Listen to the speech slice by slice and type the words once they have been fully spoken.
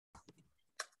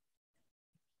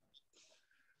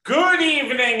Good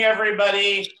evening,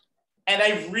 everybody. And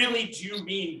I really do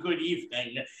mean good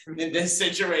evening in this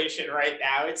situation right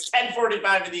now. It's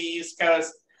 10:45 in the East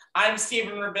Coast. I'm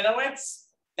Stephen Rabinowitz.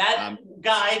 That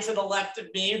guy to the left of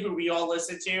me, who we all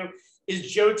listen to,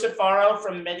 is Joe Tufaro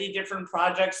from many different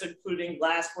projects, including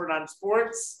Last Word on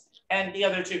Sports. And the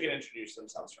other two can introduce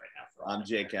themselves right now. I'm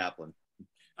Jay Kaplan.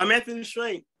 I'm Anthony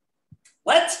Strait.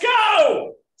 Let's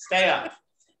go! Stay up.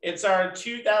 It's our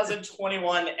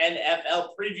 2021 NFL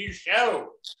preview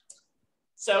show.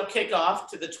 So kickoff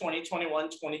to the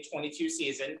 2021-2022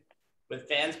 season with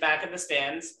fans back in the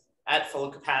stands at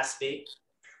full capacity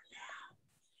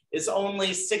is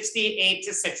only 68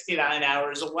 to 69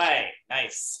 hours away.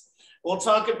 Nice. We'll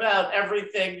talk about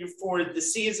everything for the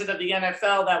season of the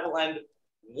NFL that will end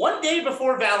one day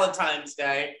before Valentine's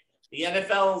Day. The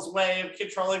NFL's way of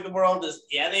controlling the world is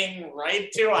getting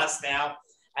right to us now.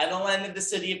 And it'll end in the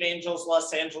City of Angels,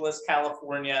 Los Angeles,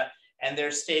 California, and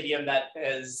their stadium that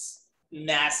is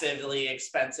massively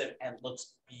expensive and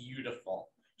looks beautiful.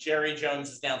 Jerry Jones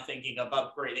is now thinking of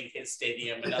upgrading his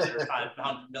stadium another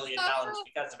 $500 million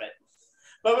because of it.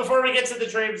 But before we get to the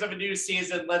dreams of a new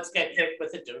season, let's get hit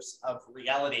with a dose of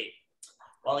reality.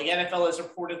 While the NFL is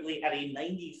reportedly at a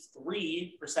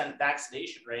 93%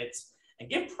 vaccination rates, and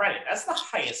give credit, that's the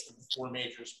highest of the four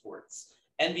major sports.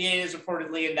 NBA is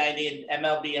reportedly at 90, and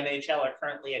MLB and NHL are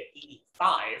currently at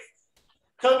 85.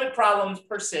 COVID problems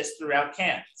persist throughout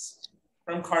camps.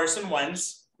 From Carson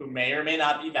Wentz, who may or may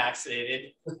not be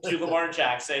vaccinated, to Lamar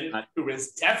Jackson, who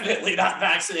is definitely not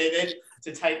vaccinated,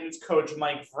 to Titans coach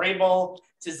Mike Vrabel,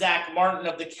 to Zach Martin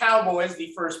of the Cowboys,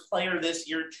 the first player this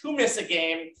year to miss a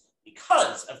game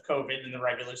because of COVID in the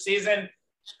regular season.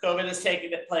 COVID is taking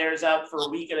the players out for a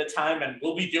week at a time and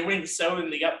will be doing so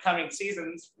in the upcoming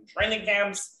seasons, from training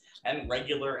camps and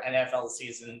regular NFL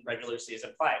season, regular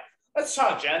season play. Let's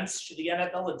talk, gents. Should the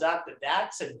NFL adopt the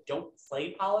Dax and don't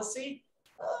play policy?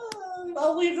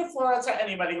 I'll leave the floor out to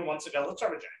anybody who wants to go. Let's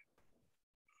start with Jay.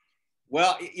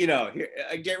 Well,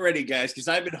 get ready, guys, because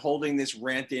I've been holding this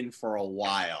rant in for a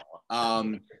while.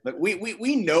 But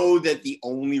we know that the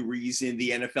only reason the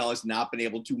NFL has not been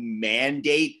able to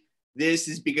mandate this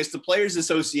is because the Players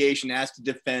Association has to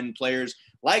defend players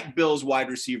like Bills wide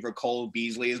receiver Cole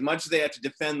Beasley as much as they have to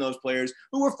defend those players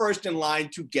who were first in line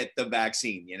to get the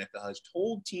vaccine. The NFL has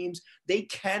told teams they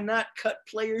cannot cut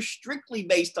players strictly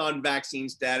based on vaccine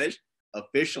status,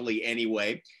 officially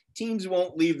anyway. Teams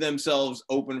won't leave themselves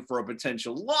open for a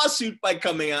potential lawsuit by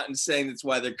coming out and saying that's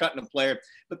why they're cutting a player.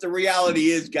 But the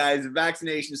reality is, guys, the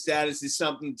vaccination status is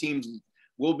something teams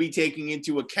will be taking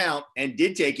into account and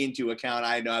did take into account,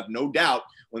 I have no doubt,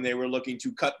 when they were looking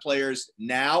to cut players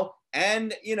now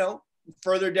and,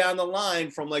 further down the line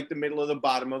from like the middle of the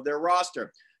bottom of their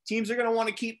roster. Teams are going to want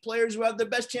to keep players who have the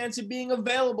best chance of being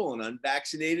available, and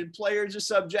unvaccinated players are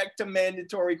subject to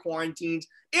mandatory quarantines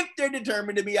if they're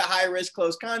determined to be a high-risk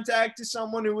close contact to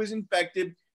someone who is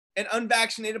infected, and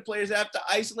unvaccinated players have to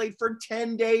isolate for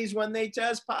 10 days when they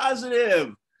test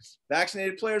positive.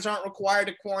 Vaccinated players aren't required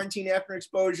to quarantine after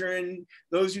exposure, and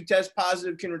those who test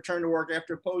positive can return to work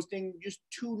after posting just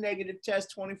 2 negative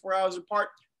tests 24 hours apart,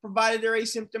 provided they're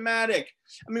asymptomatic.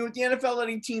 I mean, with the NFL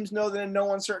letting teams know that in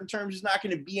no uncertain terms there's not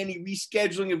going to be any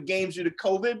rescheduling of games due to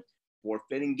COVID,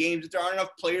 forfeiting games if there aren't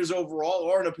enough players overall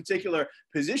or in a particular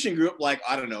position group like,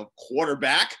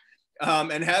 quarterback,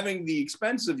 and having the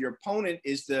expense of your opponent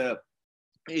is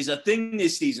a thing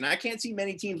this season. I can't see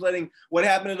many teams letting what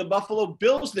happened to the Buffalo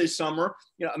Bills this summer.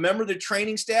 A member of the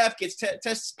training staff gets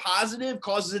tests positive,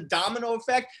 causes a domino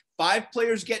effect. 5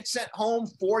 players get sent home,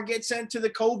 4 get sent to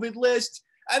the COVID list.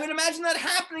 I mean, imagine that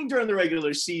happening during the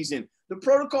regular season. The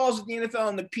protocols that the NFL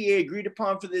and the PA agreed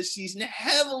upon for this season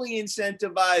heavily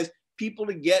incentivize people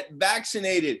to get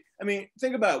vaccinated. I mean,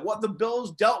 think about it. What the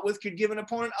Bills dealt with could give an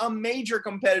opponent a major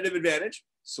competitive advantage.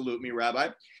 Salute me, Rabbi,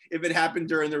 if it happened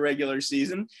during the regular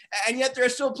season. And yet there are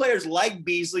still players like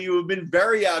Beasley who have been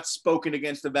very outspoken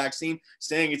against the vaccine,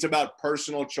 saying it's about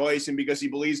personal choice and because he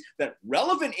believes that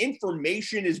relevant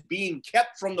information is being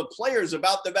kept from the players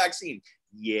about the vaccine.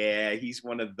 Yeah, he's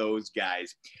one of those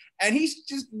guys. And he's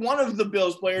just one of the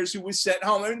Bills players who was sent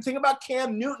home. I mean, think about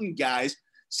Cam Newton, guys.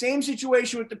 Same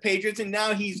situation with the Patriots, and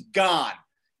now he's gone.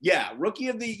 Yeah, rookie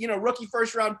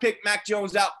first-round pick Mac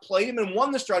Jones outplayed him and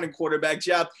won the starting quarterback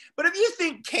job. But if you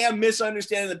think Cam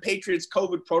misunderstanding the Patriots'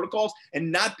 COVID protocols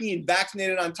and not being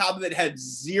vaccinated on top of it had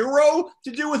zero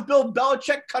to do with Bill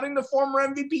Belichick cutting the former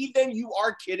MVP, then you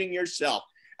are kidding yourself.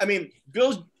 I mean,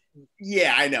 Bill's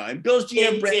Yeah, I know. And Bill's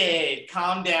GM it did.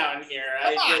 Calm down here.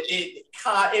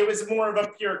 It was more of a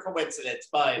pure coincidence,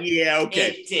 but yeah,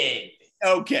 okay. It did.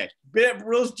 Okay.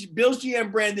 Bills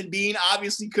GM Brandon Beane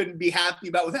obviously couldn't be happy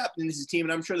about what happened in his team,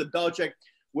 and I'm sure that Belichick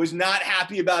was not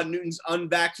happy about Newton's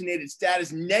unvaccinated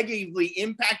status negatively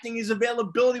impacting his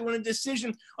availability when a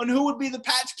decision on who would be the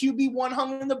Pats QB1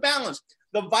 hung in the balance.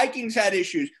 The Vikings had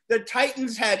issues. The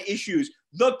Titans had issues.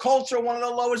 The Colts are one of the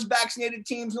lowest vaccinated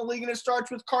teams in the league, and it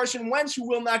starts with Carson Wentz, who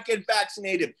will not get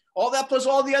vaccinated. All that plus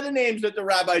all the other names that the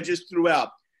rabbi just threw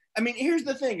out. I mean, here's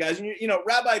the thing, guys.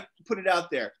 Rabbi put it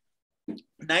out there.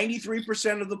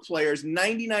 93% of the players,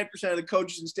 99% of the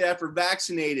coaches and staff are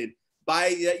vaccinated by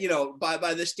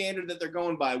the standard that they're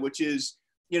going by, which is,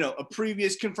 a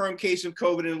previous confirmed case of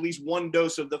COVID and at least one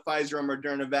dose of the Pfizer or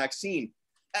Moderna vaccine.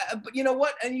 But you know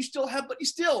what? And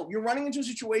you're running into a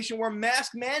situation where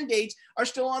mask mandates are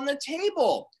still on the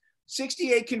table.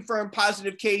 68 confirmed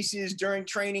positive cases during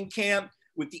training camp,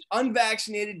 with the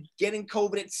unvaccinated getting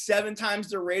COVID at 7 times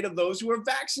the rate of those who are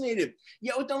vaccinated.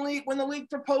 Yet when the league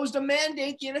proposed a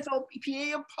mandate, the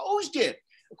NFLPA opposed it,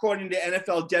 according to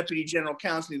NFL Deputy General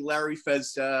Counsel Larry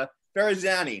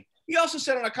Ferazani. He also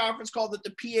said on a conference call that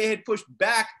the PA had pushed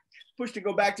to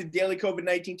go back to daily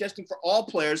COVID-19 testing for all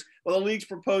players, while the league's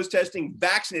proposed testing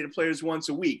vaccinated players once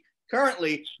a week.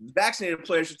 Currently, vaccinated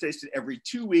players are tested every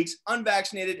 2 weeks,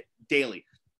 unvaccinated daily.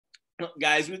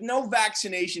 Guys, with no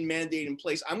vaccination mandate in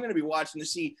place, I'm going to be watching to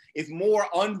see if more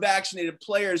unvaccinated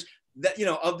players that,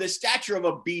 of the stature of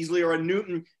a Beasley or a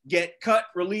Newton get cut,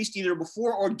 released either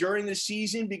before or during the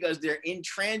season because they're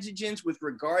intransigent with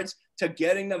regards to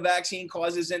getting the vaccine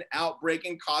causes an outbreak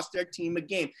and cost their team a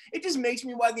game. It just makes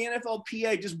me why the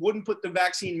NFLPA just wouldn't put the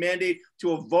vaccine mandate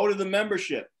to a vote of the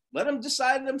membership. Let them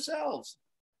decide themselves.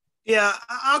 Yeah,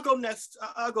 I'll go next.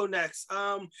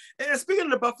 And speaking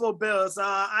of the Buffalo Bills,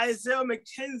 Isaiah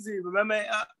McKenzie,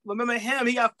 remember him?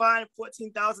 He got fined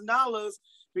 $14,000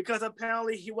 because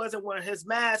apparently he wasn't wearing his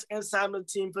mask inside the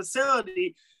team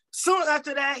facility. Soon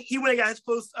after that, he went and got his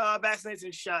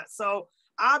post-vaccination shot. So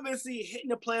obviously hitting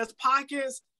the players'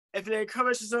 pockets, if it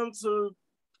encourages them to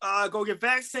go get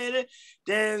vaccinated,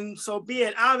 then so be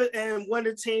it. And one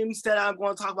of the teams that I'm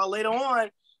going to talk about later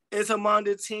on is among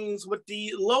the teams with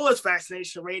the lowest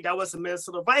vaccination rate. That was the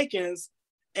Minnesota Vikings.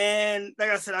 And like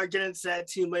I said, I'll get into that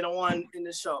team later on in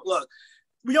the show. Look,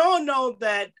 we all know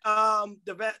that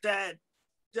the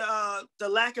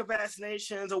lack of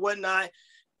vaccinations or whatnot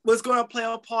was going to play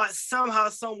a part somehow,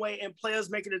 some way in players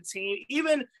making the team.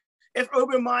 Even if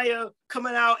Urban Meyer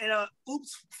coming out in a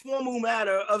formal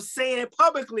matter of saying it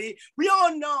publicly, we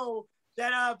all know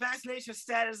that vaccination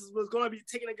status was going to be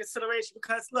taken into consideration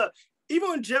because, look, even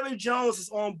when Jerry Jones is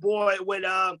on board with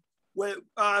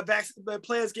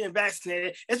players getting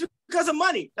vaccinated, it's because of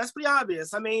money. That's pretty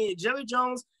obvious. I mean, Jerry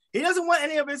Jones, he doesn't want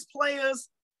any of his players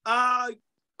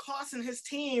costing his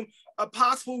team a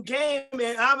possible game,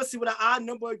 and obviously with an odd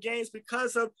number of games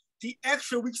because of the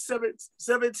extra week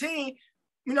 17.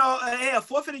 A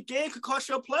forfeited game could cost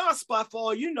you a playoff spot for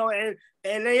all you know, and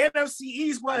the NFC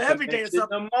East won every day.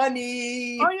 The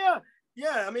money. Oh yeah.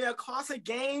 Yeah, I mean, a cost of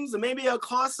games, or maybe a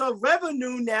cost of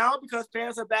revenue now because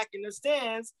fans are back in the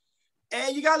stands,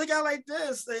 and you got to look at it like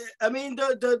this. I mean,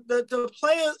 the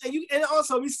players, and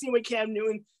also we've seen with Cam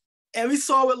Newton, and we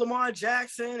saw with Lamar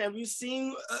Jackson, and we've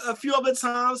seen a few other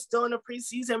times during the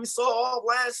preseason. We saw all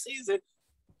last season.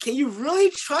 Can you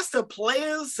really trust the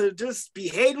players to just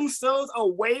behave themselves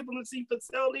away from the team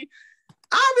facility?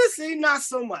 Obviously, not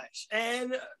so much.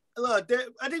 And look,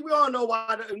 I think we all know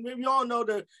why. We all know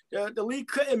the league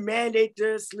couldn't mandate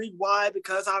this league-wide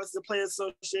because obviously the Players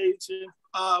Association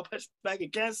pushed back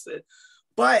against it.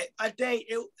 But I think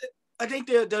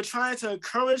they're trying to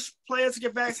encourage players to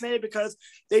get vaccinated because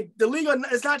the league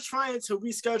is not trying to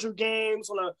reschedule games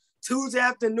on a Tuesday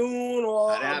afternoon or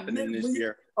not happening this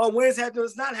year. Or Wednesday afternoon.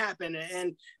 It's not happening.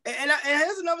 And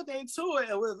here's another thing too.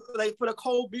 Like for the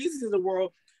Cole Beasleys of the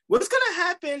world. What's going to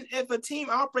happen if a team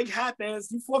outbreak happens,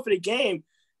 you forfeit a game?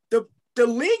 The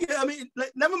league, I mean,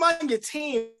 never mind your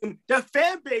team, the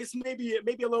fan base may be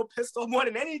a little pissed off more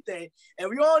than anything. And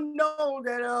we all know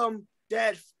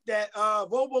that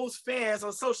Robo's fans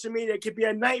on social media can be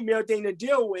a nightmare thing to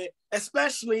deal with,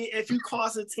 especially if you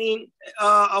cost a team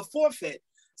a forfeit.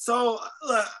 So,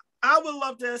 look, I would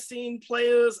love to have seen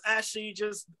players actually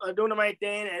just doing the right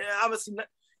thing. And obviously,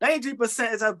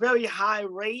 93% is a very high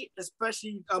rate,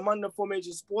 especially among the 4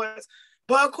 major sports.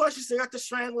 But of course, you still got the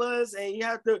stranglers, and you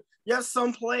have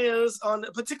some players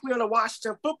particularly on the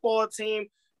Washington football team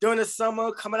during the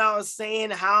summer coming out and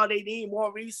saying how they need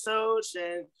more research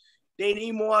and they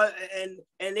need more, and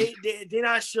they're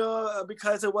not sure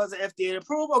because it wasn't FDA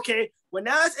approved. Okay, well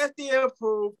now it's FDA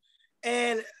approved,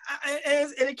 and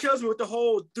it kills me with the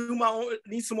whole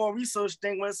need some more research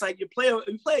thing when it's like you play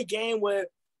a game where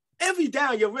every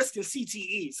down you're risking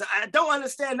CTE. So I don't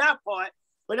understand that part,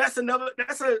 but that's another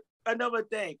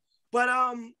thing. But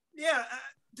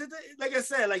like I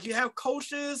said, like you have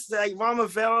coaches like Ron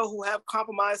Rivera who have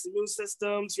compromised immune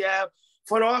systems. You have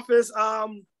front office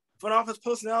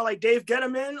personnel like Dave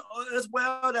Gettleman as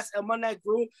well. That's among that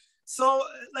group. So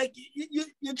like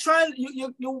you're trying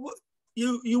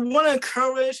you want to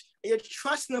encourage and you're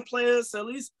trusting the players to at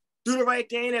least do the right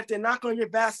thing. If they're not going to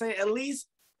get vaccinated, at least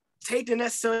take the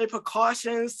necessary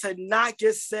precautions to not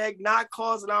get sick, not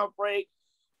cause an outbreak.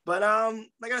 But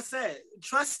like I said,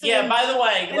 trust. Yeah. By the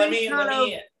way, let me add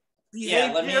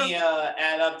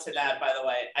up to that. By the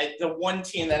way, the one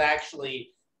team that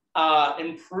actually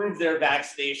improved their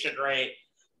vaccination rate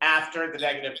after the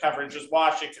negative coverage was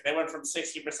Washington. They went from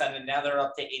 60% and now they're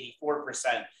up to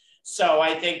 84%. So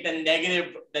I think the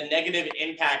negative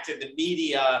impact in the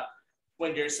media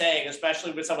when you're saying,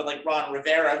 especially with someone like Ron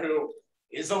Rivera, who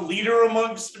is a leader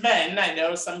amongst men. I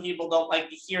know some people don't like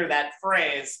to hear that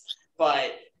phrase,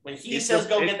 but when he says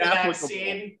go get the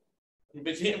vaccine,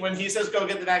 when he says go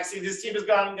get the vaccine, this team has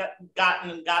gotten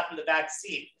the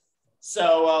vaccine.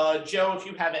 So, Joe, if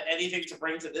you have anything to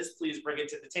bring to this, please bring it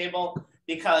to the table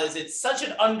because it's such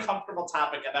an uncomfortable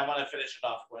topic, and I want to finish it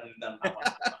off with them.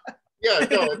 Yeah,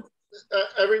 no,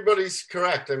 everybody's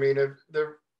correct. I mean, to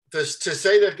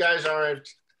say that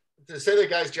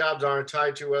guys' jobs aren't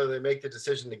tied to whether they make the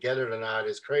decision to get it or not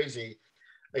is crazy.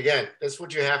 Again, that's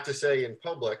what you have to say in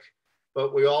public,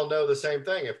 but we all know the same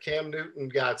thing. If Cam Newton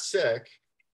got sick,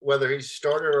 whether he's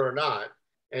starter or not,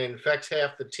 and infects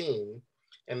half the team,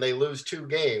 and they lose 2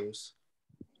 games,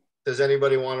 does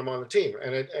anybody want him on the team?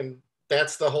 And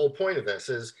that's the whole point of this,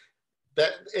 is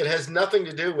that it has nothing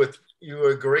to do with you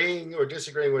agreeing or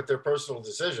disagreeing with their personal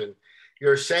decision.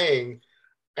 You're saying,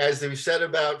 as we've said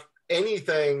about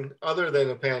anything other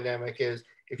than a pandemic, is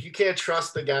if you can't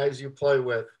trust the guys you play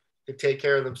with to take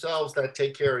care of themselves, that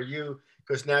take care of you,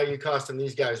 because now you're costing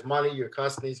these guys money, you're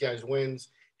costing these guys wins,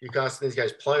 you're costing these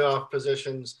guys playoff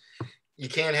positions. You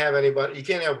can't have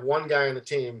one guy on the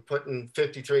team putting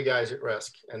 53 guys at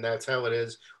risk. And that's how it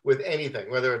is with anything,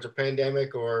 whether it's a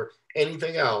pandemic or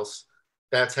anything else.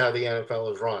 That's how the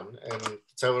NFL is run. And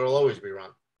that's how it'll always be run.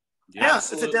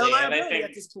 Yes, it's a liability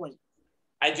at this point.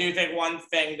 I do think one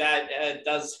thing that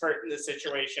does hurt in this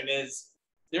situation is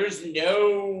there's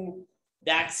no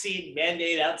vaccine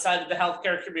mandate outside of the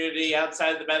healthcare community,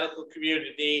 outside of the medical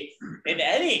community, in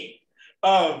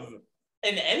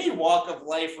any walk of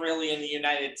life, really, in the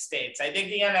United States. I think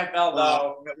the NFL,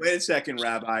 though. Wait a second,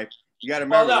 Rabbi. You got to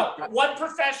remember. Well, no. What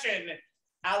profession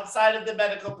outside of the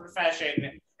medical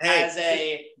profession has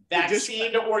a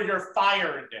vaccine or you're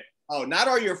fired? Oh, not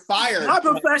or you're fired. My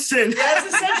profession. That's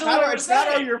essentially what we're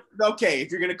saying. Okay, if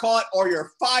you're going to call it or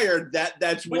you're fired,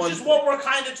 that's one. Which is what we're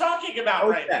kind of talking about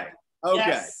right now. Okay.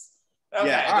 Yes. Okay,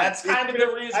 yeah, that's kind of the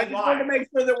reason why. I just want to make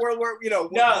sure that we're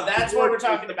No, that's what we're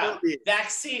talking about.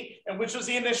 Vaccine, and which was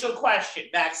the initial question.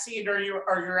 Vaccine or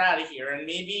you're out of here. And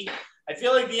maybe I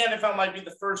feel like the NFL might be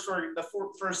the first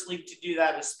league to do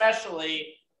that,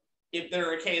 especially if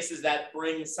there are cases that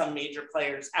bring some major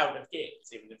players out of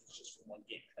games, even if it's just for one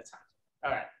game at a time.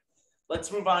 All right,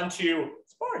 let's move on to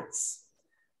sports.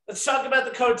 Let's talk about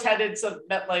the co-tenants of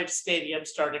MetLife Stadium,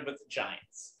 starting with the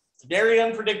Giants. It's a very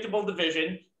unpredictable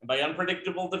division. And by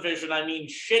unpredictable division, I mean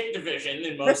shit division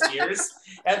in most years.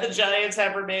 And the Giants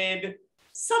have remained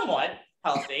somewhat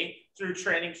healthy through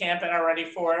training camp and are ready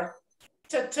for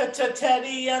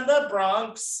Teddy and the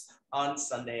Bronx on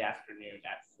Sunday afternoon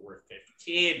at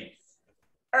 4:15.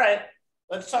 All right,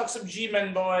 let's talk some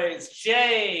G-Men boys.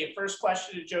 Jay, first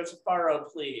question to Joseph Tufaro,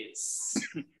 please.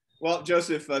 Well,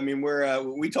 Joseph, I mean,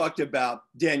 we talked about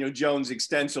Daniel Jones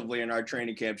extensively in our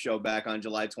training camp show back on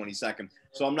July 22nd.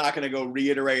 So I'm not going to go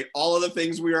reiterate all of the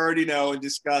things we already know and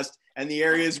discussed and the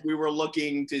areas we were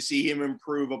looking to see him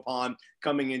improve upon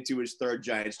coming into his third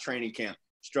Giants training camp.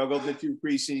 Struggled the 2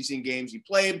 preseason games he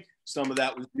played. Some of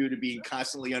that was due to being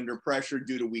constantly under pressure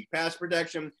due to weak pass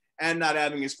protection and not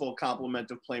having his full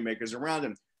complement of playmakers around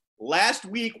him. Last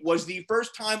week was the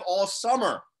first time all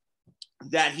summer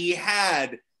that he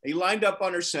lined up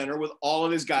under center with all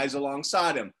of his guys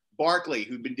alongside him. Barkley,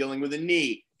 who'd been dealing with a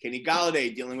knee, Kenny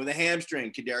Golladay dealing with a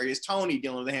hamstring, Kadarius Toney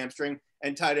dealing with a hamstring,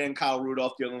 and tight end Kyle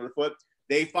Rudolph dealing with a foot.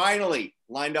 They finally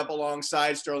lined up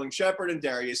alongside Sterling Shepard and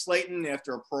Darius Slayton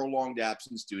after a prolonged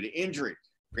absence due to injury.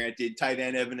 Granted, tight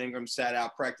end Evan Ingram sat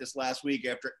out practice last week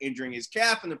after injuring his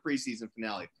calf in the preseason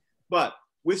finale. But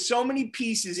with so many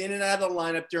pieces in and out of the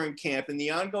lineup during camp and the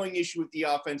ongoing issue with the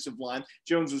offensive line,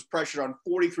 Jones was pressured on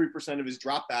 43% of his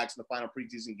dropbacks in the final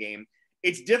preseason game.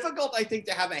 It's difficult, I think,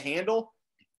 to have a handle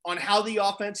on how the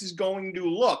offense is going to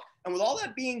look. And with all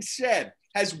that being said,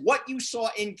 Has what you saw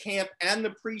in camp and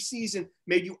the preseason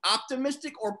made you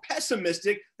optimistic or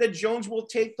pessimistic that Jones will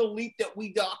take the leap that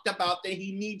we talked about that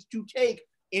he needs to take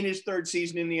in his third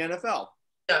season in the NFL?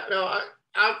 Yeah, no,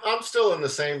 I'm still in the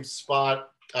same spot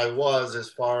I was as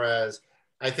far as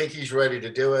I think he's ready to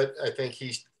do it. I think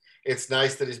it's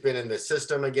nice that he's been in the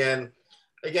system again.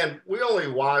 Again, we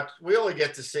only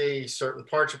get to see certain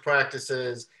parts of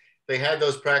practices. They had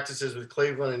those practices with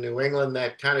Cleveland and New England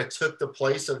that kind of took the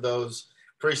place of those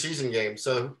preseason games.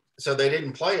 So they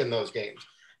didn't play in those games,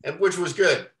 and which was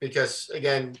good because,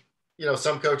 again,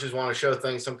 some coaches want to show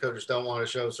things, some coaches don't want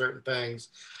to show certain things.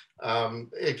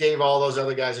 It gave all those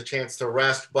other guys a chance to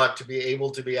rest, but to be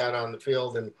able to be out on the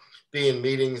field and be in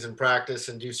meetings and practice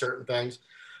and do certain things.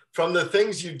 From the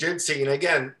things you did see, and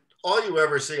again, all you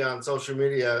ever see on social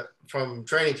media from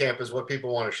training camp is what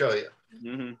people want to show you.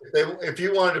 Mm-hmm. If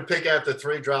you wanted to pick out the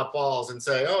 3 drop balls and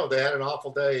say, oh, they had an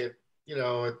awful day at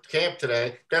camp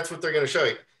today, that's what they're going to show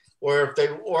you. Or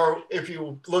if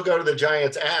you look out of the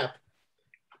Giants app,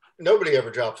 nobody ever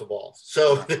drops a ball.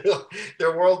 So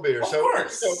they're world beaters. Of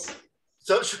course.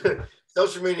 So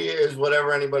social media is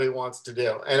whatever anybody wants to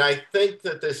do. And I think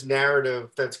that this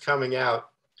narrative that's coming out,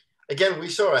 again, we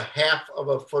saw a half of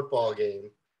a football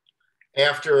game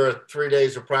after 3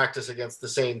 days of practice against the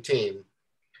same team.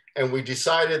 And we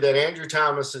decided that Andrew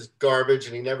Thomas is garbage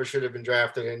and he never should have been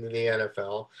drafted into the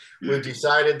NFL. We've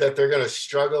decided that they're going to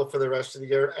struggle for the rest of the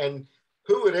year. And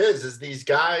who it is these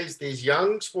guys, these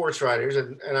young sports writers,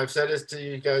 and I've said this to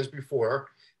you guys before,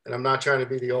 and I'm not trying to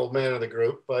be the old man of the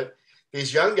group, but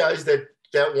these young guys that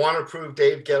want to prove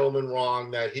Dave Gettleman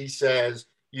wrong, that he says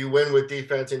you win with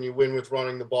defense and you win with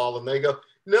running the ball. And they go,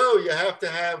 no, you have to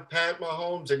have Pat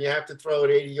Mahomes and you have to throw it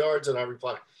 80 yards. And I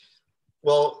reply,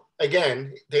 well,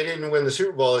 again, they didn't win the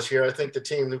Super Bowl this year. I think the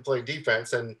team who played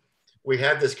defense, and we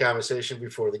had this conversation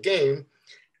before the game,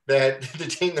 that the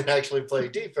team that actually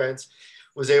played defense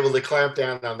was able to clamp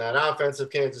down on that offense of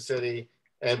Kansas City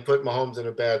and put Mahomes in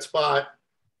a bad spot.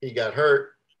 He got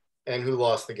hurt, and who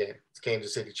lost the game? It's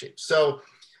Kansas City Chiefs. So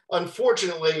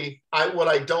unfortunately, what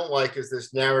I don't like is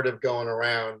this narrative going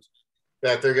around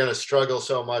that they're going to struggle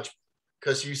so much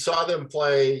because you saw them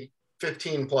play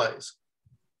 15 plays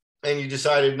and you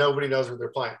decided nobody knows what they're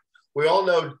playing. We all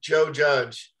know Joe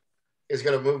Judge is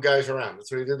going to move guys around.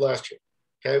 That's what he did last year.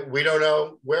 Okay, we don't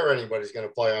know where anybody's going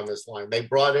to play on this line. They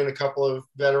brought in a couple of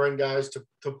veteran guys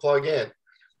to plug in.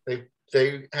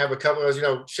 They have a couple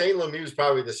of, Shane Lemieux is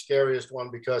probably the scariest one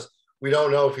because we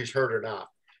don't know if he's hurt or not.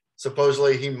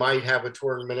 Supposedly he might have a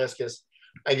torn meniscus.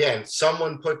 Again,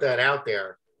 someone put that out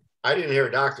there. I didn't hear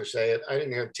a doctor say it. I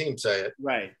didn't hear a team say it.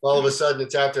 Right. All of a sudden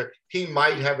it's out there. He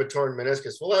might have a torn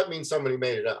meniscus. Well, that means somebody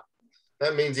made it up.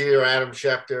 That means either Adam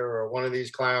Schefter or one of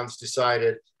these clowns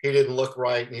decided he didn't look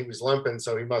right and he was limping,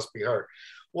 so he must be hurt.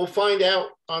 We'll find out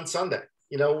on Sunday.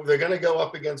 They're going to go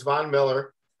up against Von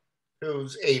Miller,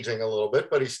 who's aging a little bit,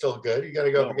 but he's still good. You're going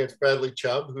to go up against Bradley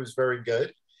Chubb, who's very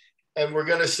good. And we're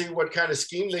going to see what kind of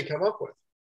scheme they come up with.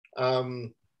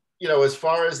 As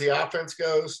far as the offense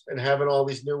goes and having all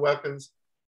these new weapons,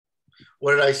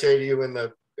 what did I say to you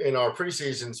in our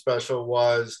preseason special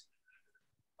was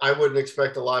I wouldn't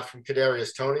expect a lot from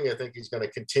Kadarius Toney. I think he's going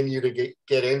to continue to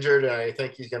get injured, and I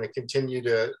think he's going to continue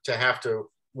to have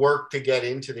to work to get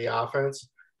into the offense.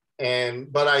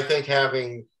 But I think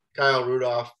having Kyle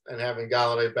Rudolph and having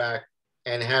Galladay back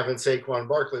and having Saquon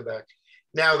Barkley back.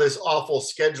 Now this awful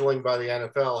scheduling by the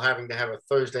NFL, having to have a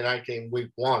Thursday night game week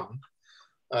 1.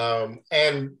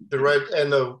 And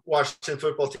the Washington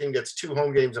football team gets 2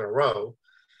 home games in a row.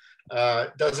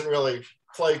 Doesn't really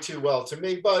play too well to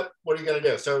me, but what are you going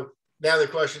to do? So now the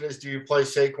question is, do you play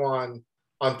Saquon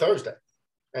on Thursday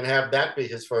and have that be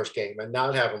his first game and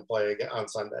not have him play again on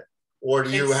Sunday? Or do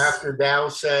you have to now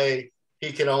say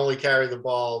he can only carry the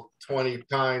ball 20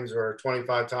 times or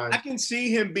 25 times? I can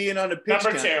see him being on a pitch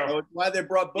count. That's why they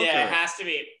brought Booker. Yeah, it has to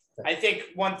be. I think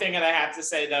one thing that I have to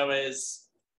say, though, is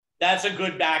that's a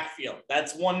good backfield.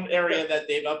 That's one area that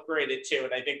they've upgraded to,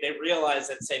 and I think they realize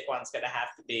that Saquon's going to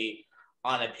have to be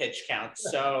on a pitch count.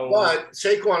 So, but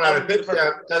Saquon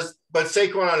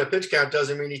on a pitch count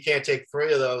doesn't mean he can't take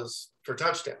 3 of those for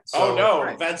touchdowns.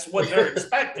 So, that's what they're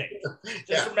expecting.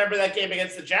 Just remember that game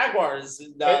against the Jaguars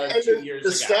 2 years ago.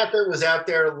 The stat that was out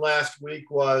there last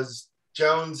week was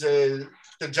the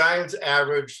Giants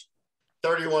average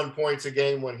 31 points a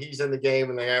game when he's in the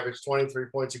game, and they average 23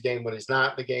 points a game when he's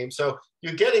not in the game. So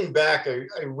you're getting back a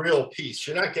real piece.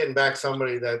 You're not getting back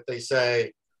somebody that they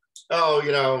say,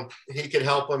 he could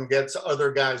help them get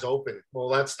other guys open. Well,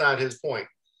 that's not his point.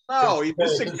 No,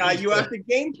 this is a guy you have to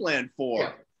game plan for.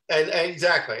 Yeah. And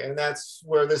exactly. And that's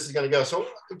where this is going to go. So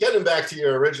getting back to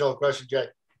your original question, Jay,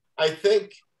 I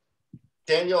think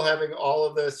Daniel having all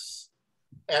of this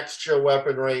extra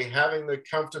weaponry, having the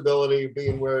comfortability of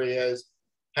being where he is,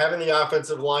 having the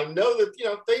offensive line know that,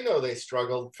 they know they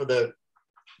struggled for the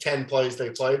 10 plays they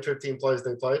played, 15 plays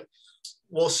they played.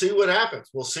 We'll see what happens.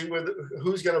 We'll see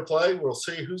who's going to play. We'll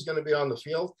see who's going to be on the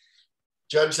field.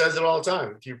 Judge says it all the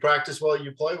time. If you practice well,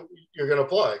 you play, you're going to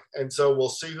play. And so we'll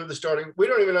see who we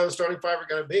don't even know the starting five are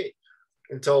going to be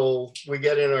until we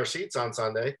get in our seats on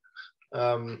Sunday,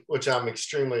 which I'm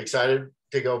extremely excited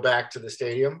to go back to the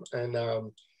stadium and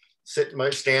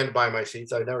stand by my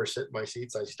seats. I never sit in my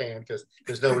seats. I stand because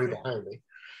there's nobody behind me.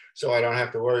 So I don't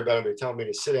have to worry about anybody telling me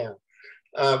to sit down.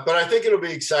 But I think it'll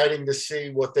be exciting to see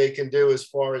what they can do as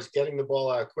far as getting the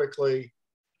ball out quickly,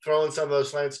 throwing some of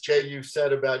those slants. Jay, you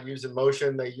said about using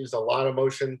motion. They used a lot of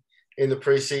motion in the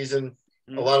preseason,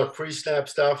 a lot of pre-snap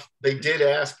stuff. They did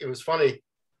ask, it was funny,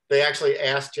 they actually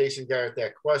asked Jason Garrett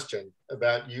that question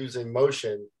about using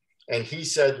motion. And he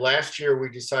said, last year we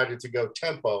decided to go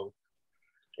tempo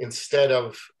instead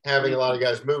of having a lot of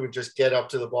guys move and just get up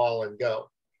to the ball and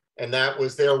go. And that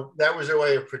was their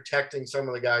way of protecting some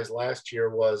of the guys last year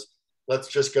was let's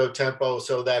just go tempo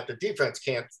so that the defense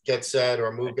can't get set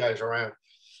or move guys around.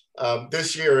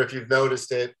 This year, if you've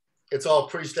noticed it, it's all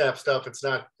pre-snap stuff. It's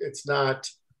not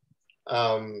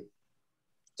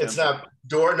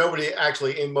nobody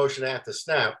actually in motion at the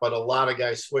snap, but a lot of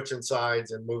guys switching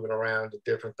sides and moving around to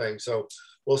different things. So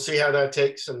we'll see how that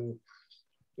takes. And,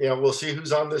 we'll see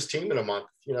who's on this team in a month.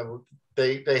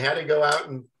 They had to go out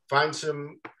and find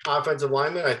some offensive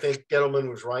linemen. I think Gettleman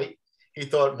was right. He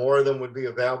thought more of them would be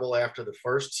available after the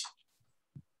first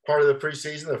part of the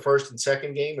preseason, the first and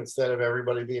second game, instead of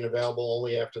everybody being available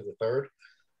only after the third,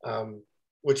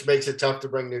 which makes it tough to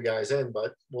bring new guys in.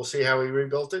 But we'll see how he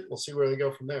rebuilt it. We'll see where they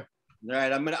go from there. All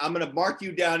right, I'm gonna mark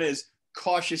you down as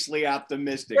cautiously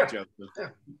optimistic, Joseph. Yeah.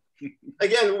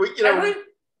 Again,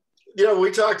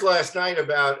 we talked last night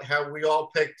about how we all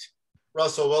picked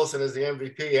Russell Wilson as the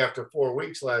MVP after 4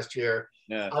 weeks last year.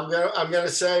 Yeah. I'm gonna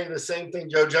say the same thing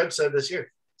Joe Judge said this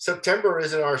year. September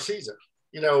isn't our season.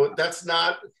 That's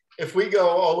not. If we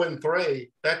go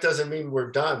 0-3, that doesn't mean we're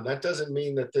done. That doesn't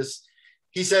mean that this.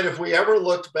 He said if we ever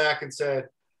looked back and said,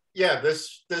 "Yeah,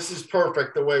 this is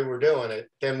perfect the way we're doing it,"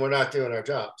 then we're not doing our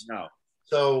jobs. No.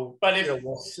 So, but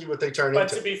we'll see what they turn into. But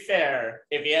to be fair,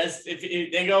 if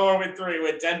they go 0-3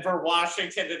 with Denver,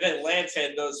 Washington, and Atlanta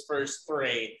in those first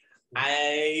three,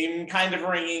 I'm kind of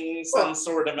ringing some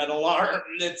sort of an alarm.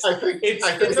 It's a way to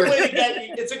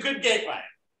get. It's a good gateway.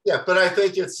 Yeah, but I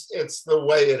think it's the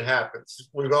way it happens.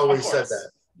 We've always said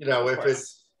that.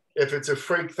 If it's a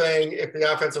freak thing, if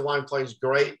the offensive line plays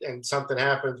great and something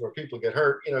happens where people get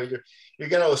hurt, you're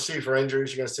going to see for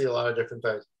injuries. You're going to see a lot of different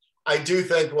things. I do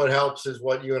think what helps is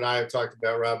what you and I have talked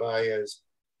about, Rabbi, is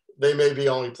they may be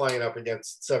only playing up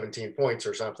against 17 points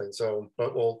or something. So,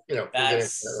 but we'll get into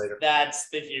that later. That's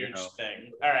the huge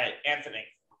thing. All right, Anthony.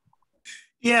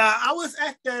 Yeah, I was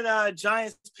at that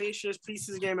Giants-Patriots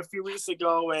preseason game a few weeks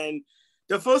ago, and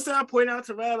the first thing I pointed out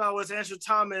to Rabbi was Andrew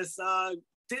Thomas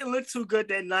didn't look too good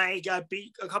that night. He got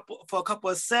beat for a couple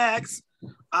of sacks.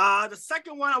 The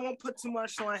second one, I won't put too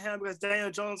much on him because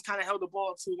Daniel Jones kind of held the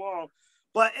ball too long.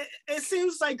 But it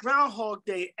seems like Groundhog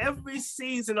Day. Every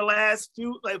season, the last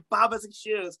 5 or 6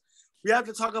 years, we have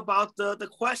to talk about the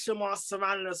question marks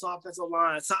surrounding this offensive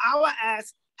line. So I would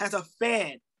ask, as a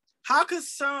fan, how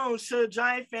concerned should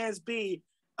Giant fans be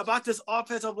about this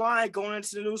offensive line going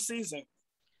into the new season?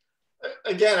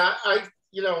 Again,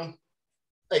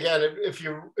 if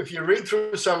you read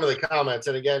through some of the comments,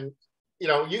 and again,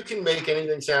 you can make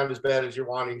anything sound as bad as you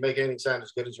want. You can make anything sound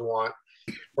as good as you want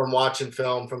from watching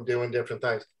film, from doing different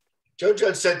things. Joe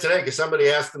Judge said today, because somebody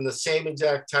asked him the same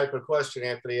exact type of question,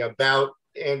 Anthony, about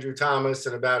Andrew Thomas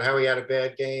and about how he had a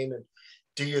bad game. And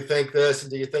do you think this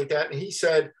and do you think that? And he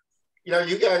said,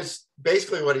 you guys,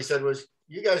 basically what he said was,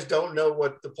 you guys don't know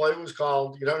what the play was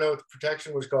called. You don't know what the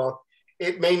protection was called.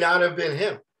 It may not have been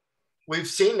him. We've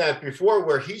seen that before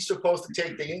where he's supposed to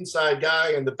take the inside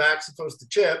guy and the back's supposed to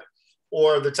chip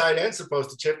or the tight end's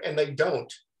supposed to chip, and they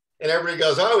don't. And everybody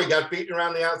goes, oh, he got beaten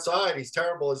around the outside. He's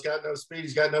terrible. He's got no speed.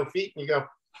 He's got no feet. And you go,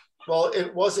 well,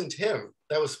 it wasn't him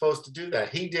that was supposed to do that.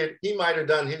 He might have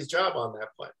done his job on that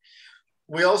play.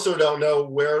 We also don't know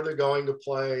where they're going to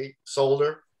play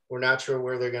Solder. We're not sure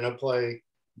where they're going to play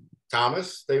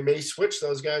Thomas. They may switch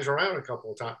those guys around a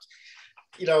couple of times.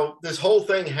 This whole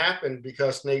thing happened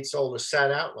because Nate Solder sat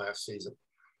out last season,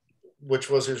 which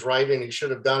was his right, and he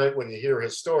should have done it. When you hear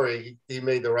his story, he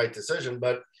made the right decision.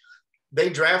 But they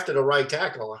drafted a right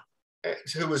tackle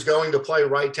who was going to play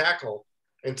right tackle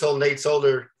until Nate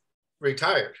Solder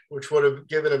retired, which would have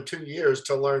given him 2 years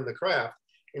to learn the craft.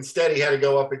 Instead, he had to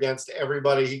go up against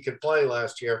everybody he could play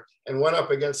last year and went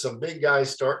up against some big guys,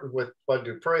 starting with Bud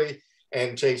Dupree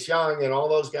and Chase Young and all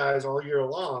those guys all year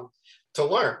long to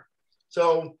learn.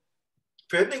 So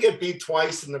for him to get beat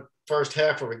twice in the first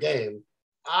half of a game,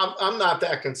 I'm not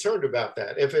that concerned about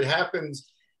that. If it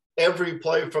happens every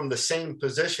play from the same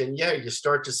position, yeah, you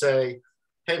start to say,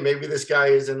 hey, maybe this guy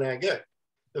isn't that good.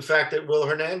 The fact that Will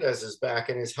Hernandez is back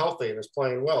and is healthy and is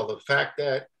playing well, the fact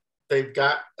that they've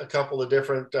got a couple of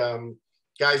different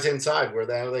guys inside where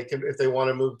they can, if they want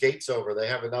to move Gates over, they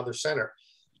have another center.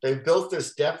 They've built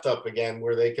this depth up again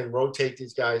where they can rotate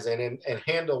these guys in and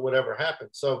handle whatever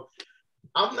happens. So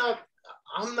I'm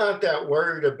not that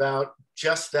worried about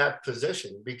just that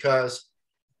position because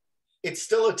it's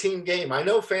still a team game. I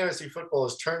know fantasy football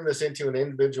has turned this into an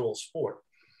individual sport,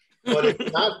 but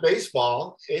it's not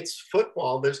baseball, it's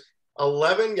football. There's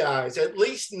 11 guys, at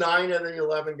least 9 of the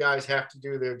 11 guys have to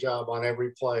do their job on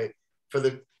every play for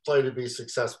the play to be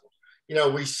successful. You know,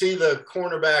 we see the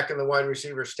cornerback and the wide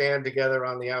receiver stand together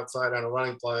on the outside on a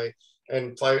running play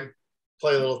and play a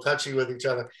little touchy with each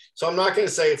other. So I'm not going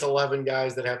to say it's 11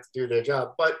 guys that have to do their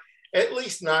job, but at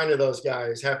least 9 of those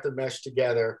guys have to mesh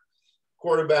together.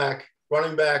 Quarterback,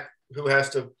 running back who has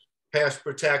to pass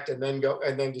protect and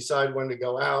then decide when to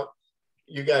go out.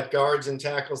 You got guards and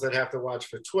tackles that have to watch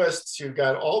for twists. You've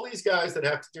got all these guys that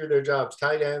have to do their jobs.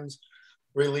 Tight ends,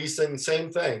 releasing,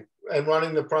 same thing, and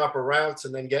running the proper routes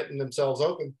and then getting themselves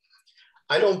open.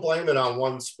 I don't blame it on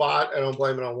one spot. I don't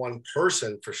blame it on one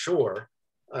person for sure.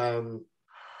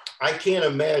 I can't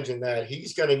imagine that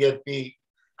he's going to get beat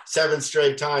 7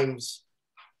 straight times,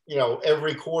 you know,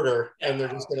 every quarter, and they're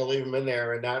just going to leave him in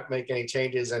there and not make any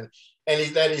changes. And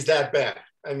he's that bad.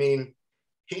 I mean,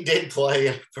 he did play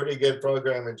a pretty good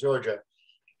program in Georgia,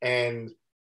 and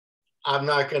I'm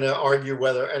not going to argue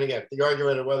whether, and again, the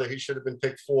argument of whether he should have been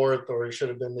picked 4th or he should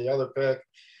have been the other pick,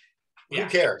 who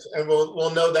cares? And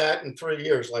we'll know that in 3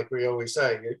 years, like we always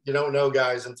say. You don't know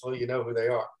guys until you know who they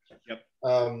are. Yep.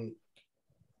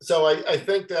 So I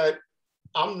think that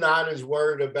I'm not as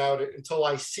worried about it until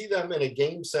I see them in a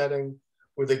game setting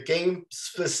with a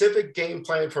specific game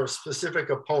plan for a specific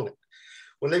opponent.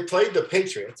 When they played the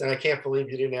Patriots, and I can't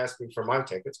believe you didn't ask me for my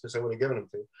tickets because I would have given them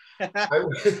to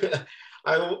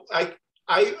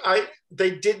you.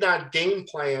 They did not game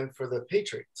plan for the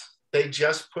Patriots. They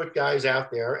just put guys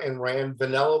out there and ran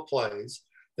vanilla plays.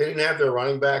 They didn't have their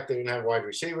running back. They didn't have wide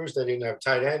receivers. They didn't have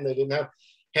tight end. They didn't have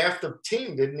half the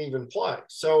team didn't even play.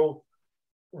 So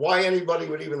why anybody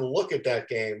would even look at that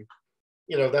game,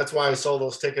 you know, that's why I sold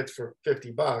those tickets for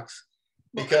 $50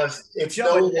 because it's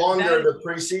no longer the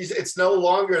preseason. It's no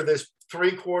longer this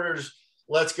 3 quarters.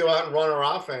 Let's go out and run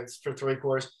our offense for 3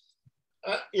 quarters.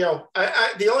 You know,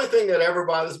 the only thing that ever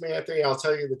bothers me, Anthony, I'll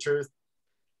tell you the truth,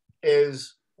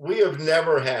 is we have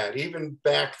never had, even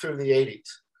back through the 80s,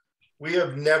 we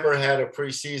have never had a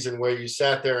preseason where you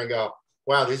sat there and go,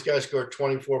 wow, these guys scored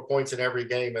 24 points in every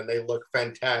game and they look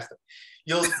fantastic.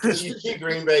 You see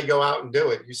Green Bay go out and do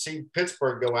it. You see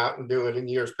Pittsburgh go out and do it in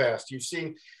years past. You've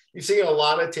seen a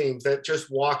lot of teams that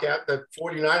just walk out. The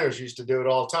 49ers used to do it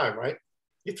all the time, right?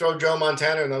 You throw Joe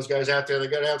Montana and those guys out there, they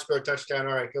got to outscore a touchdown.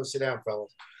 All right, go sit down,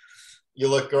 fellas. You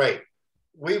look great.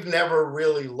 We've never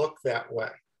really looked that way.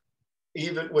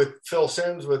 Even with Phil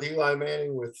Simms, with Eli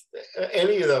Manning, with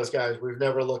any of those guys, we've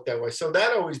never looked that way. So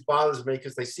that always bothers me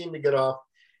because they seem to get off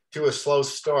to a slow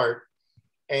start.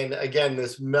 And again,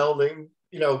 this melding,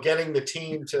 you know, getting the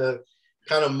team to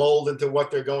kind of mold into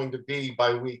what they're going to be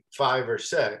by week 5 or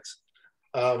 6.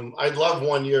 I'd love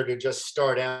one year to just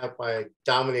start out by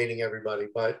dominating everybody,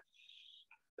 but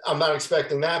I'm not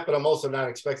expecting that, but I'm also not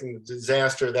expecting the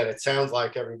disaster that it sounds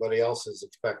like everybody else is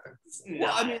expecting.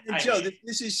 Well, I mean, Joe,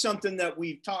 this is something that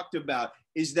we've talked about,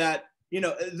 is that, you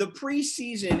know, the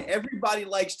preseason, everybody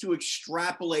likes to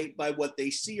extrapolate by what they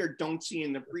see or don't see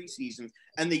in the preseason.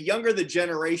 And the younger the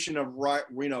generation of,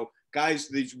 you know, guys,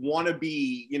 these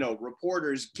wannabe, you know,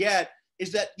 reporters get,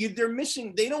 is that they're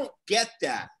missing, they don't get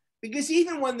that. Because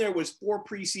even when there was 4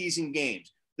 preseason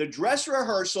games, the dress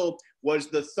rehearsal was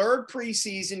the 3rd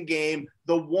preseason game.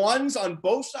 The ones on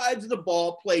both sides of the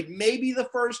ball played maybe the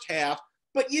first half,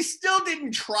 but you still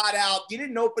didn't trot out. You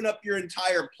didn't open up your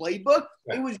entire playbook.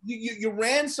 Right. It was you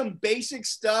ran some basic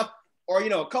stuff, or, you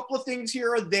know, a couple of things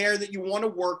here or there that you want to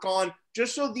work on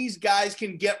just so these guys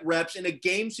can get reps in a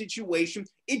game situation.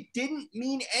 It didn't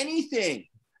mean anything.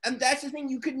 And that's the thing.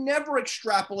 You could never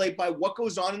extrapolate by what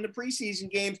goes on in the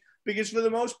preseason games, because for the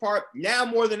most part, now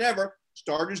more than ever,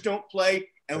 starters don't play,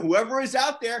 and whoever is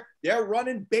out there, they're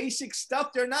running basic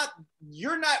stuff.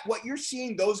 What you're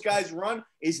seeing those guys run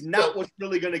is not what's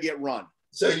really going to get run.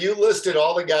 So you listed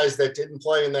all the guys that didn't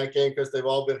play in that game because they've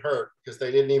all been hurt because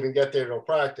they didn't even get there to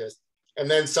practice.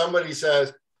 And then somebody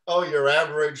says, oh, your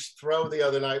average throw the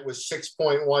other night was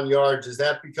 6.1 yards. Is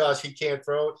that because he can't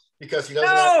throw? Because he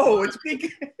doesn't No, it's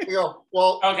big. You go,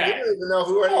 well, Okay. you don't even know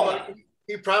who anybody.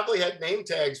 He probably had name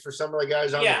tags for some of the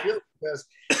guys on the field. Because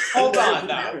hold on,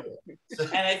 though.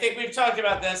 And I think we've talked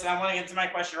about this, and I want to get to my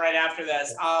question right after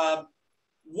this.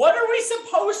 What are we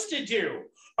supposed to do?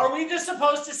 Are we just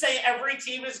supposed to say every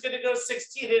team is going to go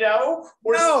 16-0,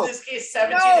 or in this case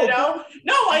 17-0?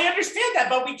 No, I understand that,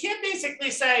 but we can't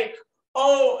basically say,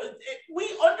 oh,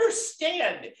 we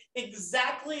understand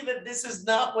exactly that this is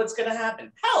not what's going to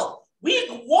happen. Hell, week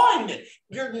 1,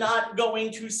 you're not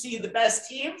going to see the best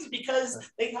teams because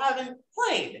they haven't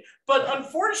played. But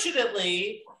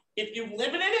unfortunately, if you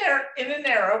live in an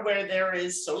era where there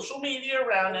is social media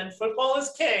around and football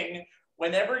is king,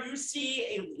 whenever you see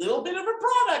a little bit of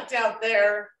a product out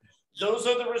there, those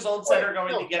are the results that are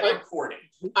going to get reported.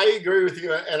 I agree with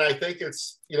you. And I think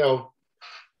it's,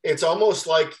 it's almost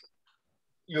like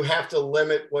you have to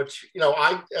limit what,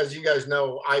 as you guys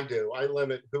know, I do. I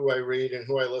limit who I read and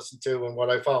who I listen to and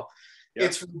what I follow. Yep.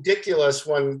 It's ridiculous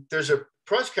when there's a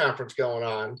press conference going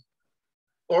on,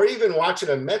 or even watching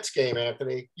a Mets game,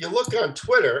 Anthony, you look on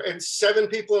Twitter and 7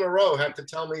 people in a row have to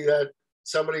tell me that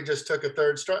somebody just took a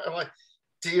third strike. I'm like,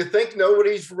 do you think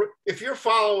if you're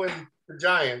following the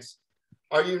Giants,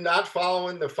 are you not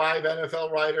following the 5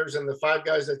 NFL writers and the 5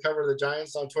 guys that cover the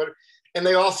Giants on Twitter? And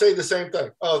they all say the same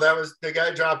thing. Oh, that was the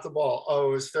guy dropped the ball. Oh,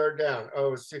 it was third down.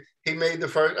 Oh, he made the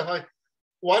first. I'm like,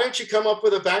 why don't you come up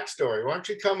with a backstory? Why don't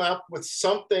you come up with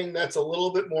something that's a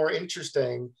little bit more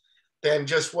interesting than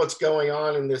just what's going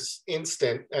on in this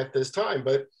instant at this time?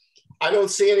 But I don't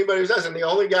see anybody who does. And the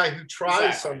only guy who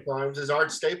tries sometimes is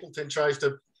Art Stapleton, tries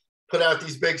to put out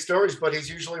these big stories, but he's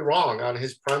usually wrong on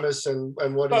his premise and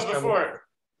what he's coming up with.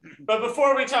 But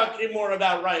before we talk more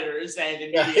about writers and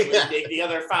immediately the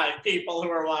other 5 people who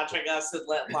are watching us and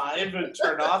let live and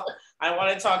turn off, I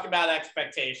want to talk about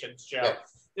expectations, Joe. Yeah.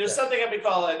 There's something that we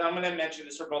call, and I'm going to mention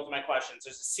this for both of my questions.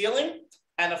 There's a ceiling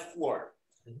and a floor.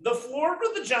 The floor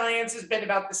for the Giants has been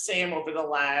about the same over the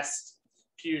last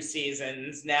few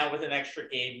seasons. Now with an extra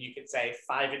game, you could say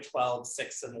 5-12,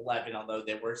 6-11, although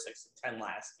they were 6-10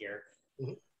 last year.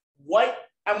 Mm-hmm.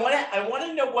 I want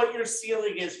to know what your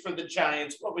ceiling is for the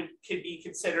Giants, what could be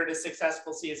considered a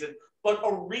successful season, but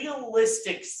a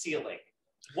realistic ceiling.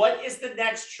 What is the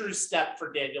next true step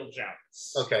for Daniel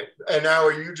Jones? Okay. And now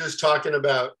are you just talking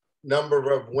about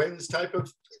number of wins type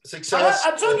of success?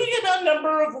 I'm talking about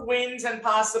number of wins and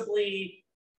possibly,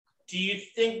 do you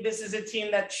think this is a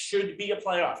team that should be a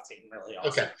playoff team, really? Also?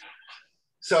 Okay.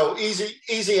 So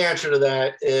easy answer to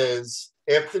that is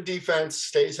if the defense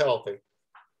stays healthy,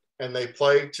 and they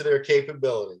play to their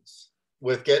capabilities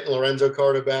with getting Lorenzo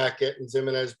Carter back, getting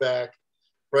Zimenez back,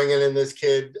 bringing in this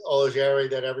kid, Olajere,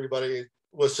 that everybody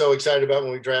was so excited about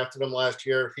when we drafted him last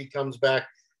year. If he comes back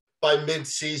by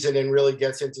mid-season and really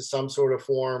gets into some sort of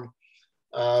form,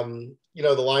 the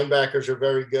linebackers are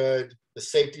very good. The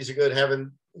safeties are good.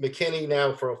 Having McKinney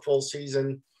now for a full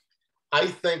season, I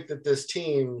think that this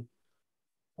team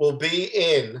will be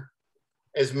in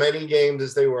as many games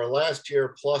as they were last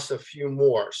year, plus a few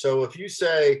more. So if you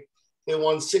say they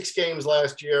won 6 games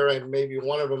last year and maybe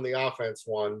one of them the offense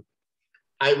won,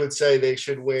 I would say they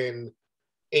should win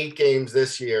 8 games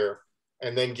this year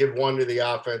and then give 1 to the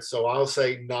offense. So I'll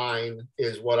say 9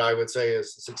 is what I would say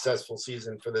is a successful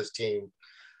season for this team.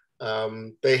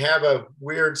 They have a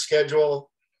weird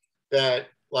schedule that,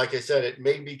 like I said, it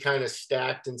may be kind of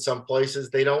stacked in some places.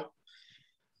 They don't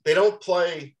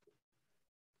play.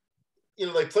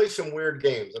 They play some weird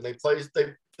games, and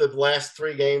the last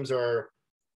 3 games are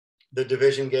the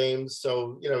division games.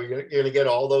 So, you're going to get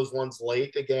all those ones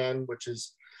late again, which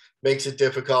makes it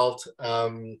difficult.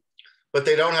 But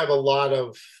they don't have a lot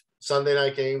of Sunday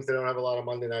night games. They don't have a lot of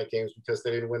Monday night games because they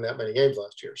didn't win that many games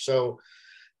last year. So,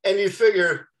 and you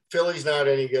figure Philly's not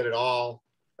any good at all.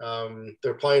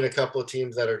 They're playing a couple of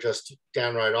teams that are just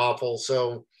downright awful.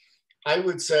 So I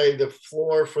would say the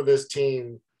floor for this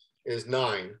team is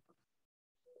 9.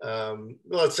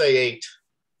 Let's say 8.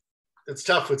 It's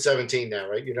tough with 17 now,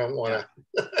 right? You don't want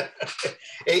to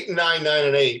 8 and 9, 9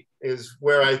 and 8 is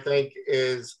where I think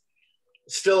is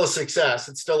still a success.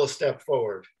 It's still a step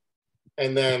forward.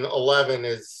 And then 11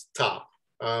 is top.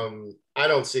 I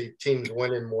don't see teams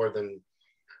winning more than,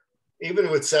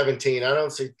 even with 17, I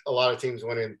don't see a lot of teams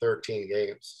winning 13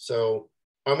 games. So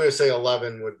I'm going to say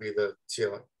 11 would be the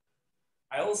ceiling.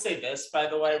 I will say this, by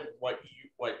the way, what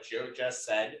Joe just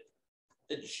said.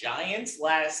 The Giants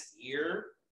last year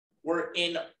were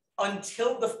in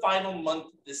until the final month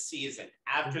of the season,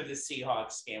 after the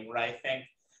Seahawks game, where I think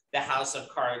the house of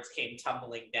cards came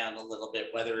tumbling down a little bit,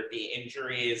 whether it be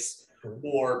injuries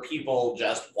or people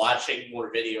just watching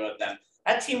more video of them.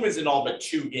 That team was in all but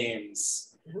 2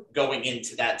 games going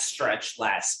into that stretch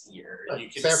last year. You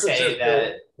can say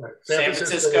that San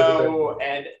Francisco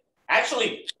and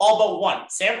actually all but one.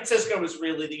 San Francisco was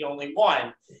really the only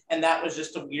one, and that was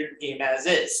just a weird game as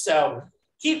is. So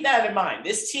keep that in mind.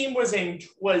 This team was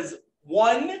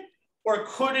won or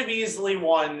could have easily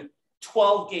won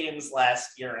 12 games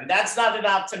last year, and that's not an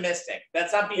optimistic.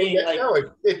 That's not being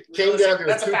it came down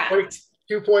to a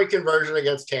two-point conversion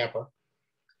against Tampa.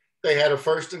 They had a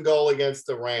 1st and goal against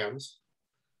the Rams.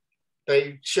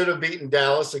 They should have beaten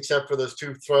Dallas, except for those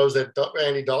 2 throws that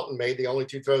Andy Dalton made, the only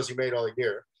 2 throws he made all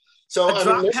year. So a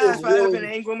drop pass by Evan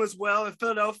Ingram as well in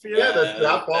Philadelphia. Yeah, the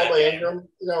drop ball by Ingram.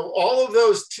 All of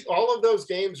those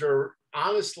games are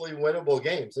honestly winnable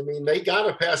games. I mean, they got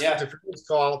a pass interference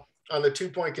call on the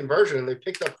 2-point conversion, and they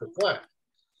picked up the play.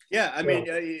 Yeah, I mean,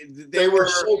 they were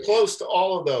so close to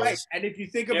all of those. Right. And if you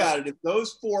think about it, if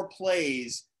those 4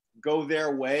 plays go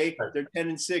their way, they're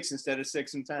 10-6 instead of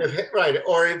 6-10. Right.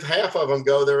 Or if half of them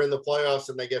go, they're in the playoffs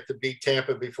and they get to beat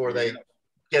Tampa before they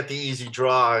get the easy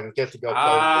draw and get to go play.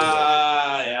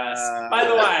 Yes. By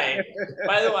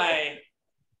the way,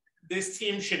 this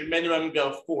team should minimum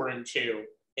go 4-2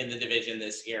 in the division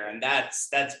this year, and that's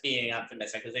being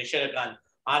optimistic because they should have gone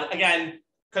on again.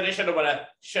 Could have,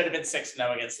 should have been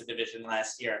 6-0 against the division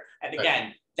last year, and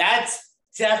again, that's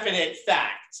definite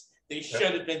fact. They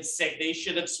should have been sick. They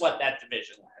should have swept that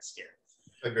division last year.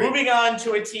 Agreed. Moving on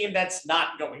to a team that's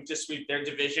not going to sweep their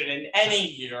division in any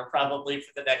year, probably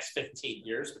for the next 15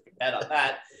 years. We can bet on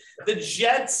that. The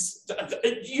Jets.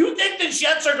 You think the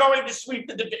Jets are going to sweep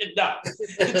the division? No.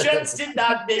 The Jets did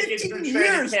not make it through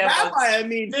training camp. I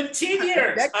mean, 15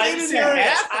 years. I'm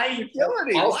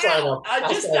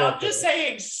just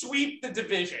saying sweep the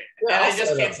division. Yeah, and I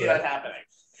just can't see that happening.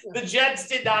 The Jets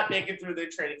did not make it through their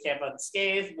training camp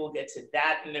unscathed. We'll get to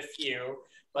that in a few.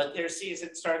 But their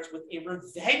season starts with a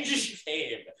revenge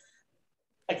game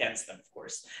against them, of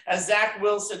course. As Zach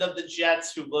Wilson of the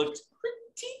Jets, who looked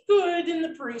pretty good in the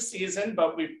preseason,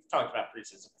 but we've talked about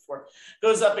preseason before,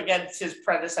 goes up against his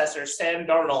predecessor, Sam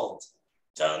Darnold.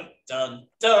 Dun, dun,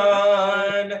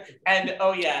 dun. And,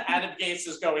 oh yeah, Adam Gase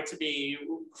is going to be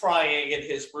crying in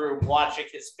his room, watching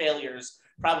his failures.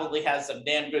 Probably has some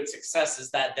damn good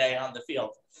successes that day on the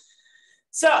field.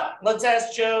 So let's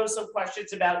ask Joe some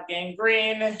questions about Gang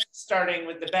Green, starting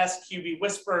with the best QB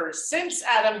whisperer since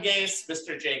Adam Gase,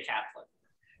 Mr. Jay Kaplan.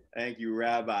 Thank you,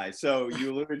 Rabbi. So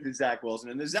you alluded to Zach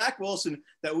Wilson. And the Zach Wilson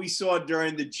that we saw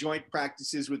during the joint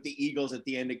practices with the Eagles at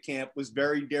the end of camp was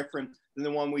very different than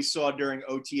the one we saw during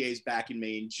OTAs back in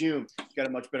May and June. He's got a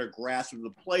much better grasp of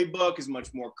the playbook, is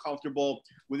much more comfortable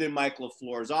within Mike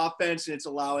LaFleur's offense, and it's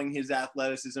allowing his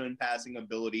athleticism and passing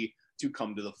ability to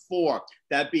come to the fore.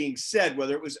 That being said,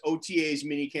 whether it was OTAs,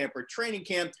 minicamp, or training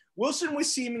camp, Wilson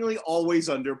was seemingly always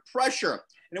under pressure.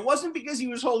 And it wasn't because he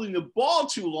was holding the ball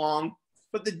too long,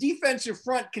 but the defensive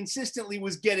front consistently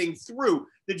was getting through.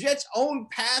 The Jets' own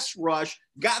pass rush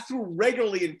got through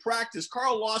regularly in practice.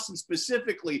 Carl Lawson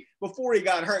specifically, before he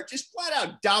got hurt, just flat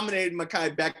out dominated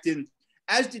Mekhi Becton,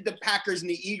 as did the Packers and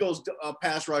the Eagles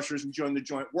pass rushers who joined the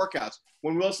joint workouts.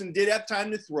 When Wilson did have time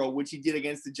to throw, which he did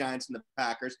against the Giants and the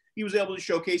Packers, he was able to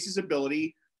showcase his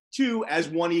ability to, as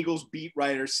one Eagles beat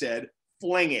writer said,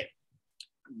 fling it.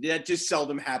 That just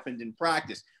seldom happened in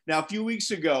practice. Now, a few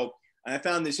weeks ago, and I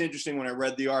found this interesting when I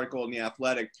read the article in The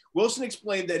Athletic, Wilson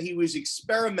explained that he was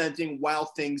experimenting while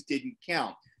things didn't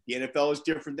count. The NFL is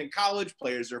different than college.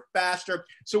 Players are faster.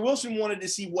 So Wilson wanted to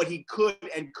see what he could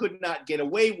and could not get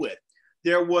away with.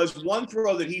 There was one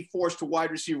throw that he forced to wide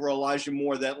receiver Elijah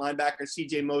Moore that linebacker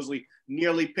C.J. Mosley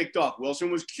nearly picked off. Wilson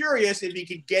was curious if he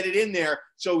could get it in there,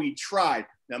 so he tried.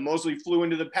 Now, Mosley flew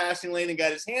into the passing lane and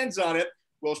got his hands on it.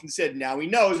 Wilson said now he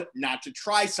knows not to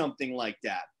try something like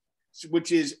that,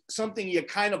 which is something you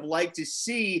kind of like to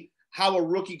see how a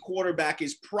rookie quarterback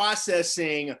is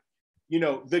processing,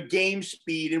 the game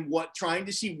speed and trying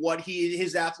to see what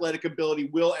his athletic ability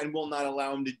will and will not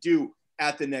allow him to do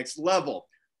at the next level.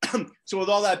 So with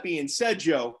all that being said,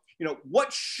 Joe,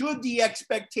 what should the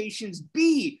expectations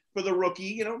be for the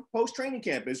rookie, post-training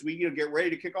camp as we get ready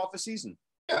to kick off the season?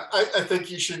 Yeah, I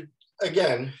think you should,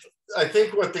 again, I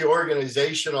think what the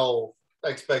organizational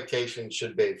expectations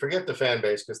should be. Forget the fan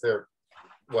base because they're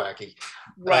wacky.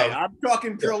 Right. I'm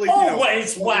talking purely.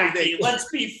 Always wacky. Let's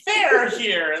be fair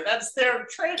here. That's their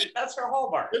training. That's their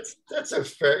hallmark. That's a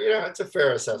fair, it's a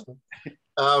fair assessment.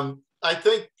 I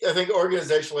think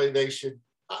organizationally they should,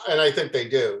 and I think they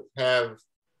do, have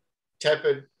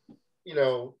tepid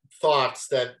thoughts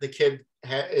that the kid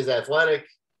is athletic,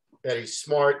 that he's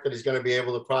smart, that he's going to be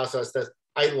able to process this.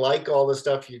 I like all the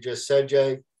stuff you just said,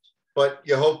 Jay, but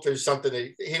you hope there's something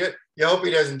that you hope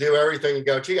he doesn't do everything and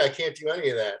go, gee, I can't do any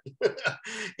of that.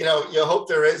 You hope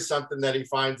there is something that he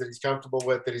finds that he's comfortable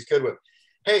with, that he's good with.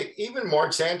 Hey, even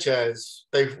Mark Sanchez,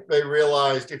 they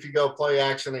realized if you go play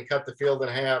action and cut the field in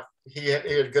half, he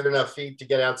had good enough feet to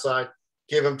get outside,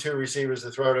 give him 2 receivers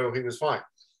to throw to, he was fine.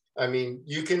 I mean,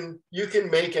 you can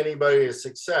make anybody a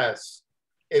success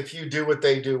if you do what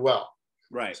they do well.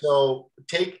 Right. So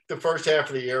take the first half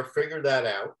of the year, figure that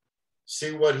out,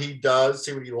 see what he does,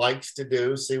 see what he likes to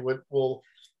do, see what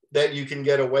that you can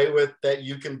get away with, that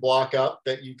you can block up,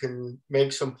 that you can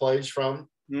make some plays from.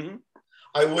 Mm-hmm.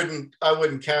 I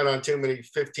wouldn't count on too many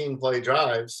 15-play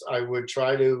drives. I would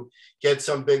try to get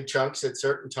some big chunks at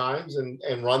certain times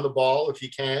and run the ball if you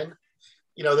can.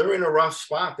 They're in a rough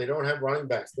spot. They don't have running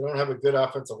backs. They don't have a good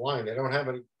offensive line. They don't have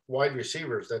any wide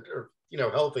receivers that are,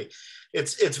 healthy.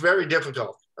 It's very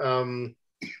difficult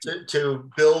to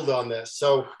build on this.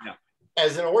 So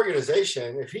as an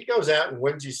organization, if he goes out and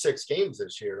wins you 6 games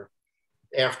this year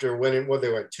after winning,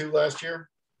 they went 2 last year.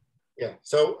 Yeah.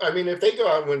 So, I mean, if they go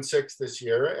out and win 6 this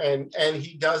year and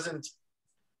he doesn't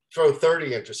throw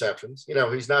 30 interceptions,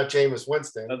 he's not Jameis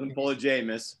Winston. Doesn't pull a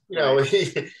Jameis.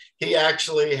 He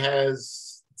actually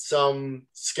has some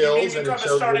skills. You become a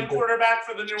starting quarterback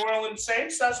for the New Orleans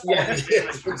Saints. That's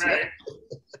right.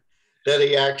 That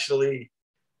he actually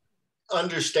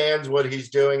understands what he's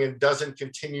doing and doesn't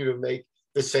continue to make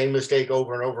the same mistake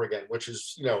over and over again, which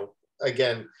is,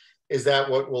 again, is that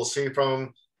what we'll see from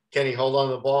him? Can he hold on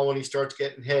to the ball when he starts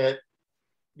getting hit?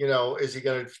 Is he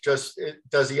going to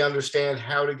does he understand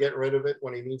how to get rid of it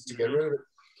when he needs to get rid of it?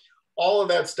 All of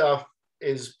that stuff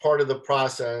is part of the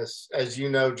process, as you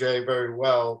know, Jay, very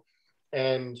well.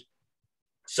 And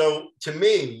so to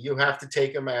me, you have to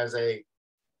take him as a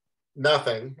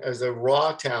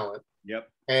raw talent. Yep.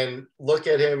 And look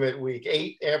at him at week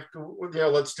 8 after,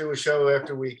 let's do a show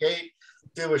after week 8,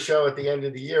 do a show at the end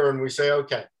of the year. And we say,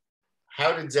 okay,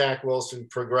 how did Zach Wilson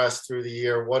progress through the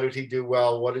year? What did he do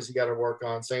well? What does he got to work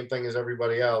on? Same thing as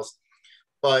everybody else.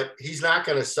 But he's not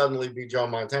going to suddenly be Joe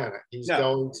Montana. He's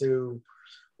going to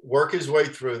work his way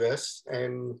through this.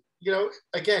 And,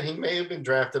 again, he may have been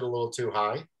drafted a little too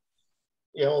high.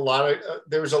 There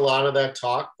was a lot of that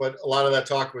talk, but a lot of that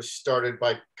talk was started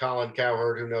by Colin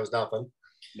Cowherd, who knows nothing.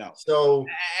 No. So,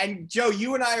 and Joe,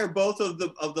 you and I are both of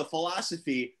the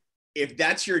philosophy, if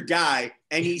that's your guy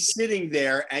and he's sitting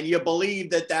there and you believe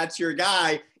that that's your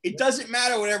guy, it doesn't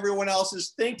matter what everyone else is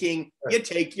thinking. Right. You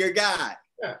take your guy.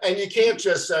 Yeah. And you can't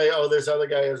just say, oh, this other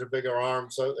guy has a bigger arm.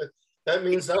 So that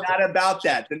means nothing. It's not about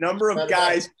that. The number of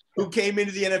guys who came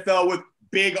into the NFL with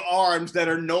big arms that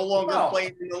are no longer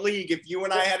playing in the league, if you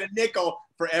and I had a nickel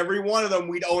for every one of them,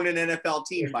 we'd own an NFL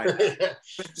team by now.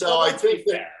 So I think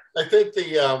that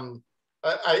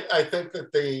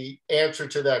the answer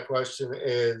to that question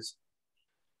is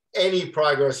any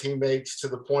progress he makes to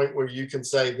the point where you can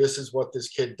say, this is what this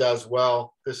kid does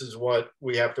well, this is what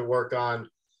we have to work on.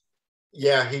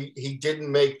 Yeah, he didn't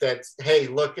make that, hey,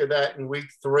 look at that, in week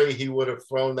 3, he would have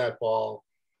thrown that ball.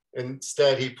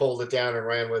 Instead, he pulled it down and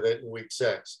ran with it in week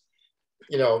 6.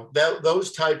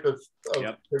 Those type of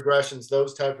progressions,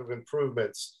 those type of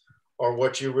improvements are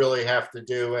what you really have to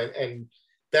do. And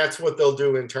that's what they'll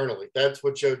do internally. That's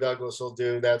what Joe Douglas will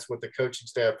do. That's what the coaching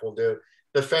staff will do.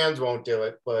 The fans won't do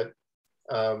it, but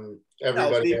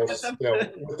everybody else,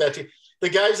 with that team. The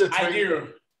guy's a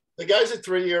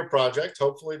 3-year project.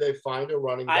 Hopefully they find a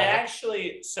running back.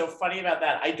 So funny about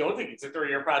that. I don't think it's a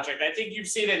 3-year project. I think you've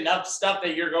seen enough stuff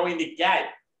that you're going to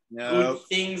get good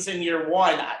things in year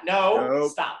 1. No,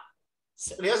 stop.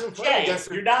 But he hasn't played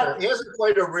against. He hasn't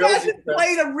played a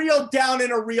real down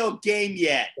in a real game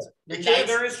yet.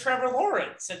 Neither is Trevor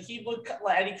Lawrence, and he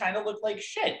kind of looked like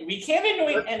shit. We can't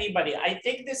anoint anybody. I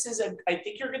think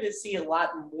you're going to see a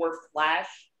lot more flash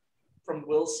from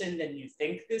Wilson than you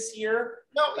think this year.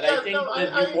 I think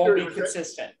that you won't be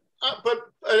consistent. But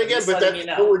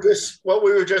what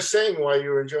we were just saying while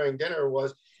you were enjoying dinner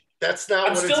was that's not.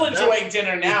 I'm still enjoying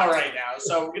dinner now, right now.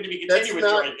 So we're going to be continuing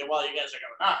enjoying it while you guys are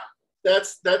going on.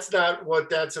 That's not what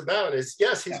that's about. Is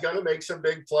yes, he's going to make some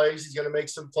big plays. He's going to make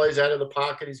some plays out of the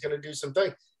pocket. He's going to do some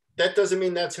things. That doesn't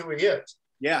mean that's who he is.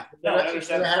 Yeah. You're going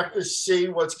to have to see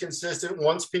what's consistent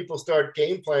once people start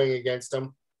game playing against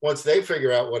him, once they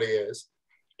figure out what he is.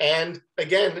 And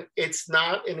again, it's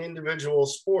not an individual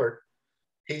sport.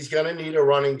 He's going to need a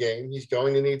running game. He's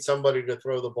going to need somebody to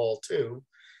throw the ball to.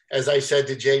 As I said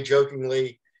to Jay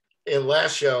jokingly in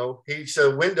last show, he's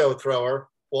a window thrower.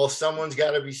 Well, someone's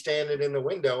got to be standing in the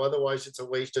window. Otherwise, it's a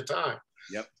waste of time.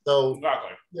 Yep. So,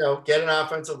 Exactly. get an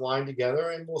offensive line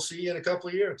together, and we'll see you in a couple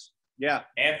of years. Yeah.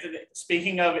 Anthony,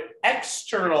 speaking of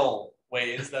external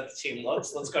ways that the team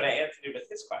looks, let's go to Anthony with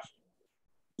his question.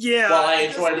 Yeah. Well, I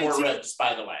enjoy more ribs,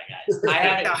 by the way, guys. I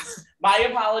haven't. My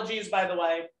apologies, by the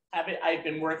way. I've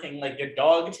been working like a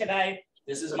dog today.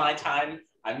 This is my time.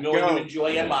 I'm going to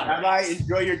enjoy a moderate. Bye.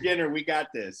 Enjoy your dinner. We got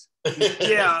this.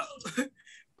 Yeah.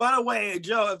 By the way,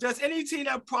 Joe, if there's any team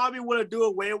that probably want to do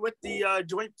away with the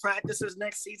joint practices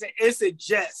next season, it's the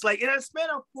Jets. Like in a span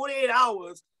of 48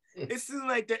 hours, it seems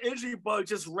like the injury bug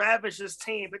just ravaged this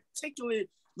team, particularly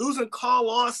losing Carl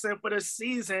Lawson for the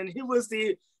season. He was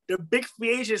the big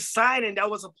free agent signing that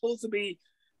was supposed to be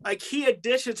a key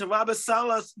addition to Robert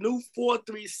Saleh's new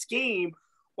 4-3 scheme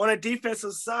on a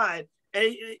defensive side.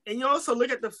 And you also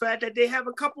look at the fact that they have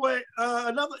a couple of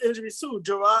another injuries too.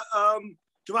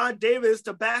 Gerard Davis,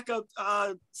 the backup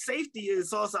safety,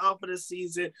 is also out for the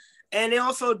season. And they're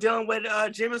also dealing with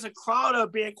Jamison Crowder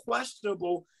being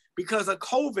questionable because of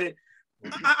COVID.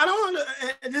 I don't know,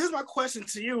 and this is my question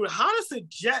to you. How does the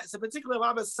Jets, in particular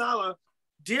Robert Saleh,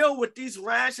 deal with these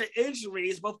rash of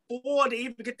injuries before they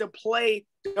even get to play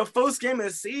the first game of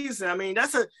the season? I mean,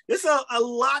 it's a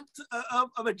lot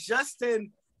of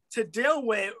adjusting to deal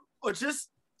with, or just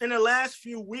in the last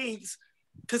few weeks,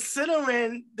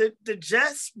 considering the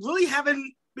Jets really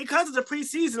haven't, because of the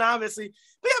preseason, obviously,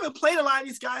 we haven't played a lot of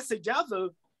these guys together,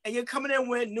 and you're coming in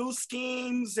with new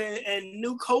schemes and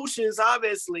new coaches,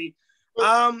 obviously.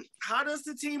 How does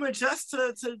the team adjust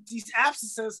to these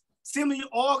absences, seemingly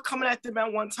all coming at them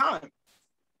at one time?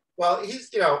 Well, he's,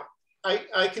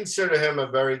 I consider him a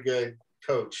very good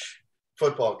coach,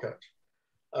 football coach.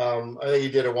 I think he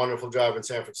did a wonderful job in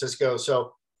San Francisco.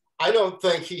 So I don't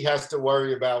think he has to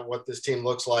worry about what this team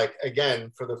looks like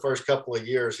again for the first couple of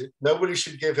years. Nobody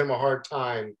should give him a hard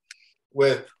time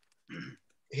with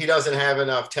he doesn't have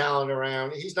enough talent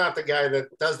around. He's not the guy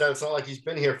that does that. It's not like he's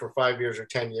been here for 5 years or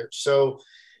 10 years. So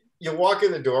you walk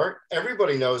in the door,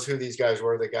 everybody knows who these guys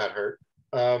were that got hurt.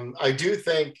 I do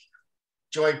think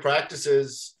joint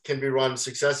practices can be run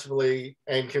successfully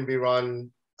and can be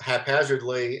run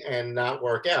haphazardly and not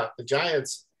work out. The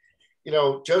Giants,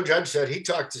 Joe Judge said he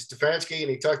talked to Stefanski and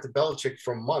he talked to Belichick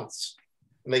for months.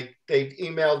 And they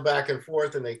emailed back and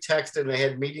forth and they texted and they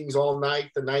had meetings all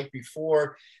night the night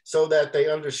before so that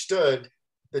they understood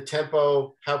the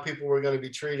tempo, how people were going to be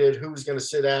treated, who was going to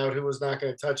sit out, who was not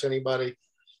going to touch anybody,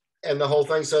 and the whole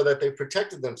thing, so that they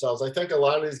protected themselves. I think a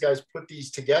lot of these guys put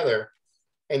these together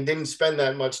and didn't spend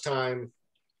that much time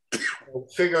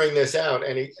figuring this out.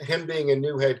 And him being a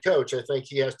new head coach, I think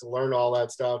he has to learn all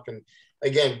that stuff. And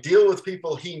again, deal with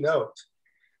people he knows.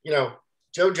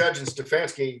 Joe Judge and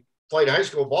Stefanski played high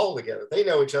school ball together. They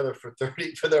know each other for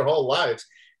their whole lives.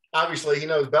 Obviously, he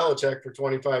knows Belichick for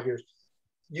 25 years.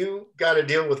 You got to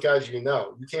deal with guys you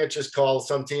know. You can't just call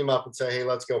some team up and say, hey,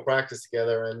 let's go practice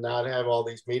together and not have all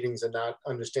these meetings and not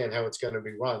understand how it's going to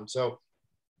be run. So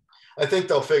I think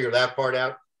they'll figure that part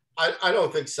out. I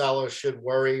don't think Saleh should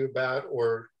worry about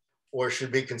or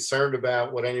should be concerned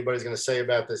about what anybody's going to say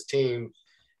about this team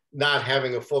not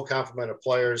having a full complement of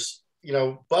players,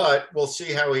 but we'll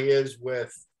see how he is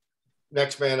with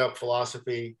next man up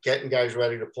philosophy, getting guys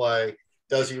ready to play.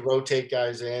 Does he rotate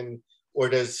guys in, or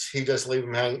does he just leave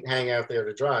them hang out there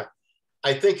to dry?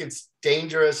 I think it's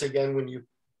dangerous, again, when you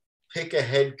pick a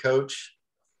head coach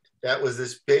that was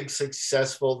this big,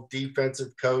 successful defensive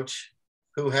coach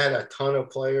who had a ton of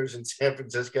players in San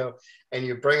Francisco, and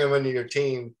you bring them into your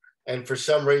team, and for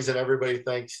some reason everybody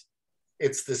thinks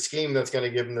it's the scheme that's going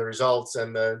to give them the results,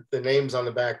 and the names on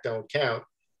the back don't count.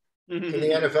 In the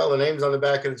NFL, the names on the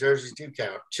back of the jerseys do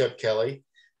count. Chip Kelly.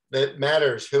 That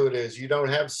matters who it is. You don't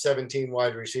have 17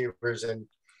 wide receivers and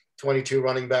 22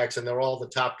 running backs, and they're all the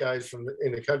top guys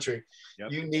in the country.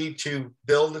 Yep. You need to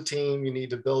build a team. You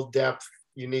need to build depth.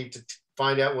 You need to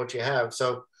find out what you have.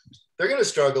 So they're going to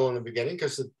struggle in the beginning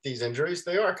because of these injuries.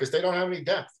 They are, because they don't have any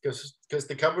depth, because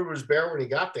the cupboard was bare when he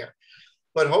got there.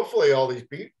 But hopefully all these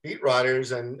beat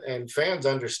writers and fans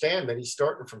understand that he's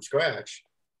starting from scratch.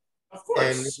 Of course.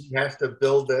 And he has to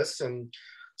build this. And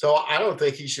so I don't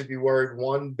think he should be worried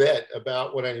one bit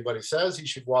about what anybody says. He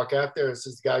should walk out there and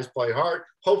say, guys play hard.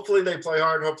 Hopefully they play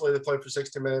hard. Hopefully they play for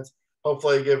 60 minutes.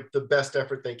 Hopefully they give the best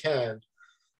effort they can.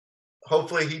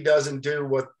 Hopefully he doesn't do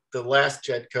what the last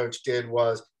Jet coach did,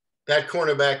 was that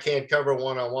cornerback can't cover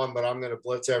one-on-one, but I'm going to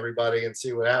blitz everybody and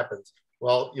see what happens.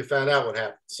 Well, you found out what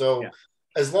happened. So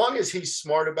as long as he's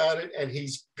smart about it and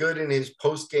he's good in his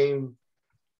post-game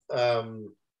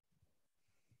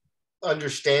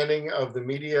understanding of the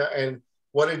media. And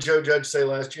what did Joe Judge say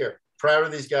last year? proud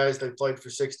of these guys. They played for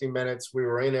 60 minutes. We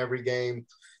were in every game.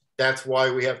 That's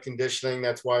why we have conditioning.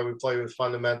 That's why we play with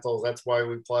fundamentals. That's why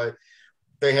we play.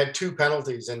 They had 2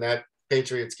 penalties in that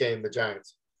Patriots game, the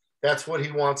Giants. That's what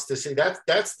he wants to see.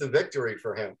 That's the victory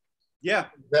for him. Yeah.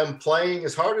 Them playing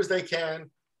as hard as they can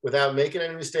without making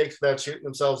any mistakes, without shooting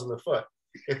themselves in the foot.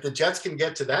 If the Jets can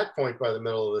get to that point by the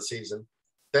middle of the season,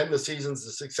 then the season's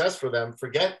a success for them.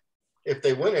 Forget if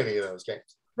they win any of those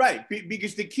games. Right.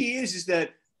 Because the key is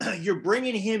that you're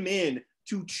bringing him in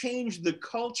to change the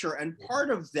culture. And part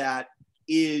of that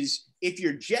is if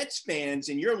you're Jets fans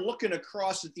and you're looking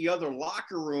across at the other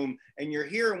locker room and you're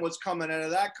hearing what's coming out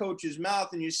of that coach's mouth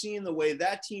and you're seeing the way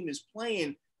that team is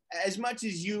playing, as much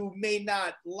as you may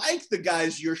not like the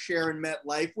guys you're sharing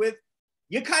MetLife with,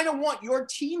 you kind of want your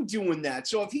team doing that.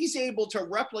 So if he's able to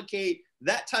replicate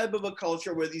that type of a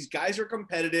culture where these guys are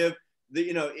competitive,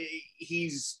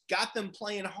 he's got them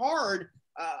playing hard,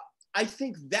 I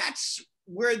think that's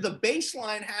where the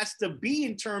baseline has to be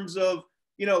in terms of,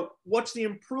 what's the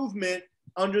improvement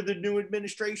under the new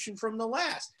administration from the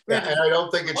last. Yeah, and I don't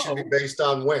think it should be based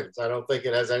on wins. I don't think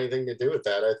it has anything to do with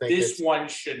that. I think this one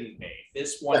shouldn't be.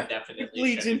 This one definitely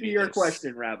leads into your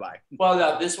question, Rabbi. Well,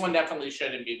 no, this one definitely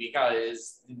shouldn't be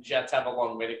because the Jets have a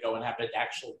long way to go and have an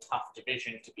actual tough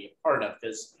division to be a part of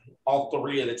because all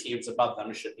 3 of the teams above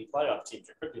them should be playoff teams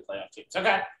or could be playoff teams. Okay,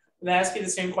 I'm going to ask you the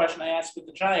same question I asked with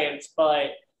the Giants,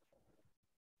 but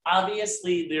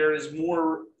obviously there is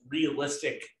more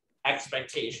realistic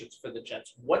expectations for the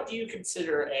Jets. What do you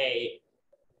consider a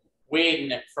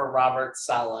win for Robert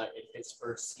Saleh in his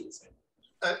first season?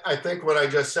 I think what I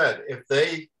just said, if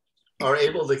they are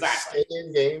able to stay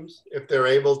in games, if they're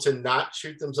able to not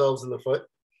shoot themselves in the foot,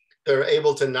 they're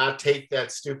able to not take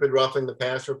that stupid roughing the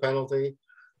passer penalty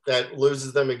that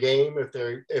loses them a game,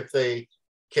 if they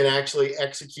can actually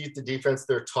execute the defense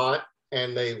they're taught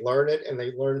and they learn it and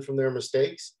they learn from their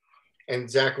mistakes. And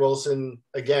Zach Wilson,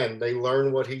 again, they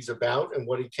learn what he's about and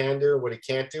what he can do and what he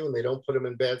can't do, and they don't put him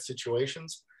in bad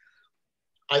situations.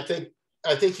 I think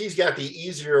he has the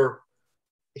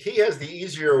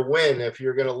easier win if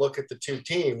you're going to look at the 2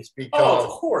 teams because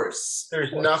of course.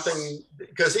 There's nothing,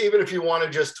 because even if you want to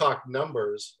just talk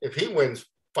numbers, if he wins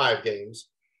 5 games,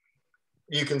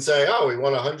 you can say, oh, he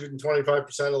won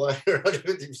 125% of last year,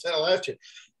 150% of last year.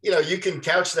 You can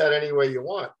couch that any way you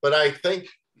want. But I think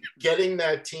getting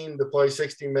that team to play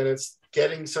 60 minutes,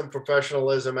 getting some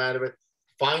professionalism out of it,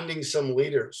 finding some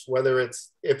leaders,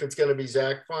 if it's going to be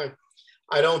Zach, fine.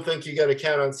 I don't think you got to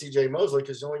count on CJ Mosley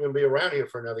because he's only going to be around here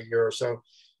for another year or so.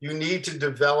 You need to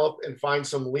develop and find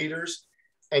some leaders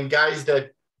and guys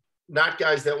that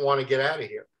want to get out of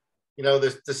here.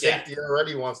 The safety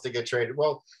already wants to get traded.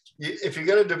 Well, if you're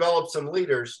going to develop some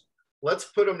leaders, let's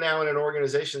put them now in an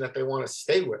organization that they want to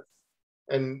stay with.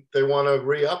 And they want to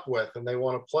re-up with, and they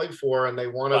want to play for, and they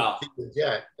want to be the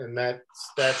Jet, and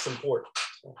that's important.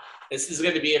 So. This is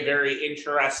going to be a very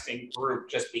interesting group,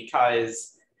 just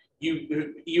because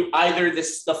you either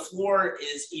the floor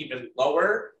is even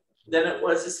lower than it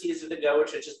was a season ago,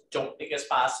 which I just don't think is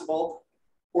possible,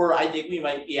 or I think we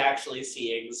might be actually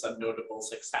seeing some notable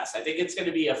success. I think it's going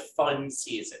to be a fun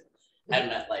season at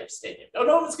MetLife Stadium. I don't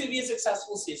know if it's going to be a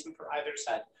successful season for either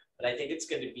side, but I think it's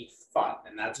going to be fun,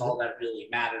 and that's all that really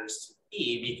matters to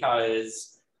me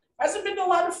because it hasn't been a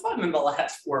lot of fun in the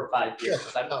last 4 or 5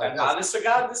 years. I'm honest to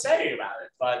God to say about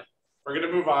it, but we're going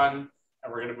to move on,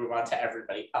 and we're going to move on to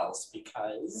everybody else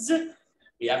because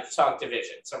we have to talk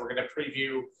division. So we're going to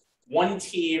preview 1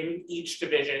 team, each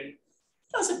division. It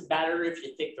doesn't matter if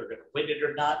you think they're going to win it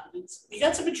or not. We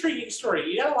got some intriguing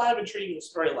story. You got a lot of intriguing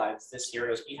storylines this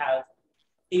year as we have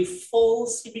a full,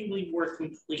 seemingly more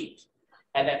complete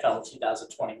NFL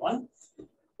 2021.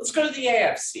 Let's go to the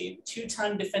AFC.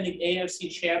 2-time defending AFC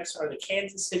champs are the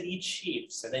Kansas City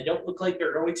Chiefs, and they don't look like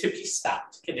they're going to be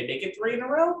stopped. Can they make it 3 in a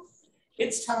row?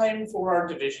 It's time for our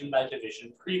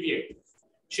division-by-division preview.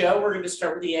 Joe, we're going to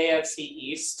start with the AFC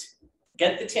East.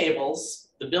 Get the tables.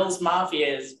 The Bills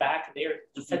Mafia is back. They're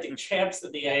defending champs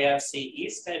of the AFC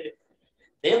East, and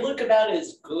they look about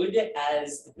as good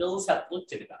as the Bills have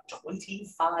looked in about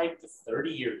 25 to 30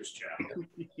 years, Joe.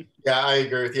 Yeah, I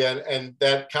agree with you. And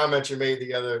that comment you made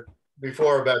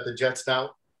before about the Jets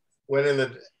not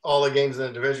winning all the games in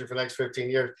the division for the next 15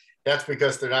 years, that's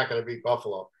because they're not going to beat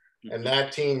Buffalo. Mm-hmm. And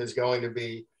that team is going to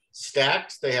be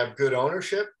stacked. They have good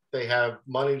ownership. They have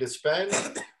money to spend.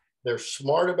 They're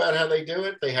smart about how they do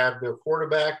it. They have their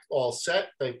quarterback all set.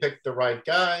 They picked the right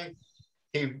guy.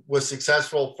 He was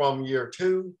successful from year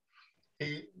 2.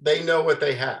 They know what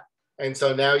they have. And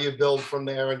so now you build from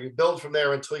there, and you build from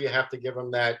there until you have to give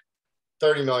him that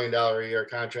 $30 million a year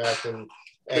contract. And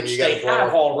And which you they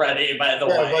have already, by the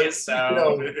way.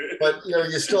 But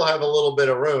you still have a little bit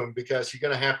of room because you're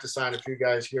going to have to sign a few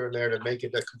guys here and there to make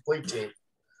it a complete team.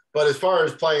 But as far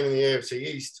as playing in the AFC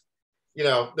East,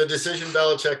 the decision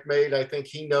Belichick made, I think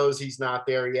he knows he's not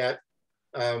there yet.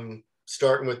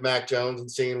 Starting with Mac Jones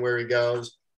and seeing where he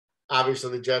goes.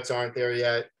 Obviously, the Jets aren't there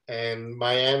yet. And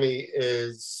Miami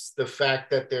is the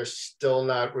fact that they're still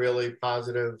not really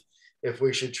positive if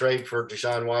we should trade for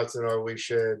Deshaun Watson or we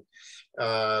should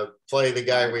play the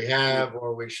guy we have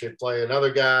or we should play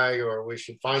another guy or we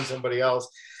should find somebody else.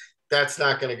 That's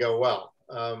not going to go well.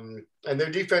 And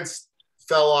their defense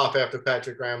fell off after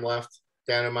Patrick Graham left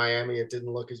down in Miami. It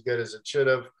didn't look as good as it should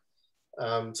have.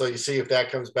 So you see if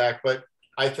that comes back. But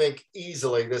I think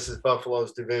easily this is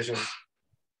Buffalo's division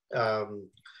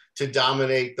to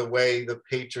dominate the way the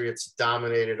Patriots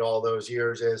dominated all those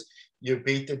years. Is you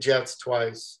beat the Jets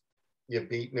twice, you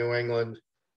beat New England,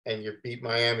 and you beat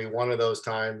Miami one of those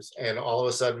times, and all of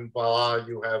a sudden, voila,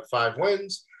 you have 5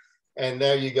 wins. And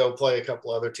there you go play a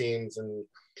couple other teams and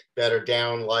that are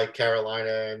down like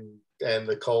Carolina and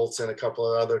the Colts and a couple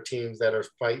of other teams that are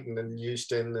fighting in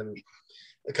Houston and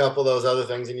a couple of those other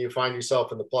things, and you find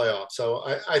yourself in the playoffs. So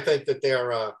I think that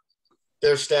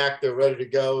they're stacked. They're ready to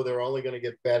go. They're only going to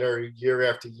get better year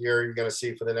after year. You're going to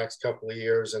see for the next couple of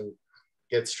years and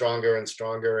get stronger and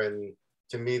stronger. And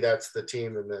to me, that's the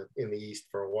team in the East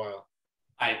for a while.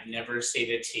 I've never seen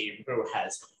a team who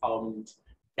has hummed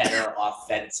better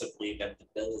offensively than the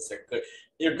Bills. They're good.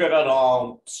 They're good on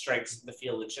all strengths of the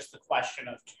field. It's just a question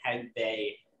of can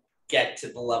they get to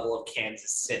the level of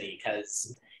Kansas City?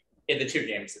 Because in the 2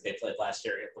 games that they played last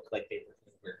year, it looked like they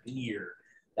were near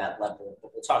that level.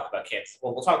 But we'll talk about Kansas.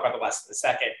 Well, we'll talk about the West in a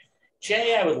second.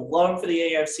 Jay, I would love for the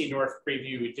AFC North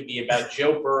preview to be about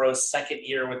Joe Burrow's second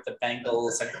year with the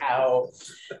Bengals and how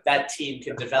that team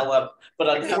can develop.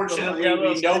 But unfortunately,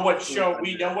 we know what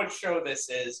show this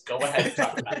is. Go ahead and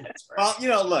talk about this first.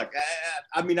 Well, look,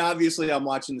 I mean, obviously I'm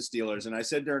watching the Steelers, and I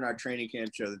said during our training camp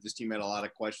show that this team had a lot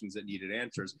of questions that needed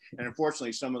answers. And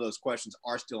unfortunately, some of those questions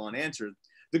are still unanswered.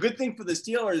 The good thing for the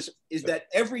Steelers is that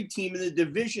every team in the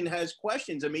division has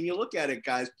questions. I mean, you look at it,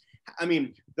 guys. I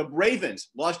mean, the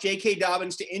Ravens lost J.K.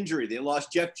 Dobbins to injury. They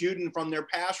lost Jeff Juden from their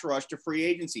pass rush to free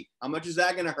agency. How much is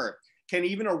that going to hurt? Can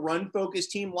even a run-focused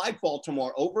team like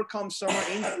Baltimore overcome summer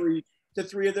injury to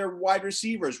 3 of their wide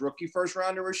receivers? Rookie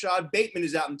first-rounder Rashad Bateman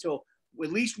is out until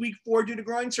at least week 4 due to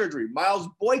groin surgery. Miles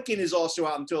Boykin is also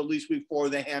out until at least week 4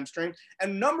 with a hamstring.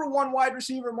 And number 1 wide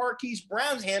receiver Marquise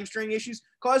Brown's hamstring issues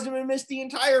caused him to miss the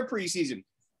entire preseason.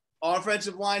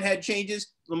 Offensive line had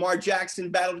changes. Lamar Jackson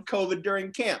battled COVID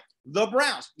during camp. The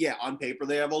Browns, on paper,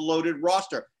 they have a loaded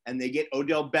roster, and they get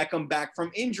Odell Beckham back from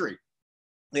injury.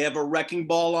 They have a wrecking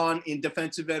ball on in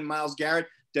defensive end Myles Garrett.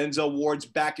 Denzel Ward's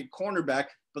back at cornerback,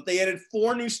 but they added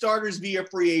 4 new starters via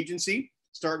free agency,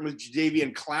 starting with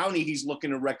Jadeveon Clowney. He's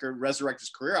looking to resurrect his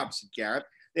career opposite Garrett.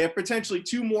 They have potentially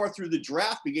 2 more through the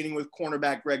draft, beginning with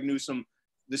cornerback Greg Newsome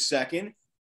II.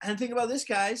 And think about this,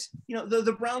 guys.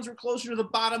 The Browns were closer to the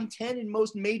bottom 10 in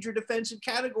most major defensive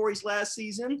categories last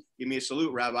season. Give me a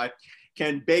salute, Rabbi.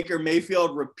 Can Baker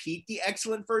Mayfield repeat the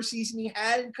excellent first season he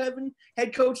had in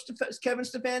head coach Kevin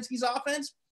Stefanski's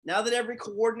offense? Now that every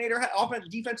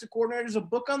defensive coordinator has a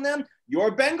book on them,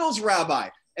 your Bengals, Rabbi,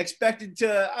 expected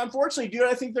to, unfortunately, dude,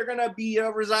 I think they're going to be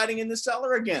residing in the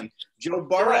cellar again. Joe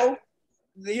Burrow,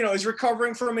 is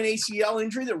recovering from an ACL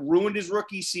injury that ruined his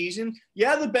rookie season.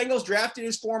 Yeah, the Bengals drafted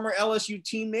his former LSU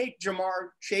teammate,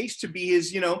 Jamar Chase, to be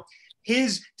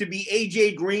to be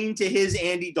AJ Green to his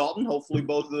Andy Dalton, hopefully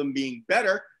both of them being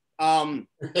better. Go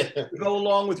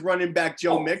along with running back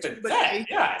Joe Mixon. But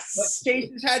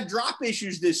Chase has had drop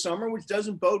issues this summer, which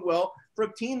doesn't bode well for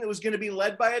a team that was going to be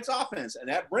led by its offense. And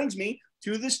that brings me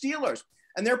to the Steelers.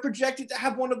 And they're projected to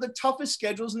have one of the toughest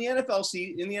schedules in the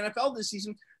NFL this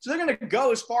season. So they're going to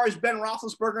go as far as Ben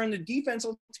Roethlisberger and the defense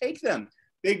will take them.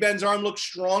 Big Ben's arm looks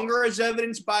stronger, as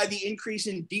evidenced by the increase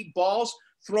in deep balls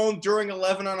thrown during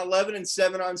 11-on-11 and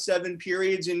 7-on-7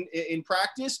 periods in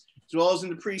practice, as well as in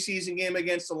the preseason game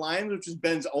against the Lions, which is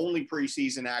Ben's only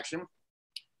preseason action.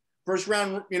 First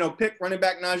round, pick running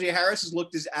back Najee Harris has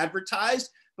looked as advertised,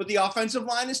 but the offensive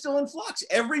line is still in flux.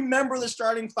 Every member of the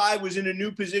starting 5 was in a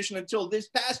new position until this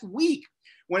past week,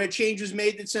 when a change was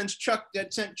made that sent Chuck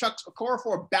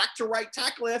Okorafor back to right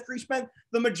tackle after he spent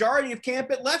the majority of camp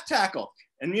at left tackle,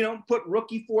 and put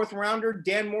rookie 4th rounder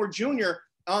Dan Moore Jr.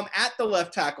 At the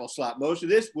left tackle slot. Most of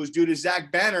this was due to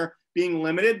Zach Banner being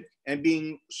limited and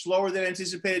being slower than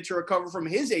anticipated to recover from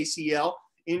his ACL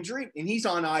injury, and he's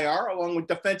on IR along with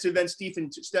defensive end Stephen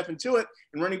Tuitt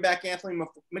and running back Anthony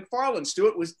McFarland.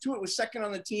 Tuitt was second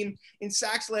on the team in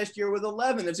sacks last year with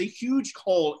 11. There's a huge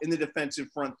hole in the defensive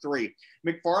front three.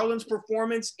 McFarland's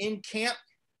performance in camp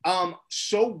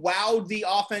so wowed the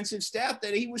offensive staff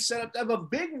that he was set up to have a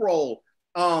big role,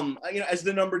 as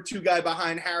the number 2 guy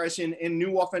behind Harrison and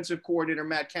new offensive coordinator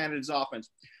Matt Canada's offense.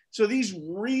 So these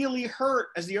really hurt,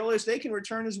 as the earliest they can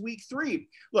return is week 3.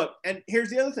 Look, and here's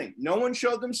the other thing. No one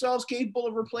showed themselves capable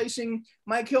of replacing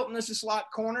Mike Hilton as a slot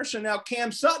corner. So now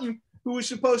Cam Sutton, who was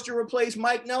supposed to replace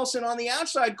Mike Nelson on the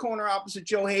outside corner opposite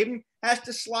Joe Hayden, has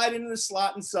to slide into the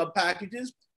slot and sub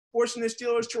packages, forcing the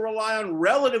Steelers to rely on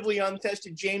relatively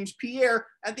untested James Pierre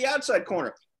at the outside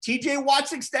corner. TJ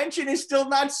Watt's extension is still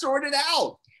not sorted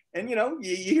out. And, you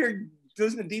hear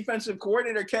the defensive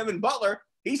coordinator, Kevin Butler,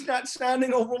 he's not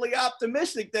sounding overly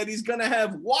optimistic that he's going to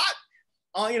have Watt,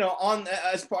 on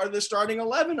as part of the starting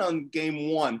 11 on game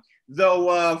 1.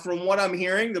 Though, from what I'm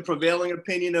hearing, the prevailing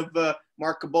opinion of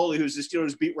Mark Caboli, who's the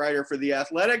Steelers beat writer for The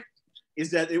Athletic,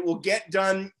 is that it will get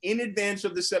done in advance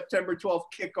of the September 12th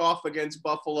kickoff against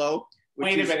Buffalo.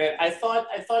 Wait a minute. I thought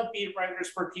beat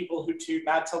writers were people who choose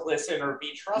not to listen or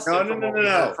be trusted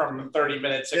from 30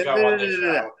 minutes ago on this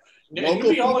show. Local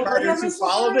beat writers who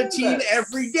follow the team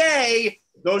every day.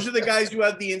 Those are the guys who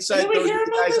have the insight. Those are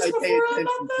the guys I pay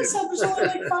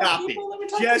attention to. Copy.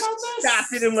 Just stop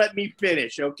it and let me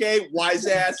finish, okay? Wise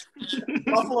ass.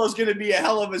 Buffalo's going to be a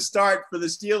hell of a start for the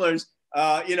Steelers.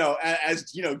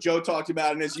 As Joe talked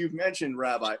about, and as you've mentioned,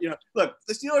 Rabbi, look,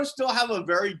 the Steelers still have a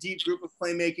very deep group of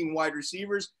playmaking wide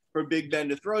receivers for Big Ben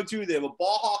to throw to. They have a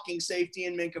ball hawking safety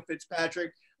in Minkah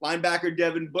Fitzpatrick. Linebacker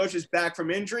Devin Bush is back from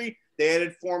injury. They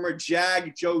added former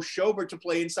Jag Joe Schobert to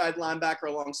play inside linebacker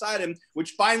alongside him,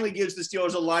 which finally gives the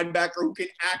Steelers a linebacker who can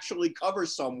actually cover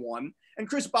someone. And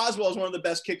Chris Boswell is one of the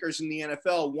best kickers in the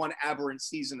NFL, one aberrant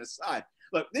season aside.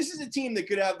 Look, this is a team that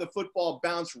could have the football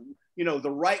bounce, the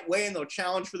right way, and they'll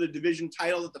challenge for the division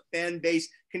title that the fan base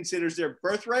considers their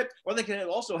birthright, or they can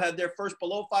also have their first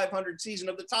below 500 season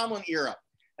of the Tomlin era.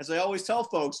 As I always tell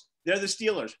folks, they're the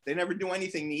Steelers. They never do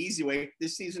anything the easy way.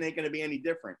 This season ain't going to be any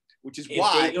different, which is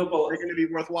why they're going to be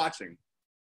worth watching.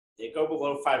 They go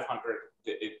below 500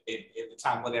 in the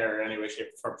Tomlin era anyway, shape,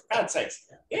 or form. For God's sakes,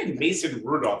 they had Mason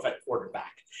Rudolph at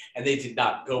quarterback, and they did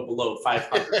not go below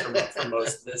 500 for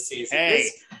most of this season.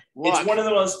 It's one of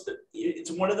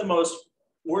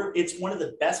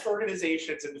the best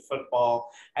organizations in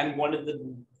football, and one of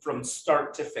the from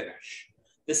start to finish.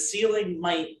 The ceiling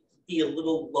might be a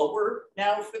little lower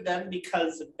now for them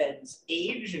because of Ben's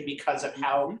age and because of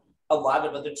how a lot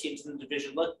of other teams in the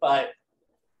division look, but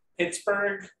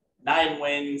Pittsburgh, 9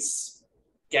 wins,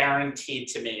 guaranteed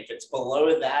to me. If it's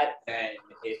below that, then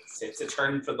it's a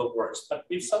turn for the worse. But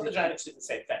we saw the Giants do the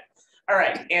same thing. All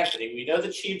right, Anthony, we know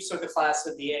the Chiefs are the class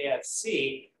of the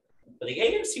AFC, but the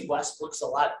AFC West looks a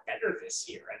lot better this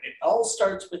year, and it all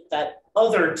starts with that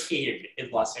other team in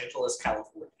Los Angeles,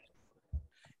 California.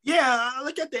 Yeah, I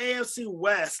look at the AFC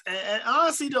West, and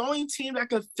honestly, the only team I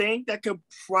could think that could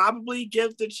probably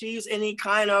give the Chiefs any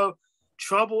kind of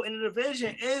trouble in the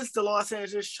division is the Los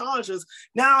Angeles Chargers.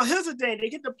 Now, here's the thing. They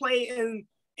get to play in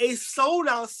a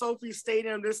sold-out SoFi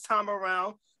Stadium this time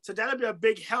around, so that'll be a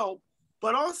big help.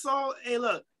 But also, hey,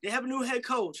 look, they have a new head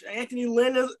coach. Anthony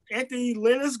Lynn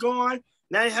is gone.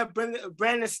 Now they have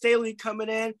Brandon Staley coming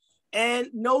in. And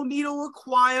no needle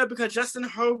required because Justin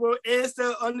Herbert is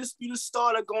the undisputed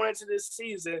starter going into this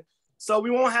season. So we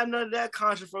won't have none of that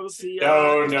controversy.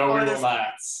 No, we will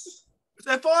not.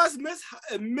 As far as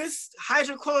missed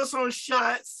hydrochloroquine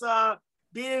shots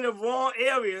being in the wrong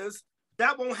areas,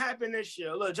 that won't happen this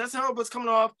year. Look, Justin Herbert's coming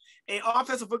off an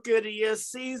offensive rookie of the year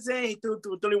season. He threw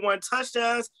 31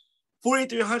 touchdowns,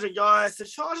 4,300 yards. The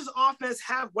Chargers offense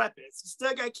have weapons. You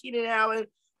still got Keenan Allen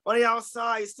on the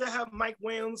outside. You still have Mike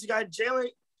Williams. You got Jalen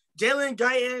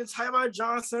Guyton, Tyrod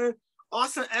Johnson,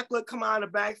 Austin Eckler come out of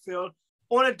the backfield.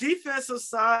 On the defensive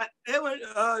side,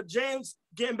 James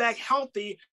getting back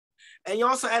healthy, and you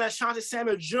also add Ashanti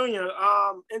Samuel Jr.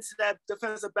 Into that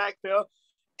defensive backfield,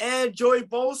 and Joey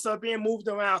Bosa being moved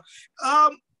around.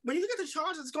 When you look at the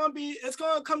Chargers, it's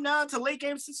going to come down to late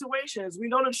game situations. We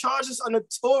know the Chargers are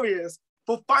notorious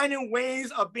for finding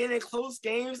ways of being in close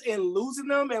games and losing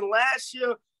them. And last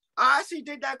year, I actually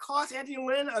think that cost Anthony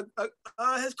Lynn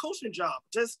his coaching job.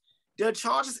 Just the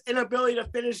Chargers' inability to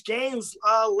finish games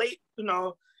late,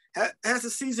 as the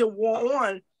season wore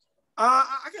on.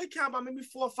 I can count about maybe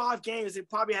 4 or 5 games they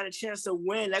probably had a chance to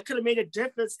win. That could have made a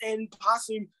difference in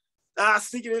possibly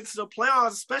sneaking into the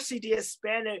playoffs, especially the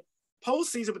expanded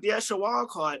postseason with the extra wild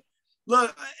card.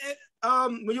 Look,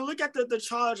 when you look at the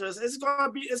Chargers, it's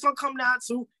gonna come down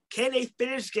to can they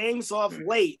finish games off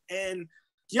late? And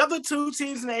the other two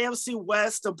teams in the AFC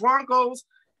West, the Broncos,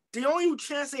 the only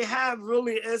chance they have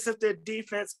really is if their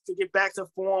defense to get back to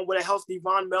form with a healthy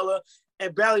Von Miller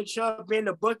and Bradley Chubb being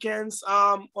the bookends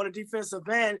on the defensive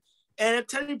end. And if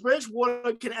Teddy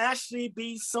Bridgewater can actually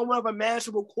be somewhat of a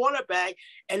manageable quarterback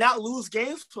and not lose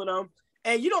games for them,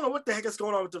 and you don't know what the heck is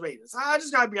going on with the Raiders. I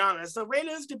just got to be honest. The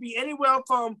Raiders could be anywhere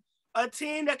from a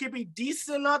team that could be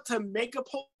decent enough to make a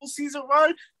postseason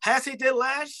run, as they did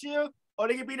last year, or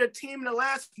they could be the team in the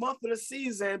last month of the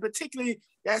season, particularly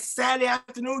that Saturday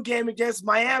afternoon game against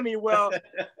Miami. Well,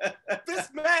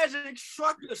 Fitzmagic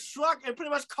struck and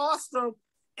pretty much cost them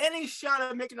any shot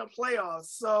at making the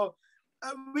playoffs. So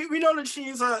we know the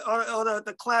Chiefs are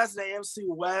the class of the AFC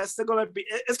West.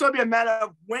 It's going to be a matter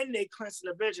of when they clinch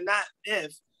the division, not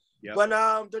if. Yep. But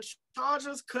the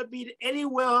Chargers could be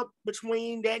anywhere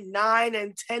between that 9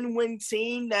 and 10 win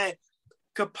team that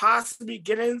could possibly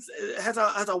get in, has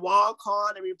a wild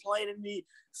card and be playing in the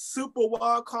Super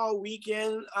Wild Card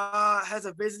weekend, has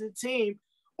a visiting team,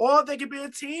 or they could be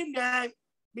a team that,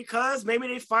 because maybe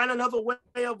they find another way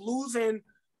of losing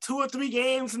 2 or 3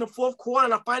 games in the fourth quarter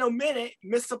in the final minute,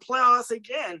 miss the playoffs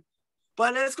again.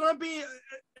 But it's gonna be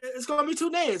 2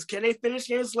 days. Can they finish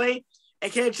games late,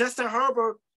 and can Justin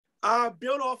Herbert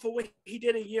build off of what he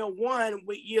did in year 1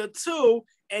 with year 2,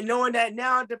 and knowing that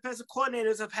now defensive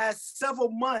coordinators have had several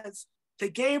months to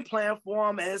game plan for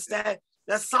him, and it's that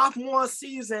sophomore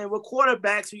season with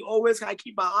quarterbacks we always got to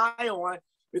keep an eye on,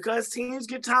 because teams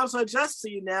get time to adjust to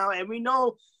you now. And we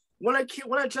know one of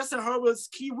Justin Herbert's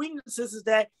key weaknesses is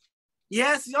that he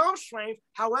has the arm strength,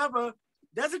 however,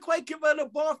 doesn't quite give her the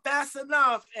ball fast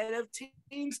enough. And if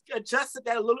teams adjusted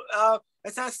that a little,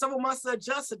 it's had several months to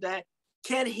adjust to that,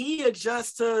 can he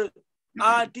adjust to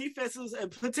defenses,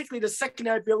 and particularly the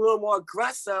secondary, be a little more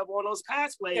aggressive on those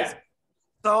pass plays? Yeah.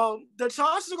 So the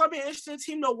Chargers are going to be an interesting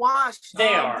team to watch. They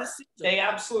are. This season. They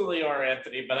absolutely are,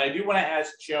 Anthony. But I do want to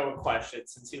ask Joe a question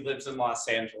since he lives in Los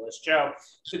Angeles. Joe,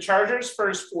 the Chargers'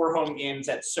 first 4 home games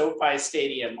at SoFi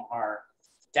Stadium are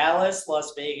Dallas,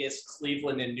 Las Vegas,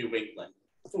 Cleveland, and New England.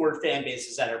 4 fan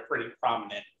bases that are pretty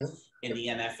prominent in the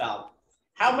NFL.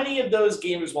 How many of those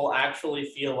games will actually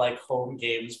feel like home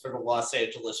games for the Los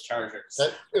Angeles Chargers?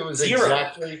 It was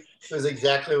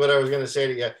exactly what I was going to say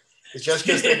to you. It's just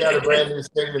because they got a brand new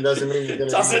stadium doesn't mean you're going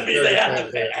to. Doesn't mean they have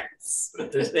the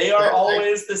fans. They are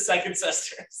always the second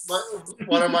sisters.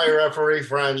 One of my referee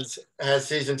friends has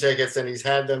season tickets, and he's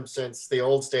had them since the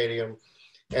old stadium,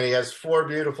 and he has 4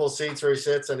 beautiful seats where he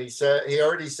sits. And he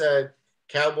already said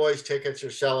Cowboys tickets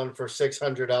are selling for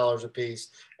 $600 a piece,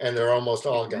 and they're almost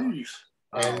all gone.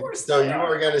 And so you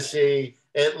are going to see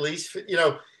at least,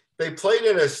 they played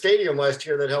in a stadium last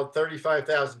year that held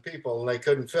 35,000 people, and they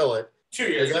couldn't fill it. 2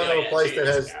 years ago. They're going to a place that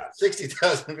has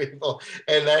 60,000 people,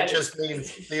 and that just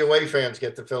means the away fans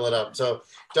get to fill it up. So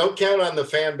don't count on the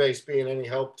fan base being any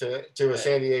help to a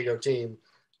San Diego team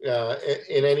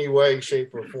in any way,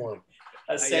 shape, or form.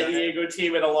 A San Diego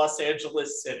team in a Los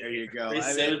Angeles city. There you go.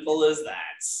 As simple as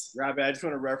that. Robbie, I just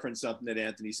want to reference something that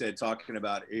Anthony said, talking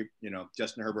about,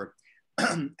 Justin Herbert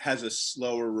has a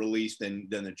slower release than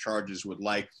the Chargers would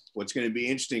like. What's going to be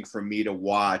interesting for me to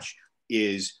watch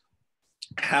is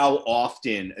how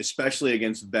often, especially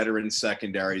against veteran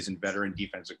secondaries and veteran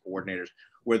defensive coordinators,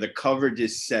 where the coverage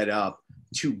is set up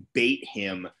to bait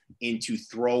him into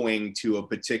throwing to a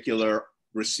particular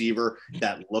receiver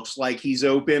that looks like he's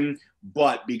open,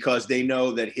 but because they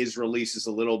know that his release is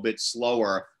a little bit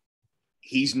slower,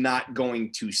 he's not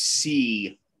going to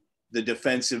see the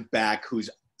defensive back who's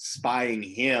spying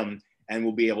him and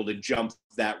will be able to jump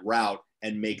that route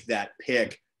and make that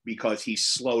pick because he's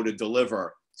slow to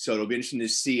deliver. So it'll be interesting to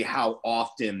see how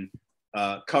often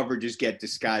coverages get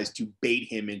disguised to bait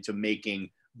him into making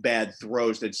bad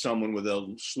throws that someone with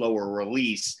a slower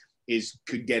release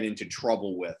could get into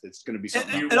trouble with. It's going to be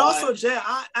something. And also, Jay,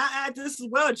 I add this as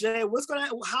well, Jay.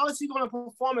 How is he going to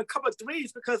perform in cover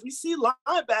 3s? Because we see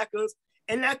linebackers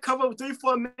in that cover 3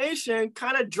 formation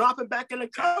kind of dropping back into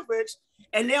coverage,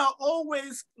 and they are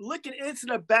always looking into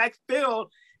the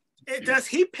backfield. Does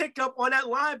he pick up on that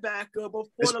linebacker before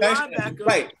the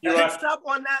linebacker picks up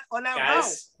on that route?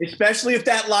 Especially if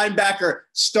that linebacker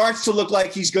starts to look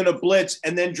like he's going to blitz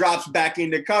and then drops back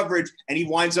into coverage, and he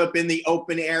winds up in the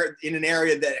open air in an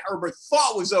area that Herbert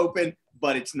thought was open,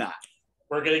 but it's not.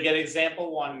 We're going to get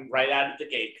example 1 right out of the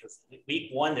gate, because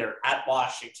week 1 they're at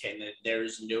Washington, and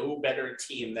there's no better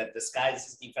team that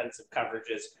disguises defensive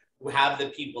coverages who have the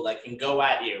people that can go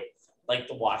at you like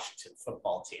the Washington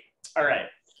football team. All right.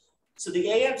 So the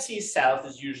AFC South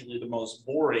is usually the most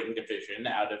boring division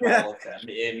out of all of them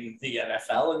in the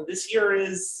NFL, and this year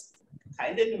is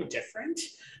kind of no different.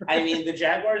 I mean, the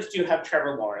Jaguars do have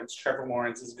Trevor Lawrence. Trevor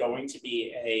Lawrence is going to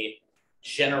be a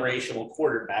generational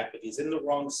quarterback, but he's in the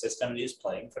wrong system and he's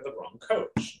playing for the wrong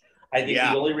coach. I think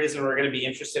the only reason we're going to be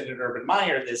interested in Urban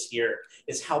Meyer this year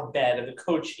is how bad of a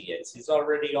coach he is. He's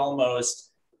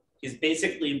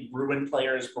basically ruined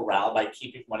players' morale by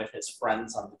keeping one of his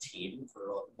friends on the team for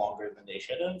longer than they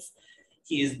should have.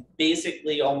 He's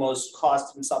basically almost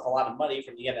cost himself a lot of money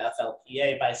from the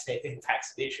NFLPA by saying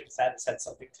vaccinations had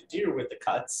something to do with the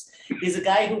cuts. He's a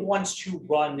guy who wants to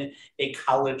run a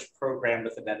college program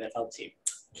with an NFL team.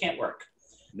 Can't work.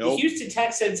 Nope. The Houston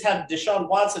Texans have Deshaun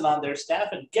Watson on their staff,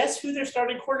 and guess who their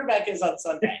starting quarterback is on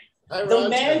Sunday? The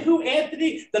man who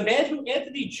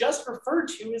Anthony just referred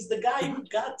to is the guy who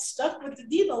got stuck with the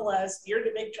needle last year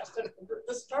to make Justin Herbert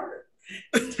the starter,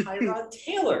 Tyrod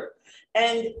Taylor.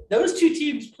 And those two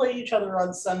teams play each other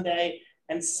on Sunday,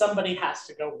 and somebody has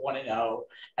to go 1-0.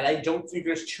 And I don't think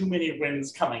there's too many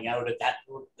wins coming out of that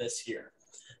group this year.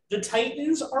 The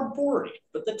Titans are boring,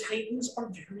 but the Titans are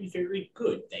very, very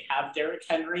good. They have Derrick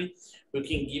Henry, who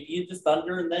can give you the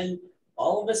thunder, and then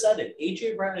all of a sudden,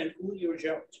 A.J. Brown and Julio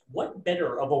Jones. What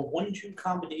better of a 1-2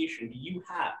 combination do you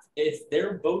have if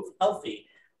they're both healthy?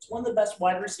 It's one of the best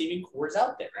wide receiving cores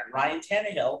out there. And Ryan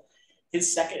Tannehill,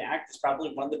 his second act is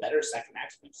probably one of the better second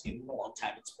acts we've seen in a long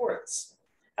time in sports.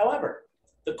 However,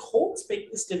 the Colts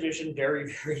make this division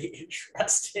very, very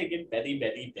interesting in many,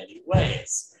 many, many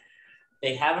ways.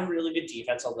 They have a really good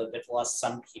defense, although they've lost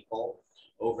some people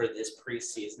over this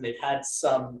preseason. They've had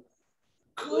some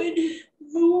good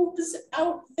moves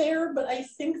out there, but I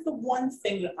think the one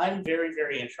thing that I'm very,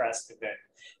 very interested in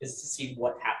is to see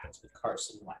what happens with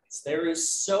Carson Wentz. There is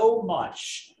so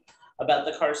much about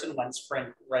the Carson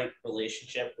Wentz-Frank Reich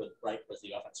relationship with Reich was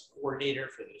the offensive coordinator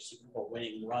for the Super Bowl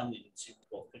winning run in Super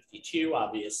Bowl 52.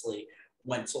 Obviously,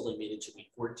 Wentz only made it to week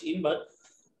 14, but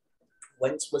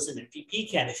Wentz was an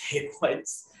MVP candidate.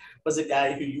 Wentz was a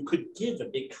guy who you could give a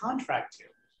big contract to.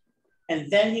 And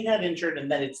then he got injured,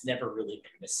 and then it's never really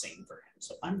been the same for him.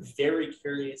 So I'm very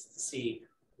curious to see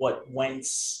what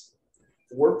Wentz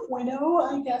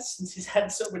 4.0, I guess, since he's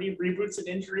had so many reboots and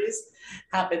injuries,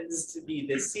 happens to be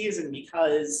this season.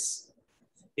 Because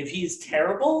if he's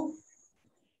terrible,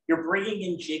 you're bringing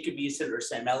in Jacob Eason or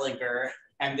Sam Ehlinger,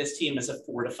 and this team is a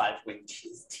 4 to 5 win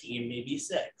team, maybe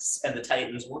 6, and the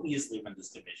Titans will easily win this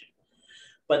division.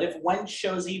 But if Wentz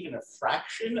shows even a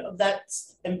fraction of that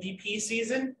MVP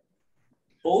season,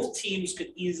 both teams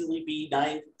could easily be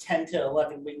 10 to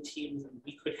 11 win teams, and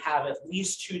we could have at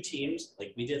least 2 teams,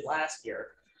 like we did last year,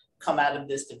 come out of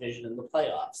this division in the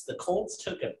playoffs. The Colts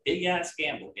took a big-ass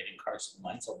gamble getting Carson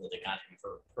Wentz, although they got him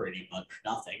for pretty much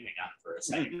nothing. They got him for a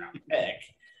second-round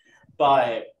pick.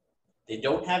 But they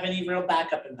don't have any real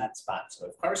backup in that spot. So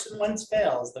if Carson Wentz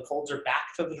fails, the Colts are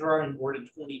back to the drawing board in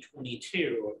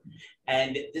 2022.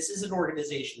 And this is an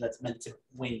organization that's meant to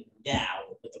win now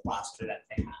with the roster that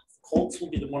they have. Colts will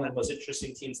be one of the most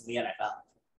interesting teams in the NFL.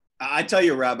 I tell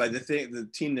you, Rabbi, the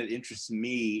team that interests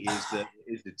me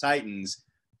is the Titans.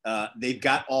 They've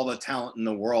got all the talent in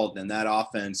the world, and that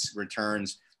offense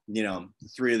returns,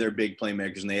 3 of their big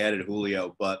playmakers, and they added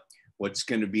Julio. But what's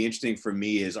going to be interesting for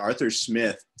me is Arthur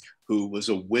Smith, who was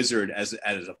a wizard as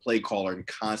a play caller and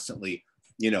constantly,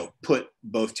 put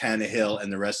both Tannehill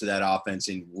and the rest of that offense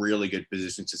in really good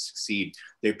position to succeed.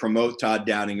 They promote Todd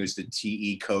Downing, who's the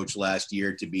TE coach last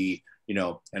year, to be,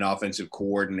 an offensive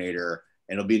coordinator.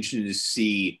 And it'll be interesting to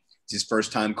see his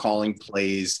first time calling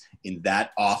plays in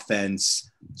that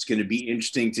offense. It's going to be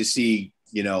interesting to see,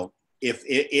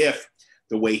 if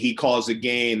the way he calls a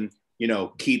game,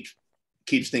 keeps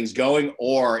things going,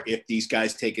 or if these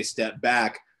guys take a step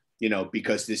back,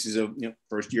 because this is a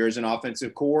first year as an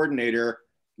offensive coordinator.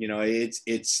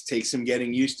 It's takes some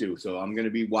getting used to. So I'm going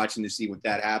to be watching to see what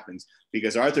that happens,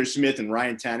 because Arthur Smith and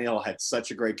Ryan Tannehill had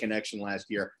such a great connection last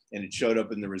year, and it showed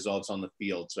up in the results on the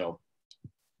field. So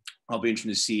I'll be interested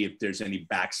to see if there's any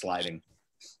backsliding.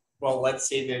 Well, let's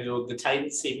see. The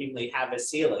Titans seemingly have a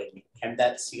ceiling. Can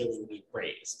that ceiling be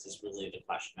raised is really the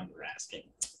question that we're asking.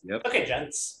 Yep. Okay,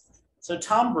 gents. So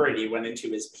Tom Brady went into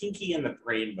his pinky in the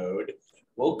brain mode,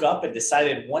 woke up and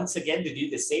decided once again to do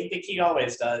the same thing he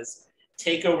always does,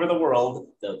 take over the world,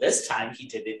 though this time he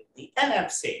did it in the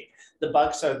NFC. The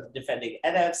Bucs are the defending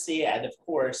NFC and, of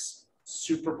course,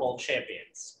 Super Bowl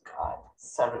champions. God,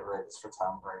 7 rings for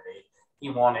Tom Brady.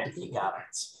 He won it. He got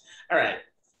it. All right.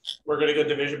 We're going to go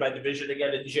division by division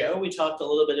again. And Joe, we talked a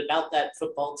little bit about that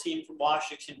football team from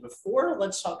Washington before.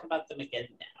 Let's talk about them again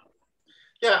now.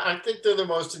 Yeah, I think they're the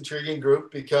most intriguing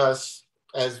group because,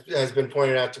 as has been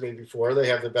pointed out to me before, they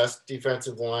have the best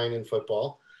defensive line in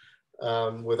football.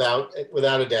 without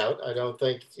a doubt. I don't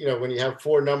think, when you have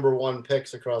 4 number 1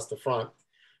 picks across the front,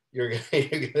 you're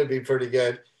going to be pretty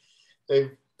good.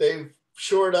 They've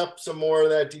shored up some more of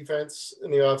that defense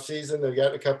in the offseason. They've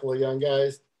got a couple of young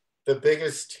guys. The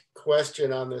biggest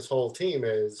question on this whole team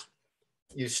is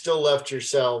you still left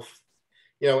yourself,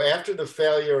 after the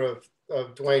failure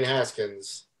of Dwayne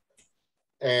Haskins,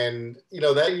 and,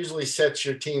 that usually sets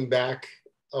your team back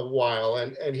a while.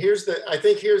 And here's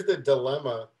the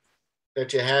dilemma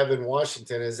that you have in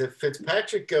Washington is if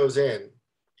Fitzpatrick goes in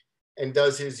and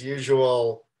does his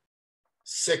usual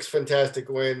 6 fantastic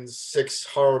wins, 6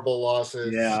 horrible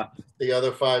losses. Yeah. The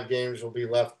other 5 games will be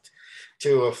left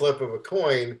to a flip of a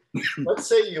coin. Let's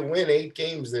say you win 8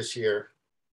 games this year,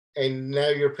 and now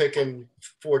you're picking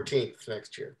 14th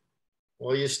next year.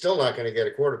 Well, you're still not going to get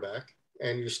a quarterback,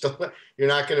 and you're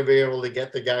not going to be able to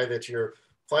get the guy that you're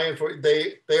playing for.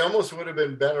 They almost would have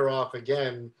been better off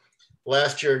again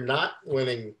last year not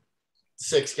winning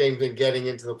 6 games and getting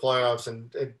into the playoffs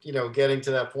and getting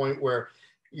to that point where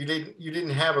you didn't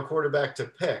have a quarterback to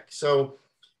pick. So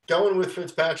going with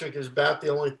Fitzpatrick is about the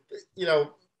only,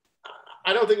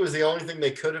 I don't think it was the only thing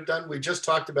they could have done. We just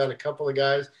talked about a couple of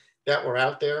guys that were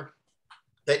out there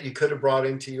that you could have brought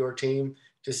into your team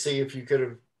to see if you could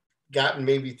have gotten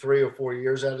maybe 3 or 4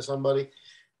 years out of somebody.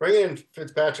 Bringing in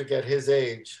Fitzpatrick at his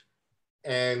age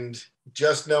and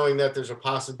just knowing that there's a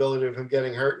possibility of him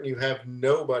getting hurt and you have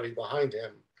nobody behind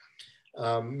him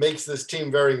makes this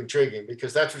team very intriguing,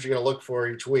 because that's what you're going to look for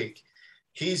each week.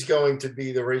 He's going to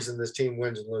be the reason this team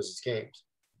wins and loses games.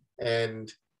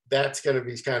 And that's going to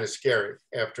be kind of scary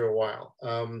after a while,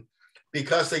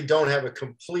 because they don't have a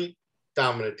complete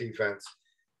dominant defense.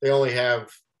 They only have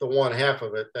the one half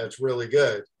of it that's really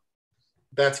good.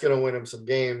 That's going to win them some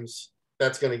games.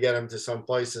 That's going to get them to some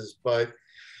places. But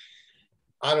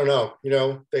I don't know.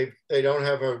 They don't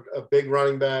have a big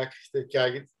running back.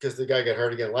 Because the guy got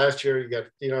hurt again last year.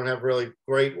 You don't have really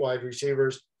great wide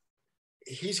receivers.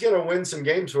 He's going to win some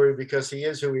games for you because he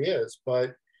is who he is.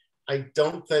 But I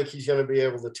don't think he's going to be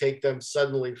able to take them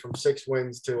suddenly from 6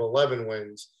 wins to 11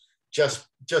 wins just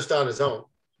on his own.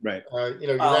 Right.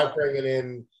 You're not bringing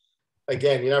in.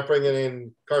 Again, you're not bringing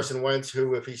in Carson Wentz,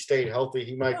 who, if he stayed healthy,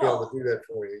 he might be able to do that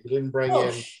for you. You didn't bring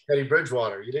in Teddy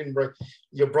Bridgewater.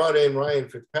 You brought in Ryan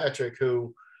Fitzpatrick,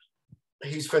 who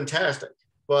he's fantastic,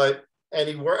 and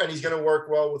he's going to work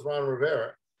well with Ron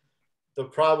Rivera. The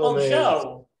problem is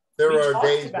there are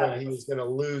days when he's going to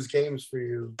lose games for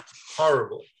you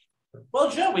horribly. Well,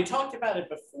 Joe, we talked about it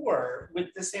before with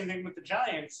the same thing with the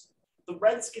Giants. The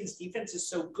Redskins defense is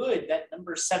so good that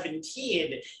number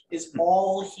 17 is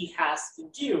all he has to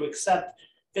do, except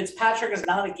Fitzpatrick is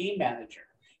not a game manager.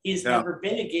 He's never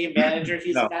been a game manager.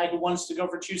 He's a guy who wants to go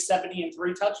for 270 and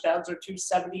 3 touchdowns or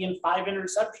 270 and 5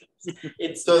 interceptions.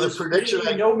 It's so the prediction,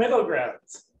 really no middle ground.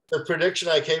 The prediction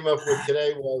I came up with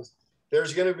today was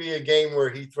there's going to be a game where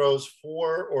he throws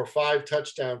 4 or 5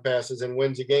 touchdown passes and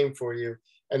wins a game for you.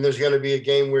 And there's going to be a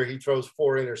game where he throws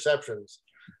 4 interceptions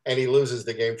and he loses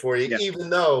the game for you, even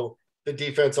though the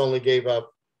defense only gave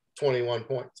up 21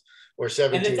 points or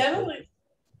 17. And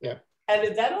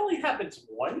if that only happens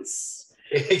once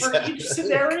for each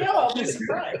scenario, I'll be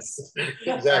surprised.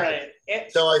 Exactly.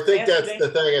 Right. So I think that's the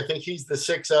thing. I think he's the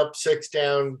 6 up, 6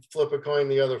 down, flip a coin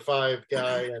the other 5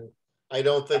 guy, and I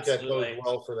don't think that goes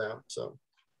well for them. So.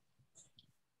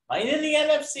 Playing in the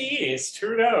NFC East,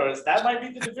 who knows? That might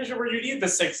be the division where you need the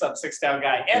 6 up, 6 down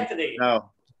guy. Anthony.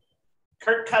 No.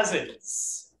 Kirk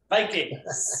Cousins,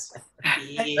 Vikings.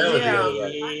 Yeah,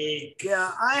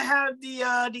 I have the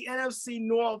NFC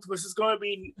North, which is going to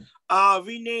be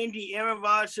renamed the Aaron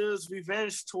Rodgers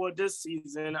Revenge Tour this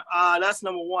season. That's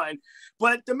number 1.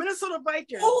 But the Minnesota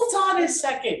Vikings. Hold on a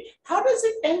second. How does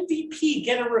an MVP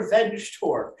get a revenge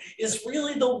tour? Is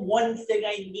really the one thing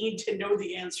I need to know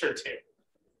the answer to.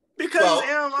 Because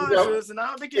Aaron Rodgers, and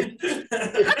I don't think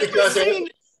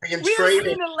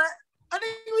I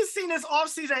think we've seen this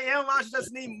offseason that Aaron Rodgers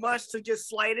doesn't need much to get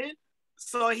slighted.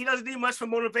 So he doesn't need much for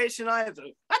motivation either.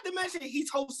 Not to mention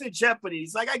he's hosted Jeopardy.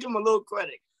 So I got to give him a little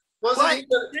credit. Wasn't he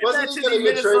going to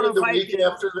get traded the week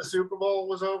after the Super Bowl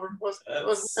was over?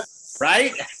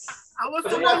 Right? I was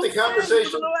a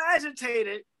little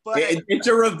agitated. But it's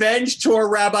a revenge tour,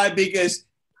 Rabbi, because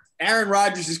Aaron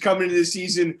Rodgers is coming into the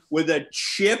season with a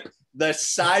chip the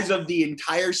size of the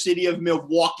entire city of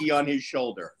Milwaukee on his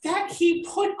shoulder. That he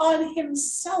put on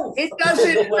himself. It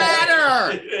doesn't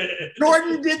matter.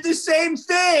 Jordan did the same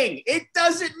thing. It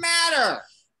doesn't matter.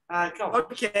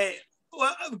 Okay.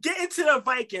 Well, get into the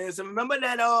Vikings. Remember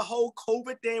that whole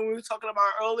COVID thing we were talking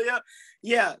about earlier?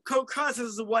 Yeah, Kirk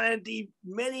Cousins is one of the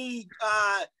many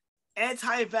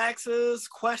anti-vaxxers,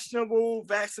 questionable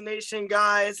vaccination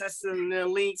guys. That's in the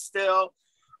league still.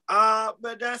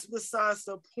 But that's besides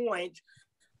the point.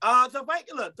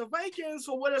 The Vikings,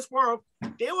 for what it's worth,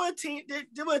 they were a team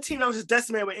that was just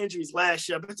decimated with injuries last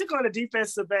year, particularly on the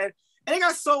defensive end. And it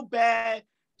got so bad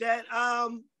that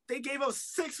they gave up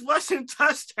 6 rushing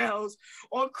touchdowns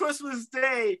on Christmas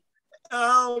Day.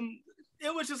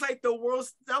 It was just like the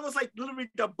worst. That was like literally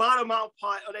the bottom out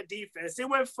part of the defense. They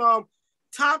went from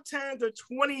top 10 to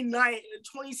 29th,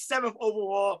 27th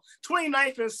overall,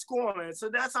 29th in scoring. So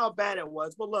that's how bad it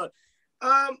was. But look,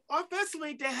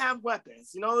 offensively, they have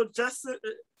weapons. You know,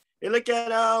 you look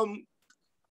at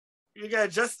you got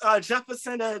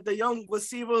Jefferson, the young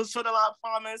receiver, showed a lot of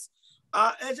promise.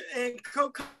 And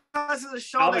Cook has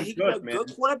shown that he can be a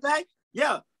good quarterback.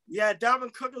 Yeah,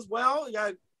 Dalvin Cook as well.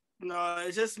 Yeah,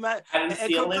 it's just Matt. And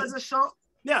Cook has shown,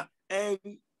 and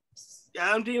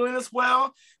I'm dealing as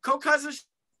well. Cook has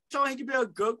shown he can be a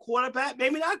good quarterback.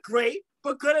 Maybe not great,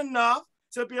 but good enough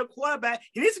to be a quarterback.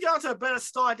 He needs to get on to a better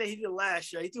start than he did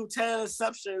last year. He threw 10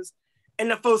 interceptions in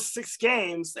the first 6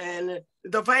 games, and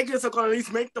the Vikings are going to at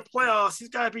least make the playoffs. He's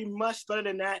got to be much better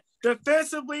than that.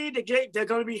 Defensively, they're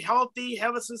going to be healthy.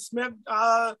 Harrison Smith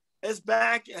is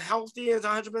back, healthy, is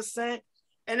 100%.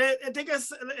 And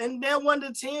they're one of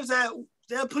the teams that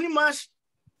they're pretty much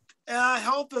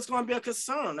health is going to be a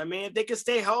concern. I mean, if they can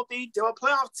stay healthy, they're a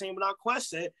playoff team without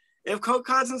question. If Kirk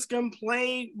Cousins can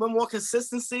play with more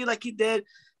consistency like he did a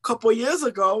couple of years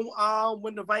ago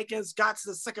when the Vikings got to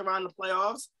the second round of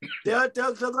playoffs, they're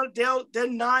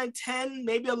 9, 10,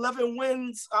 maybe 11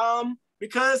 wins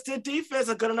because their defense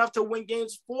are good enough to win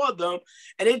games for them,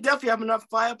 and they definitely have enough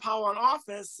firepower on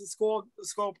offense to score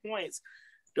points.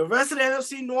 The rest of the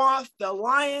NFC North, the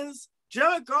Lions,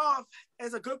 Jared Goff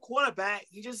is a good quarterback.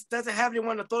 He just doesn't have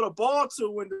anyone to throw the ball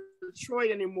to in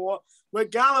Detroit anymore. With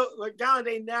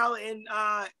Galladay now in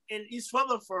East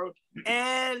Rutherford,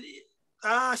 and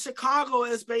Chicago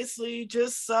is basically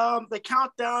just the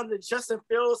countdown to Justin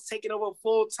Fields taking over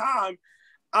full time.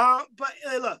 But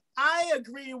look, I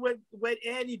agree with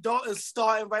Andy Dalton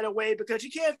starting right away because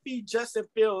you can't feed Justin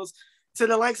Fields to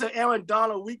the likes of Aaron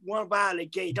Donald week 1 right out of the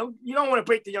gate. You don't want to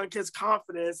break the young kid's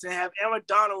confidence and have Aaron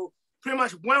Donald pretty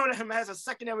much wearing him as a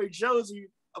secondary jersey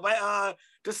to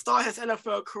start his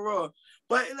NFL career.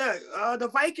 But look, the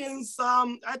Vikings,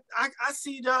 I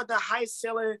see the high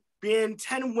ceiling being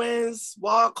 10 wins,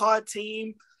 wild card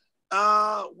team.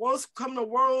 Worst come to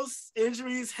worst,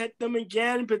 injuries hit them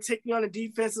again, particularly on the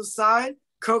defensive side.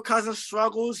 Kirk Cousins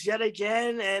struggles yet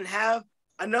again and have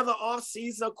another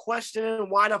offseason questioning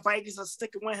why the Vikings are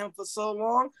sticking with him for so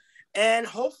long. And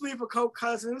hopefully for Kirk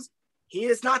Cousins, he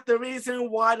is not the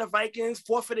reason why the Vikings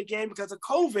forfeit a game because of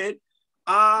COVID.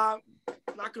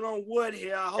 Knocking on wood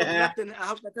here. I hope that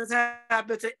doesn't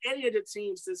happen to any of the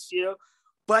teams this year.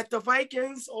 But the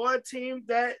Vikings are a team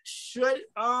that should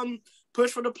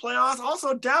push for the playoffs.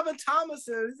 Also, Dalvin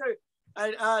Tomlinson, he's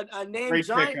a name Great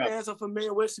Giant fans are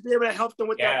familiar with, to be able to help them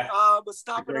with that, with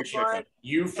stopping the run.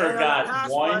 You forgot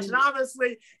one. And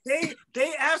obviously, they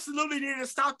absolutely need to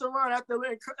stop the run after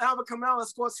Alvin Kamara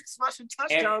scored 6 rushing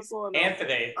touchdowns on them.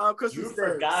 Anthony, Christmas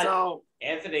Day.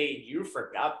 Anthony, you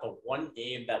forgot the one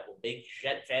game that will make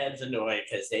Jet fans annoyed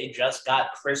because they just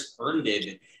got Chris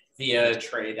Herndon via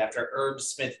trade after Herb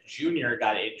Smith Jr.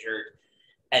 got injured.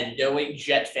 And knowing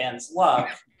Jet fans' luck,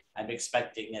 I'm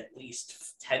expecting at least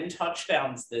 10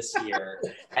 touchdowns this year.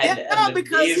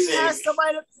 Because he has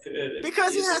somebody to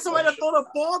throw the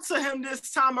ball to him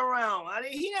this time around. I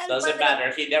mean, doesn't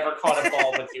matter. He never caught a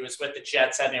ball when he was with the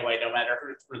Jets anyway, no matter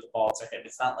who threw the ball to him.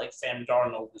 It's not like Sam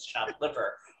Darnold was chopped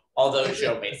liver, although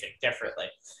Joe may think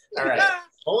differently. All right.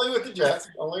 Only with the Jets.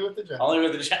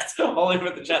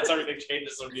 Everything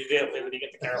changes immediately when you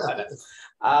get to Carolina.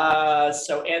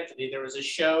 So, Anthony, there was a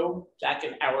show back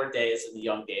in our days, in the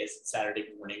young days, Saturday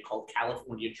morning called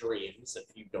California Dreams, if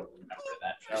you don't remember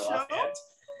that show offhand.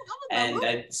 And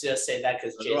I just say that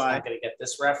because Jay's not going to get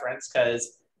this reference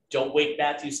because don't wake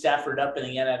Matthew Stafford up in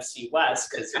the NFC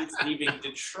West because he's leaving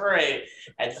Detroit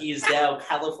and he's now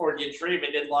California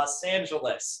Dreaming in Los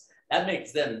Angeles. That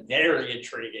makes them very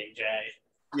intriguing, Jay.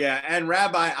 Yeah, and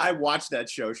Rabbi, I watched that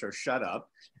show, so shut up.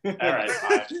 All right,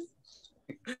 fine.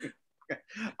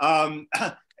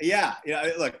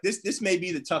 Look, this may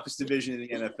be the toughest division in the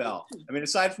NFL. I mean,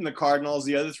 aside from the Cardinals,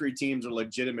 the other 3 teams are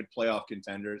legitimate playoff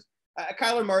contenders.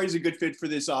 Kyler Murray's a good fit for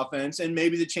this offense, and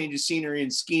maybe the change of scenery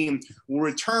and scheme will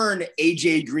return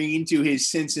A.J. Green to his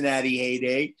Cincinnati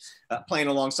heyday. Playing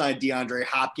alongside DeAndre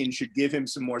Hopkins should give him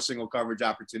some more single coverage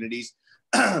opportunities.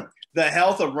 The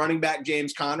health of running back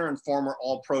James Conner and former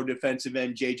All-Pro defensive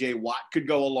end J.J. Watt could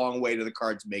go a long way to the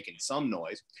Cards making some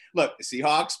noise. Look, the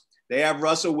Seahawks, They have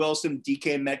Russell Wilson,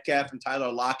 DK Metcalf, and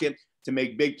Tyler Lockett to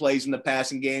make big plays in the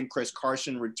passing game. Chris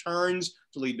Carson returns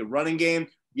to lead the running game.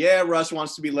 Yeah, Russ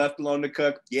wants to be left alone to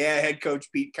cook. Yeah, head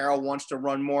coach Pete Carroll wants to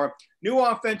run more. New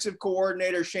offensive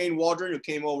coordinator Shane Waldron, who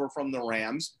came over from the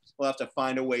Rams, will have to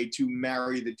find a way to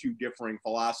marry the two differing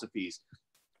philosophies.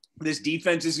 This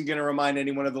defense isn't going to remind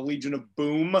anyone of the Legion of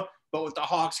Boom, but with the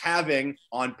Hawks having,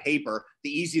 on paper, the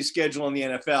easiest schedule in the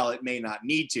NFL, it may not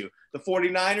need to. The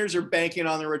 49ers are banking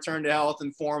on the return to health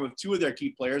and form of two of their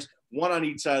key players, one on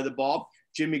each side of the ball.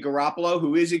 Jimmy Garoppolo,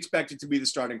 who is expected to be the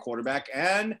starting quarterback,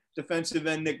 and defensive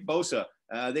end Nick Bosa.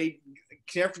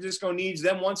 San Francisco needs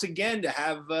them once again to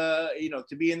have,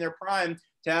 to be in their prime,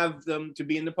 to have them to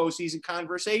be in the postseason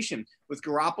conversation. With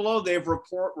Garoppolo, they've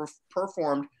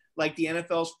performed like the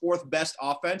NFL's fourth best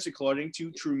offense, according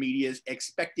to True Media's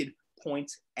expected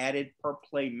points added per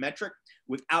play metric.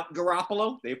 Without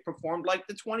Garoppolo, they've performed like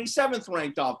the 27th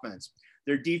ranked offense.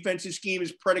 Their defensive scheme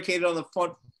is predicated on the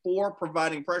front four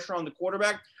providing pressure on the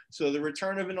quarterback, so the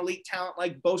return of an elite talent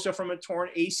like Bosa from a torn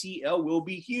ACL will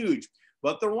be huge.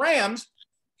 But the Rams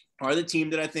are the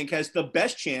team that I think has the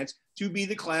best chance to be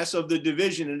the class of the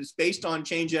division, and it's based on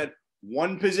change at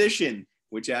one position,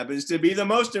 which happens to be the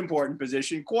most important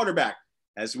position, quarterback.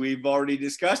 As we've already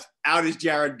discussed, out is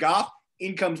Jared Goff,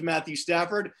 in comes Matthew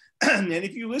Stafford, and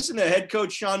if you listen to head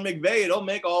coach Sean McVay, it'll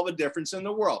make all the difference in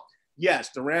the world. Yes,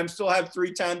 the Rams still have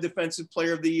three-time Defensive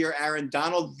Player of the Year Aaron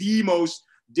Donald, the most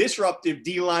disruptive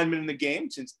D lineman in the game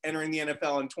since entering the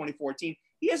NFL in 2014.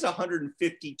 He has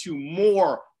 152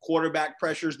 more quarterback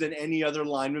pressures than any other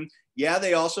lineman. Yeah,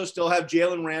 they also still have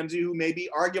Jalen Ramsey, who may be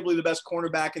arguably the best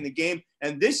cornerback in the game.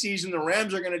 And this season, the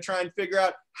Rams are going to try and figure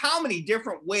out how many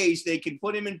different ways they can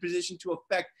put him in position to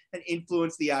affect and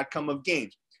influence the outcome of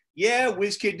games. Yeah,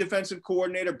 whiz kid defensive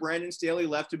coordinator Brandon Staley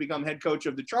left to become head coach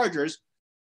of the Chargers.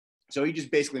 So he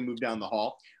just basically moved down the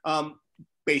hall,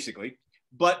 basically.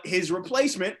 But his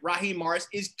replacement, Raheem Morris,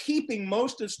 is keeping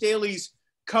most of Staley's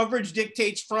coverage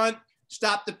dictates front,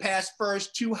 stop the pass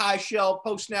first, two high shell,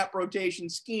 post-snap rotation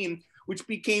scheme, which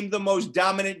became the most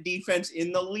dominant defense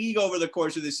in the league over the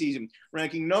course of the season,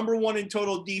 ranking number one in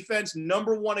total defense,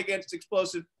 number one against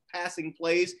explosive passing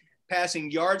plays,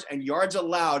 passing yards, and yards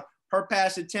allowed per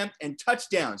pass attempt, and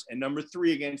touchdowns, and number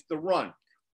three against the run.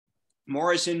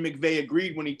 Morris and McVay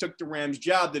agreed when he took the Rams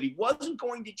job that he wasn't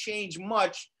going to change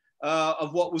much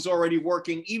of what was already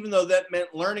working, even though that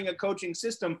meant learning a coaching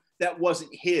system that wasn't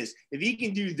his. If he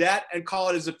can do that and call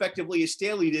it as effectively as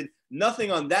Staley did,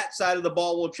 nothing on that side of the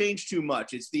ball will change too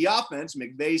much. It's the offense,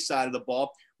 McVay's side of the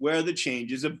ball, where the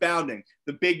change is abounding.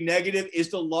 The big negative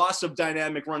is the loss of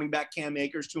dynamic running back Cam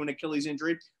Akers to an Achilles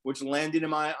injury, which landed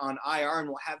him on IR and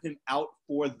will have him out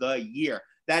for the year.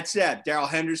 That said, Darrell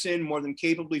Henderson more than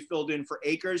capably filled in for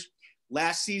Akers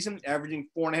last season, averaging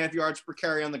 4.5 yards per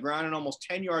carry on the ground and almost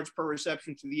 10 yards per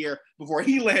reception to the air before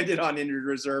he landed on injured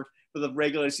reserve for the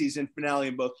regular season finale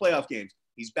in both playoff games.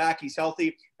 He's back, he's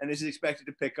healthy, and is expected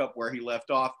to pick up where he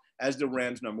left off as the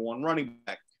Rams' number one running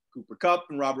back. Cooper Kupp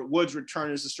and Robert Woods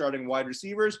return as the starting wide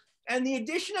receivers, and the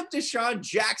addition of Deshaun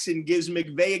Jackson gives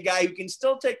McVay a guy who can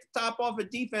still take the top off of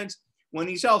defense when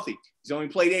he's healthy. He's only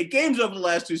played 8 games over the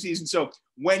last 2 seasons, so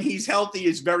when he's healthy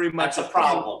is very much a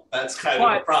problem. That's kind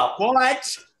of a problem.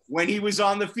 But when he was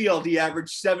on the field, he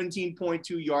averaged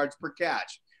 17.2 yards per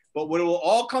catch. But what it will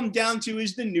all come down to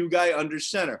is the new guy under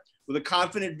center. With a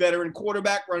confident veteran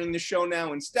quarterback running the show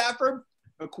now in Stafford,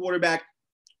 a quarterback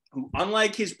who,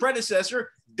 unlike his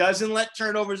predecessor, doesn't let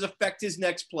turnovers affect his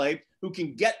next play, who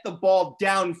can get the ball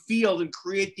downfield and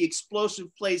create the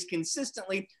explosive plays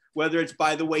consistently, whether it's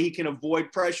by the way he can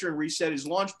avoid pressure and reset his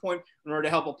launch point in order to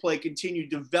help a play continue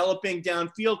developing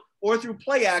downfield, or through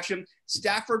play action.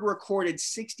 Stafford recorded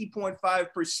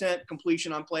 60.5%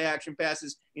 completion on play action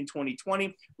passes in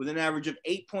 2020 with an average of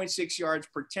 8.6 yards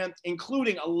per attempt,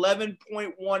 including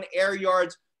 11.1 air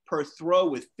yards per throw,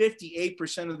 with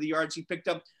 58% of the yards he picked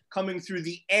up coming through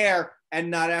the air and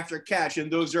not after catch.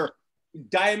 And those are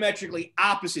diametrically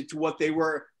opposite to what they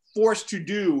were forced to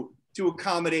do to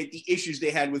accommodate the issues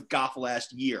they had with Goff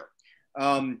last year.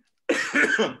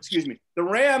 Excuse me. The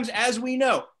Rams, as we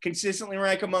know, consistently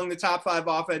rank among the top 5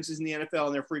 offenses in the NFL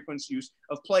in their frequent use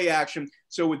of play action.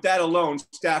 So with that alone,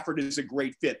 Stafford is a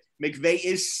great fit. McVay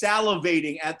is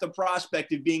salivating at the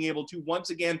prospect of being able to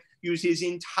once again use his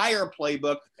entire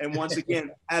playbook and once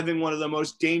again having one of the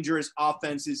most dangerous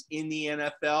offenses in the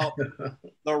NFL.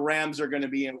 The Rams are going to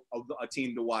be a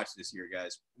team to watch this year,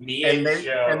 guys. And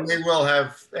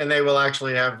they will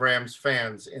actually have Rams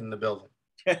fans in the building.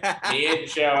 Me and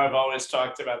Joe have always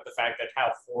talked about the fact that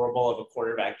how horrible of a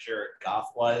quarterback Jared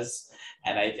Goff was,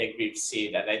 and I think we've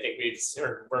seen that. I think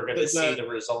we're going to see the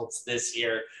results this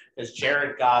year because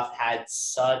Jared Goff had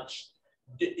such.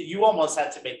 You almost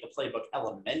had to make the playbook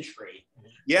elementary.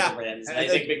 Yeah, and I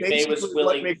think McVay was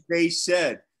willing. What McVay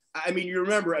said. I mean, you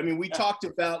remember. I mean, we talked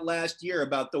about last year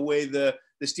about the way the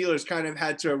Steelers kind of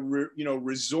had to,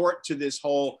 resort to this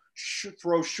whole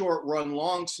throw short, run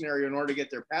long scenario in order to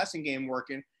get their passing game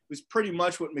working. It was pretty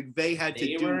much what McVay had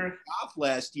to do off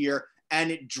last year, and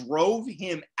it drove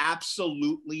him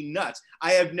absolutely nuts.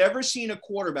 I have never seen a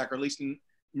quarterback, or at least in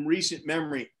recent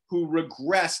memory, who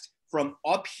regressed from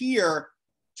up here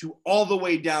to all the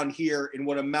way down here in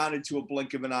what amounted to a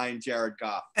blink of an eye in Jared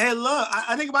Goff. Hey, look,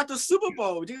 I think about the Super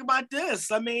Bowl. Think about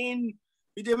this. I mean,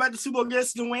 we did about the Super Bowl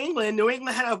against New England. New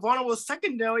England had a vulnerable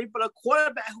secondary, but a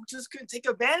quarterback who just couldn't take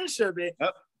advantage of it.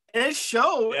 Yep. And it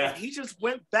showed. Yeah. He just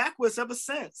went backwards ever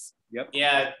since. Yep.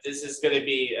 Yeah, this is going to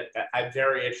be – I'm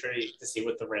very intrigued to see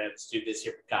what the Rams do this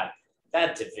year. God,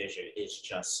 that division is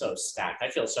just so stacked. I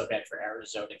feel so bad for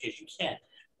Arizona because you can't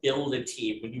build a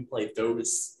team when you play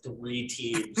those three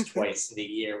teams twice in a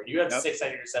year. When you have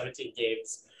 617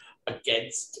 games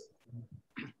against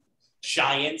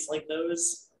giants like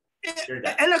those – and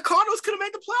the Cardinals could have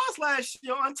made the playoffs last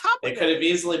year on top of it. They could have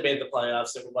easily made the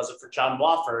playoffs if it wasn't for John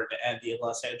Wofford and the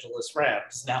Los Angeles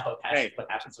Rams. Now, what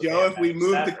happens with Joe, if we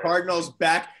move the Cardinals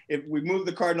back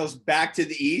to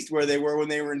the East where they were when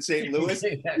they were in St. Louis,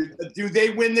 do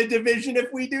they win the division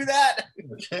if we do that?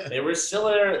 They were still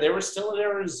in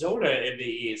Arizona in the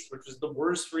East, which was the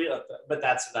worst for you, but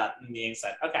that's not in the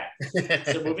inside. Okay.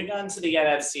 So moving on to the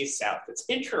NFC South. It's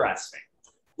interesting.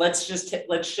 Let's just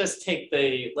take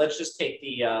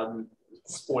the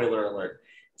spoiler alert.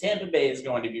 Tampa Bay is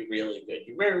going to be really good.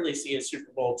 You rarely see a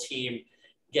Super Bowl team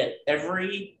get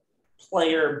every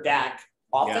player back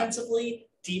offensively,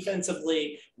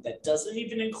 defensively. That doesn't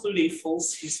even include a full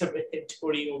season of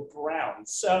Antonio Brown.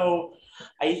 So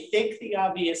I think the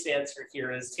obvious answer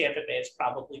here is Tampa Bay is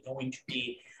probably going to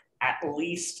be at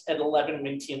least an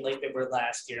 11-win team like they were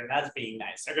last year, and that's being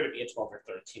nice. They're going to be a 12 or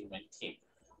 13-win team.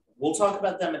 We'll talk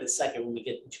about them in a second when we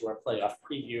get into our playoff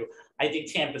preview. I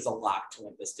think Tampa's a lock to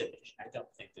win this division. I don't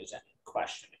think there's any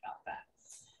question about that.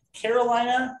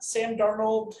 Carolina, Sam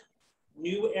Darnold,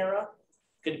 new era.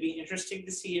 Going to be interesting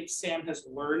to see if Sam has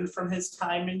learned from his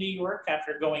time in New York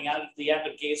after going out of the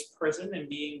Gates prison and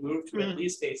being moved to at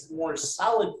least a more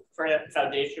solid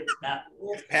foundation with Matt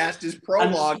Rule. Past his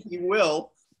prologue, he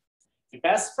will. If he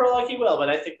passes pro like he will, but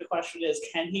I think the question is,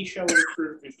 can he show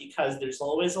improvement? Because there's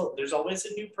always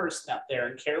a new person out there,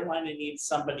 and Carolina needs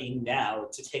somebody now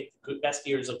to take the best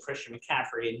years of Christian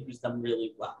McCaffrey and use them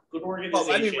really well. Good organization.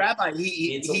 Well, I mean, Rabbi,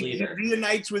 he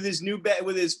reunites with his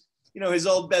his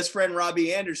old best friend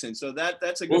Robbie Anderson. So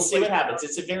that's a good. We'll see what happens.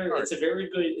 It's a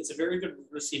very good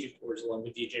receiving corps along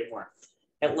with DJ Moore.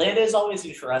 Atlanta is always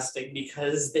interesting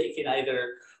because they can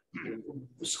either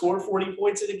score 40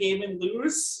 points in a game and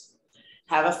lose,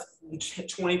 have a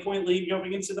 20-point lead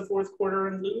going into the fourth quarter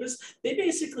and lose. They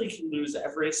basically can lose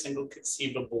every single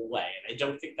conceivable way. And I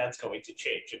don't think that's going to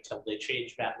change until they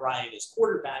change Matt Ryan as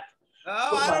quarterback.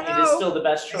 Ryan is still the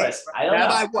best choice. I don't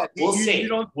know. What? We'll see. You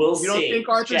don't think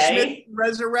Arthur Smith can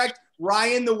resurrect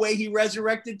Ryan the way he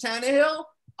resurrected Tannehill?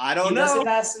 I don't know.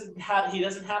 He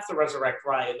doesn't have to resurrect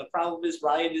Ryan. The problem is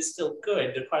Ryan is still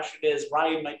good. The question is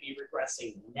Ryan might be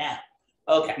regressing now.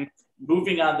 Okay.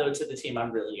 Moving on, though, to the team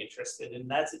I'm really interested in.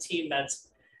 That's a team that's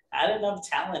had enough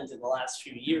talent in the last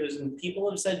few years. And people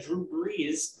have said Drew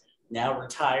Brees, now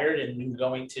retired and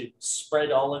going to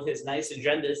spread all of his nice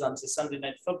agendas onto Sunday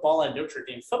Night Football and Notre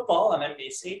Dame football on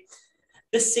NBC.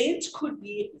 The Saints could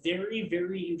be very,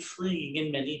 very intriguing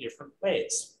in many different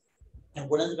ways. And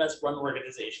one of the best run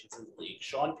organizations in the league.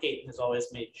 Sean Payton has always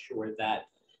made sure that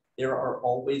there are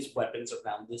always weapons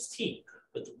around this team.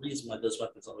 But the reason why those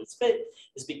weapons always fit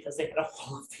is because they had a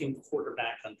Hall of Fame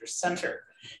quarterback under center.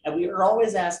 And we are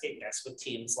always asking this with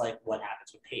teams like what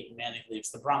happens when Peyton Manning leaves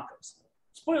the Broncos.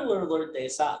 Spoiler alert, they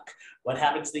suck. What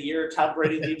happens the year Tom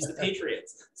Brady leaves the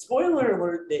Patriots? Spoiler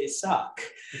alert, they suck.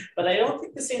 But I don't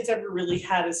think the Saints ever really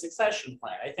had a succession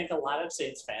plan. I think a lot of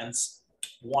Saints fans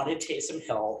wanted Taysom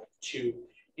Hill to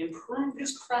improve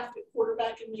his craft at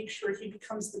quarterback and make sure he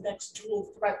becomes the next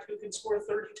dual threat who can score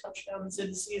 30 touchdowns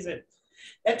in a season.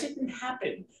 That didn't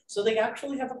happen. So they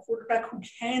actually have a quarterback who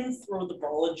can throw the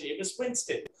ball in Jameis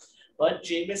Winston. But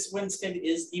Jameis Winston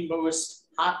is the most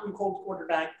hot and cold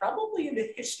quarterback probably in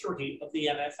the history of the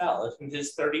NFL in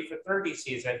his 30 for 30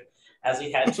 season, as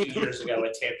he had 2 years ago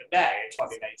at Tampa Bay in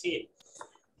 2019.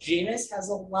 Jameis has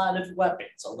a lot of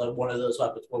weapons, although one of those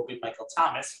weapons won't be Michael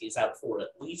Thomas. He's out for at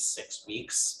least 6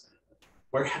 weeks.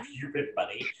 Where have you been,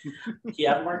 buddy? You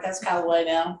have Marquez Callaway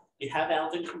now. You have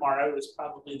Alvin Kamara, who is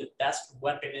probably the best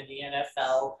weapon in the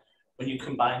NFL when you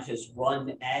combine his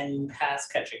run and pass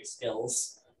catching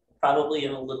skills. Probably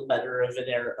in a little better of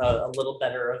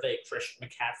a Christian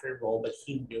McCaffrey role, but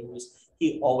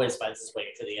he always finds his way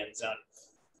to the end zone.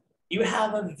 You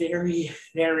have a very,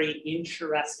 very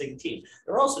interesting team.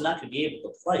 They're also not going to be able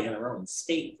to play in their own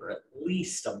state for at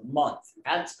least a month.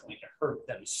 That's going to hurt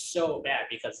them so bad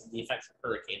because of the effects of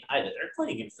Hurricane Ida. They're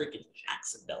playing in freaking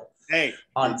Jacksonville. Hey,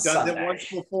 on they've done it once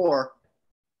before.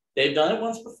 They've done it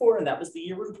once before, and that was the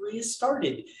year when Brees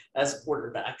started as a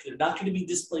quarterback. They're not going to be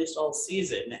displaced all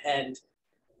season, and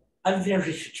I'm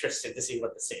very interested to see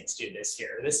what the Saints do this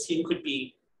year. This team could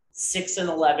be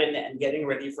 6-11 and getting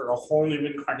ready for a whole new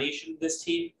incarnation of this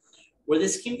team, where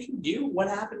this team can do what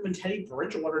happened when Teddy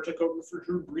Bridgewater took over for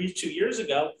Drew Brees 2 years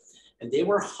ago, and they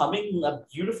were humming a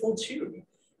beautiful tune.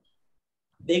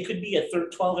 They could be a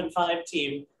 12-5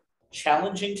 team,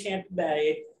 challenging Tampa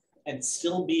Bay, and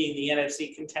still being the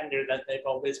NFC contender that they've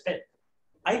always been.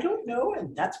 I don't know,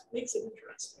 and that's what makes it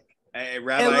interesting. Hey,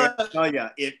 Rabbi, I tell you,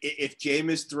 if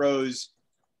Jameis throws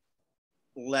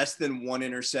less than 1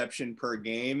 interception per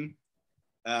game,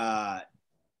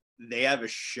 they have a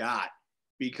shot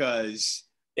because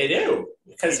they do,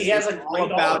 because he has a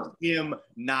great about arm. Him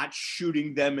not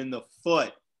shooting them in the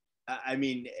foot. I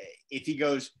mean, if he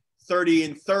goes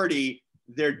 30-30,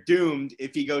 they're doomed.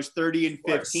 If he goes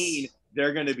 30-15,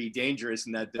 they're going to be dangerous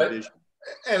in that division.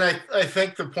 And I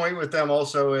think the point with them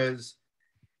also is,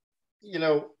 I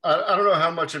don't know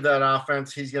how much of that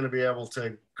offense he's going to be able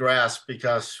to grasp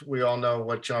because we all know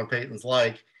what Sean Payton's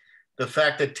like. The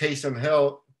fact that Taysom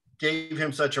Hill gave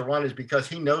him such a run is because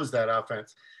he knows that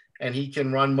offense and he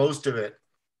can run most of it.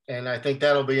 And I think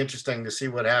that'll be interesting to see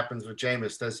what happens with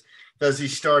Jameis. Does he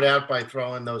start out by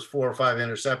throwing those 4 or 5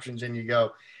 interceptions and you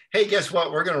go, hey, guess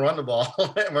what? We're going to run the ball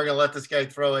and we're going to let this guy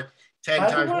throw it 10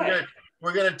 times.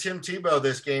 We're going to Tim Tebow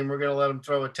this game. We're going to let him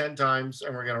throw it 10 times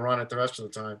and we're going to run it the rest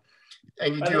of the time.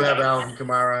 And you do have Alvin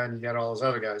Kamara and you got all those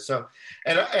other guys. So,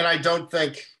 and I don't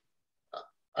think,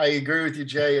 I agree with you,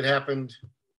 Jay, it happened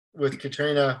with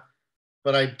Katrina,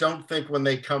 but I don't think when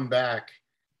they come back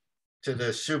to the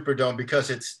Superdome, because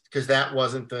that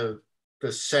wasn't the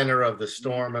center of the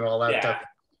storm and all that stuff.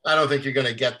 I don't think you're going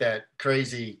to get that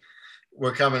crazy,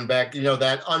 we're coming back,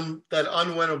 that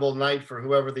unwinnable night for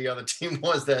whoever the other team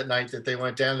was that night that they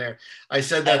went down there. I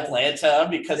said that Atlanta,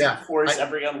 because of course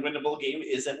every unwinnable game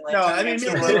is Atlanta. No, I mean, it's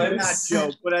not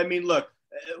joke, but I mean, look,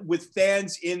 with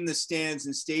fans in the stands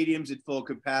and stadiums at full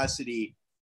capacity,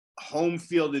 home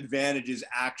field advantage is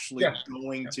actually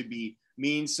going to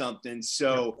mean something.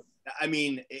 So, I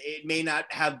mean, it may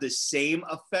not have the same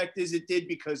effect as it did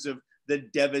because of the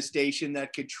devastation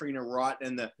that Katrina wrought,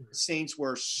 and the Saints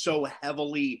were so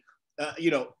heavily,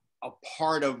 a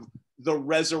part of the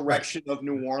resurrection of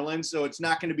New Orleans. So it's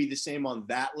not going to be the same on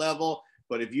that level.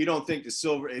 But if you don't think I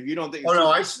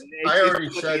already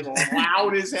said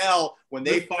loud as hell when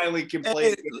they finally can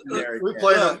play. We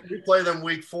play them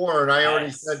week 4, and I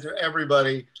already said to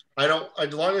everybody,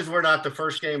 as long as we're not the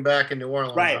first game back in New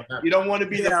Orleans. Right. You don't want to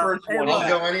be the first one. I'll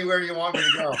go anywhere you want me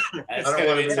to go. I don't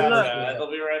want to be tough.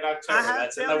 It'll be right in October.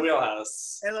 That's in the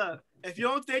wheelhouse. Hey, look, if you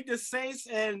don't think the Saints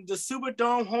and the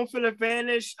Superdome home field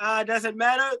advantage doesn't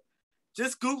matter,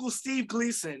 just Google Steve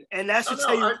Gleason, and that should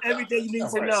tell you everything you need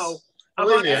to know.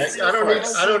 Believe me,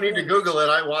 I don't need to Google it.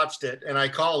 I watched it and I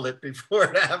called it before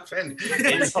it happened.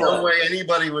 There's no way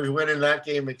anybody was winning that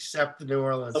game except the New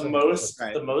Orleans. The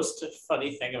most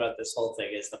funny thing about this whole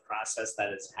thing is the process that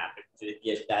has happened to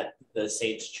get that the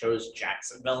Saints chose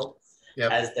Jacksonville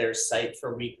as their site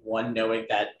for week 1, knowing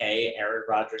that A, Aaron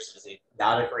Rodgers is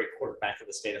not a great quarterback in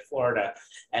the state of Florida,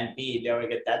 and B, knowing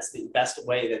that that's the best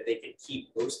way that they can keep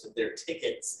most of their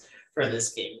tickets for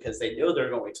this game, because they know they're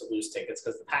going to lose tickets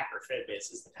because the Packer fan base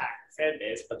is the Packer fan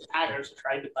base, but the Packers are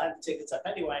trying to buy the tickets up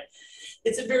anyway.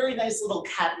 It's a very nice little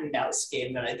cat and mouse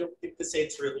game that I don't think the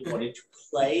Saints really wanted to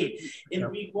play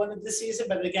in week 1 of the season.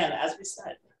 But again, as we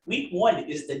said, week 1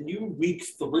 is the new week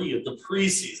 3 of the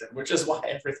preseason, which is why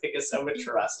everything is so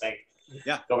interesting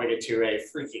going into a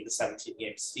freaking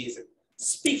 17-game season.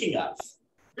 Speaking of,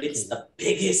 it's the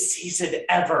biggest season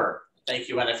ever. Thank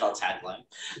you, NFL tagline.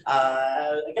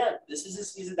 Again, this is a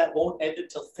season that won't end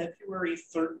until February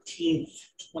 13th,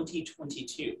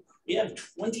 2022. We have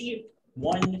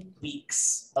 21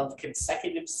 weeks of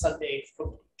consecutive Sunday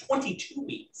football, 22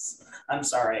 weeks,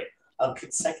 of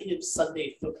consecutive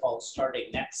Sunday football starting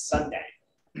next Sunday.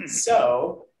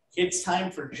 So It's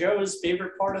time for Joe's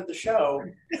favorite part of the show,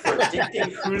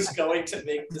 predicting who's going to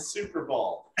make the Super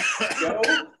Bowl. Joe,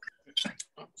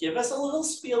 give us a little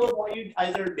spiel of why you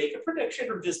either make a prediction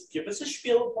or just give us a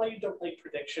spiel of why you don't like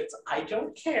predictions. I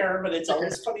don't care, but it's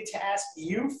always funny to ask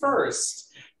you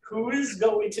first. Who is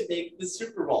going to make the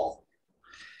Super Bowl?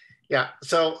 Yeah,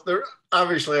 so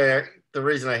obviously the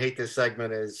reason I hate this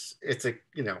segment is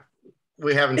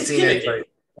we haven't seen anybody,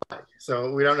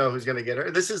 so we don't know who's going to get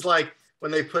her. This is like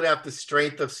when they put out the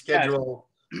strength of schedule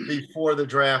before the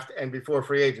draft and before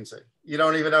free agency. You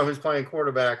don't even know who's playing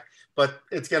quarterback, but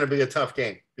it's going to be a tough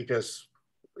game because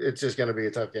it's just going to be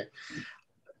a tough game.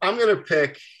 I'll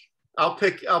pick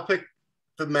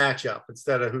the matchup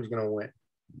instead of who's going to win.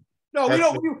 No,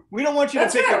 we don't want you to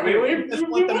pick it. We just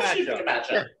want the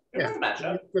matchup. Yeah.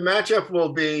 The matchup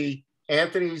will be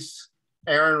Anthony's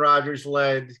Aaron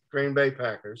Rodgers-led Green Bay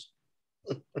Packers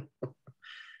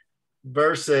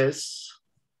versus,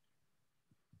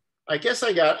 I guess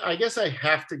I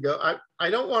have to go. I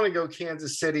don't want to go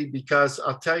Kansas City because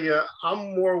I'll tell you,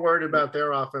 I'm more worried about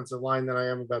their offensive line than I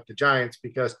am about the Giants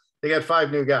because they got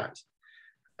 5 new guys.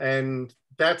 And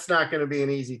that's not going to be an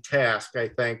easy task, I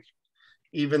think,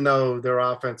 even though their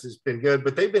offense has been good,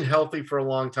 but they've been healthy for a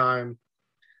long time.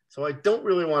 So I don't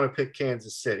really want to pick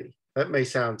Kansas City. That may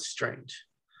sound strange.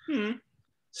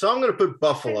 So I'm going to put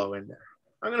Buffalo in there.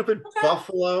 I'm going to put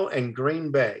Buffalo and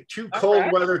Green Bay, 2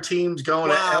 cold weather teams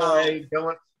going to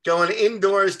LA, going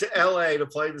indoors to LA to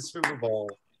play the Super Bowl.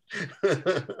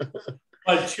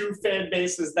 But 2 fan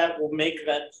bases that will make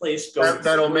that place go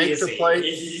That'll crazy. make the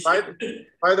place.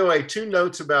 By the way, 2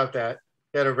 notes about that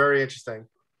are very interesting.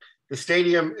 The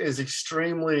stadium is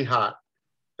extremely hot.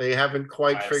 They haven't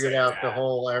quite figured out the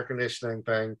whole air conditioning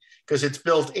thing because it's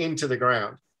built into the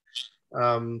ground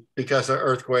because of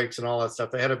earthquakes and all that stuff.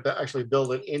 They had to actually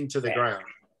build it into the ground,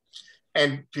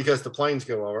 and because the planes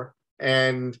go over.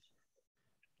 And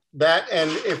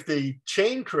if the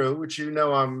chain crew, which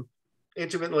I'm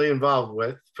intimately involved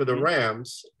with for the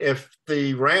Rams, if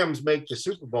the Rams make the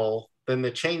Super Bowl, then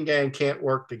the chain gang can't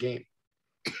work the game.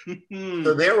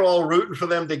 So they're all rooting for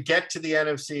them to get to the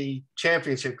NFC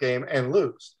Championship game and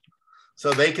lose,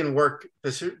 so they can work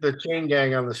the chain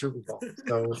gang on the Super Bowl.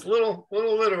 So it's a little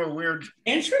bit of a weird.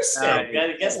 Interesting.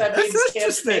 I guess that means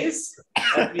Tampa Bay's.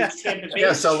 That means Tampa Bay's.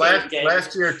 Yeah. So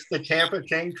last year the Tampa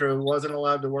chain crew wasn't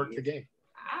allowed to work the game.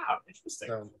 Wow, interesting.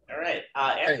 So, all right,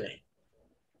 Anthony.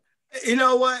 You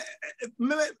know what?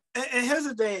 And here's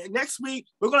the thing. Next week,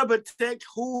 we're going to predict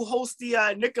who hosts the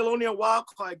Nickelodeon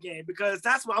wildcard game because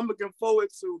that's what I'm looking forward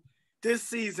to this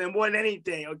season more than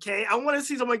anything, okay? I want to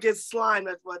see someone get slimed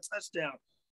for a touchdown.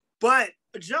 But,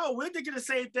 Joe, we're thinking the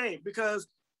same thing because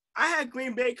I had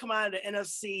Green Bay come out of the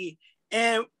NFC,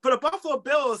 and for the Buffalo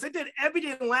Bills, they did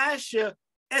everything last year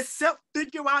except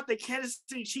figure out the Kansas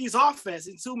City Chiefs offense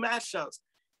in 2 matchups.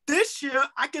 This year,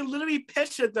 I can literally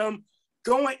picture them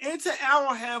going into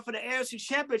Arrowhead for the AFC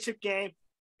Championship game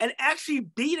and actually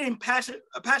beating Patrick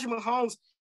Mahomes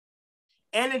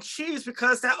and the Chiefs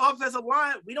because that offensive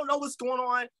line, we don't know what's going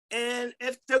on and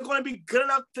if they're going to be good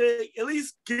enough to at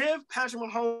least give Patrick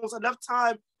Mahomes enough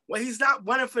time where he's not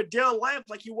running for dear life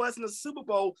like he was in the Super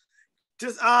Bowl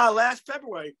just last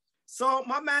February. So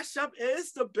my matchup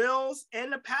is the Bills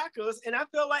and the Packers, and I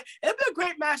feel like it'd be a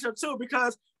great matchup too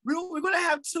because we're going to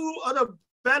have 2 of the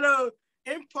better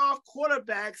improv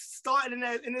quarterbacks starting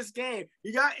in this game.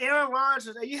 You got Aaron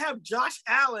Rodgers and you have Josh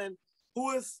Allen, who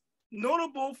is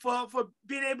notable for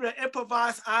being able to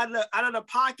improvise out of the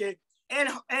pocket and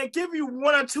give you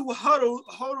 1 or 2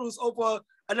 hurdles over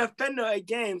a defender a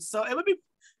game. So it would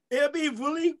be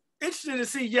really interesting to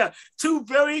see, 2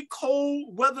 very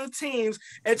cold weather teams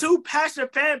and 2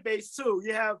 passionate fan base too.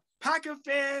 You have Packer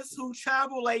fans who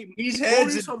travel like these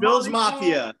heads and Bills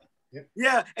Mafia.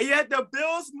 Yeah, and you had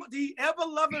the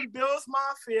ever-loving Bills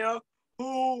Mafia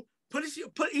who put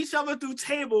each other through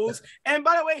tables. And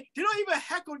by the way, they don't even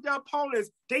heckle their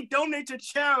opponents. They donate to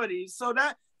charities. So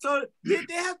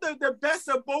they have the best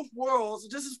of both worlds,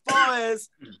 just as far as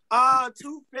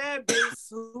 2 fan bases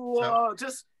who are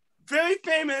just very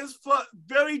famous for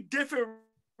very different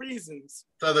reasons.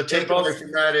 So the takeaway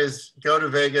from that is go to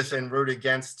Vegas and root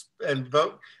against and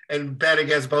vote and bet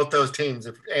against both those teams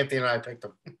if Anthony and I picked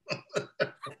them.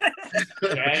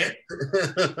 Okay.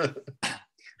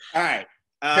 All right.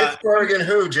 Pittsburgh and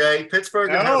who, Jay?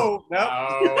 Pittsburgh and who?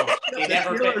 No. He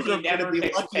never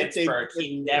picked Pittsburgh.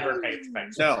 He never picked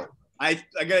Pittsburgh. No. I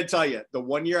got to tell you, the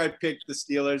one year I picked the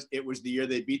Steelers, it was the year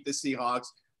they beat the Seahawks.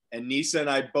 And Nisa and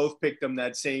I both picked them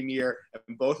that same year,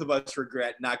 and both of us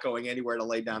regret not going anywhere to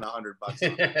lay down $100 on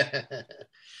them.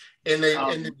 in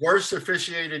the worst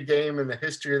officiated game in the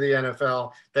history of the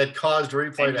NFL that caused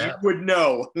replay to happen. You would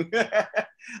know.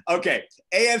 Okay,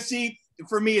 AFC,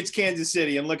 for me, it's Kansas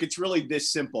City. And look, it's really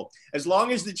this simple. As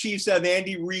long as the Chiefs have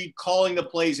Andy Reid calling the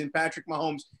plays and Patrick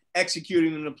Mahomes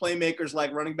executing them, the playmakers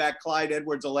like running back Clyde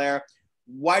Edwards-Helaire,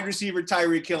 wide receiver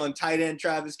Tyreek Hill, and tight end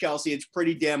Travis Kelce, it's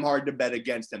pretty damn hard to bet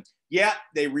against them. Yeah,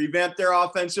 they revamped their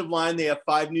offensive line. They have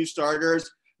 5 new starters.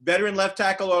 Veteran left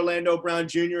tackle Orlando Brown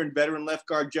Jr. and veteran left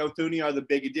guard Joe Thuney are the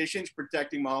big additions,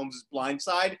 protecting Mahomes' blind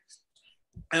side.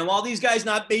 And while these guys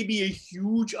not maybe a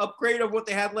huge upgrade of what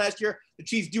they had last year, the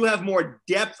Chiefs do have more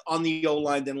depth on the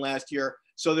O-line than last year,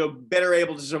 so they're better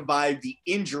able to survive the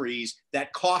injuries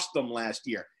that cost them last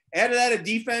year. Add to that a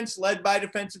defense led by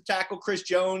defensive tackle Chris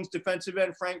Jones, defensive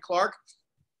end Frank Clark,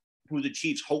 who the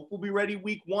Chiefs hope will be ready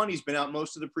week 1. He's been out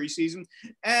most of the preseason.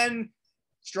 And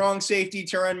strong safety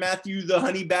Tyrann Mathieu, the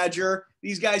Honey Badger.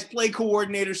 These guys play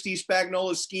coordinator Steve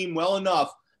Spagnuolo's scheme well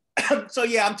enough. So,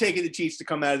 yeah, I'm taking the Chiefs to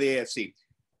come out of the AFC.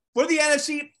 For the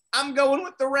NFC, I'm going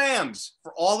with the Rams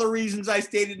for all the reasons I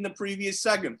stated in the previous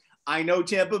segment. I know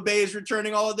Tampa Bay is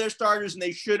returning all of their starters, and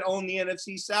they should own the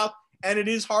NFC South. And it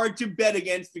is hard to bet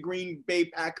against the Green Bay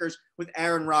Packers with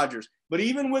Aaron Rodgers. But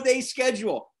even with a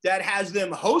schedule that has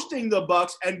them hosting the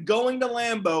Bucs and going to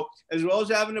Lambeau, as well as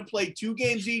having to play 2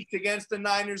 games each against the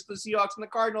Niners, the Seahawks, and the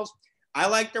Cardinals, I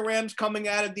like the Rams coming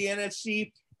out of the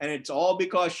NFC, and it's all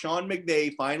because Sean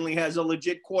McVay finally has a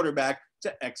legit quarterback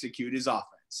to execute his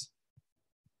offense.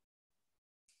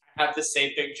 I have the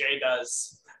same thing Jay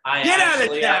does. I Get out of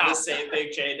actually town. have the same thing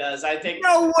Jay does. I think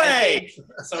No way.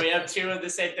 So we have 2 of the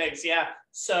same things. Yeah.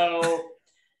 So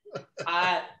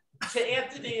to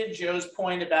Anthony and Joe's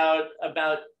point about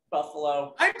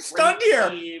Buffalo, I'm stunned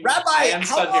here. team. Rabbi, I am how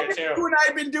stunned long here have too. you and I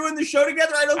have been doing the show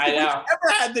together? I don't think we've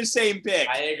ever had the same pick.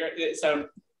 I agree. So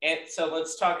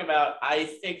let's talk about, I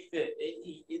think that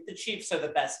the Chiefs are the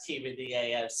best team in the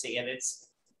AFC, and it's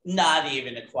not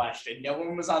even a question. No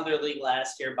one was on their league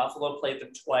last year. Buffalo played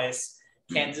them twice.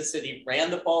 Kansas City ran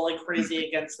the ball like crazy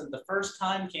against them the first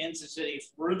time. Kansas City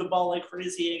threw the ball like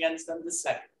crazy against them the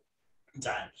second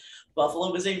time.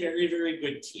 Buffalo was a very, very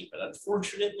good team, but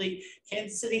unfortunately,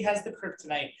 Kansas City has the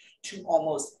kryptonite to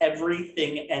almost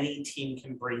everything any team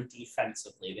can bring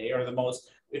defensively. They are the most,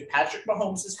 if Patrick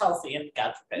Mahomes is healthy, and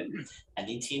God forbid,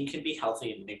 any team can be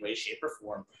healthy in any way, shape, or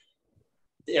form,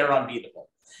 they're unbeatable.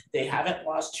 They haven't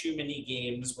lost too many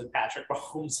games with Patrick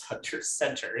Mahomes under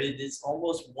center. It is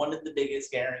almost one of the biggest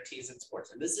guarantees in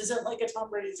sports. And this isn't like a Tom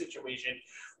Brady situation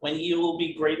when he will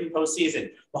be great in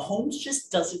postseason. Mahomes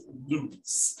just doesn't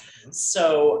lose.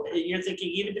 So you're thinking,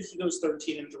 even if he goes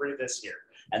 13-3 this year,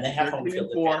 and they have home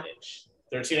field advantage.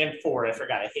 13-4, I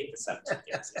forgot. I hate the 17th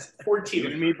game. 14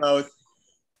 and me both.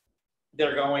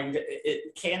 They're going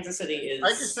to, Kansas City is. I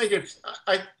just think it's.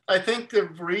 I think the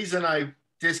reason I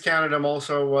discounted them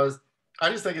also was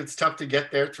I just think it's tough to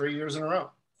get there 3 years in a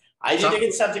row. I do think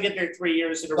it's tough to get there 3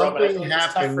 years in a row, but I think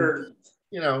it's tougher.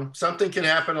 Something can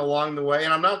happen along the way,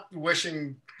 and I'm not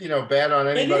wishing bad on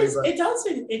anybody. It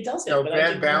doesn't.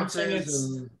 Bad bounces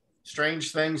and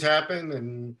strange things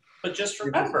happen, but just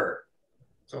remember.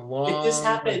 It's a long. If this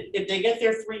happened, if they get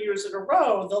there 3 years in a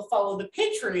row, they'll follow the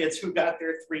Patriots who got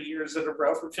there 3 years in a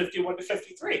row from 51 to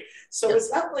 53. So it's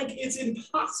not like it's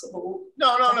impossible.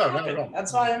 No.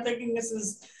 That's why I'm thinking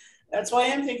that's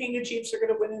why I'm thinking the Chiefs are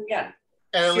going to win again.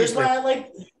 And here's why I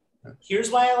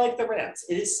like the Rams.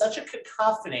 It is such a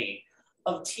cacophony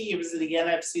of teams in the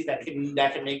NFC that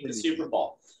can make the Super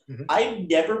Bowl. Mm-hmm. I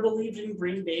never believed in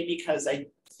Green Bay because I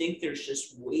think there's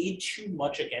just way too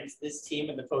much against this team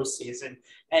in the postseason.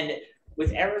 And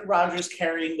with Aaron Rodgers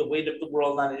carrying the weight of the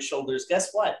world on his shoulders,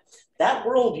 guess what? That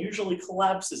world usually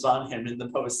collapses on him in the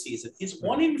postseason. He's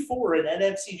 1-4 in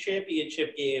NFC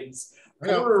championship games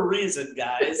for a reason,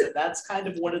 guys. And that's kind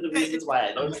of one of the reasons why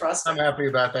I don't trust him. I'm happy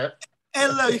about that.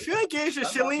 And look, if you're engaged with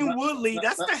Shailene Woodley,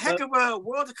 that's the heck of a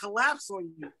world to collapse on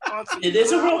you. It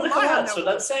is a world to collapse, but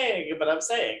I'm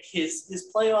saying his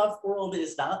playoff world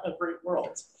is not a great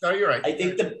world. No, you're right. I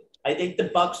think the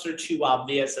Bucs are too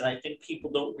obvious, and I think people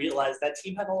don't realize that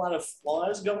team had a lot of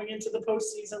flaws going into the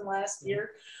postseason last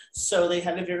year. So they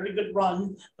had a very good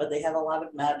run, but they had a lot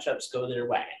of matchups go their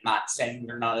way. I'm not saying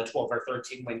they're not a 12 or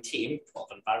 13 win team,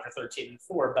 12-5 or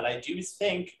 13-4, but I do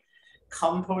think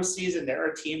come postseason, there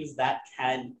are teams that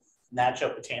can match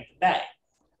up with Tampa Bay.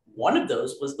 One of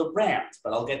those was the Rams,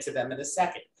 but I'll get to them in a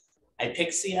second. I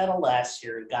picked Seattle last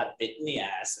year and got bit in the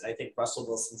ass, and I think Russell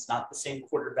Wilson's not the same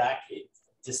quarterback in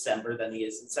December than he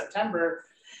is in September,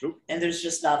 and there's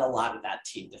just not a lot of that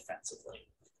team defensively.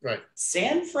 Right.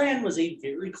 San Fran was a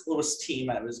very close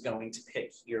team I was going to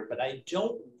pick here, but I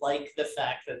don't like the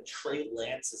fact that Trey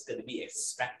Lance is going to be a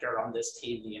specter on this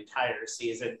team the entire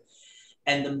season.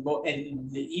 And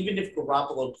even if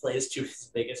Garoppolo plays to his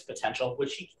biggest potential,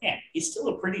 which he can't, he's still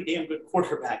a pretty damn good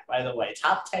quarterback, by the way.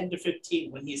 Top 10 to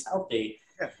 15 when he's healthy.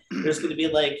 Yeah. There's going to be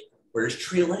like, where's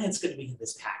Trey Lance going to be in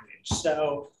this package?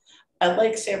 So I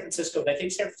like San Francisco, but I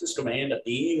think San Francisco may end up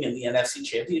being in the NFC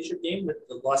Championship game with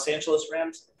the Los Angeles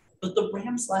Rams. But the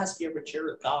Rams last year with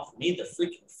Jared Goff made the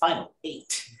freaking final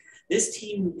 8. This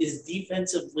team is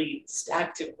defensively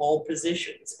stacked at all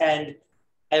positions. And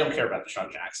I don't care about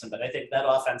Deshaun Jackson, but I think that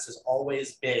offense has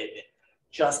always been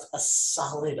just a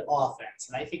solid offense.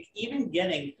 And I think even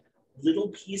getting little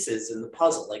pieces in the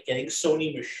puzzle, like getting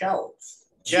Sony Michel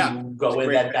to go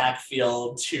in that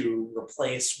backfield to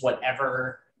replace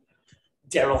whatever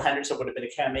Darrell Henderson would have been a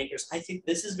Cam Akers, I think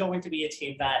this is going to be a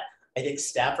team that I think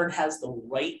Stafford has the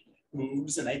right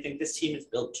moves, and I think this team is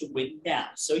built to win now.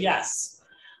 So yes,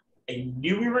 I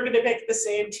knew we were going to pick the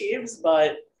same teams,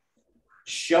 but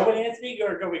Joe and Anthony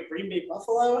are going Green Bay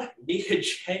Buffalo, me and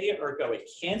Jay are going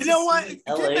Kansas City,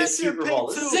 LA Super Bowl.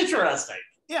 This is interesting.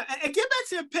 Yeah, and get back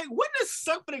to your pick. Wouldn't it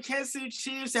suck for the Kansas City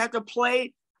Chiefs to have to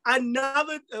play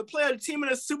another team in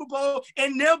the Super Bowl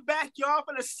in their backyard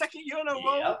for the second year in a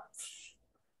row?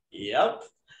 Yep.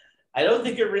 I don't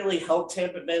think it really helped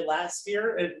Tampa Bay last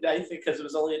year, and I think because it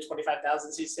was only a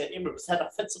 25,000 seat stadium, it was that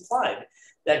offensive line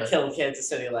that killed Kansas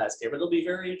City last year. But it'll be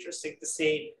very interesting to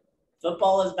see.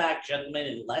 Football is back, gentlemen,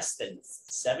 in less than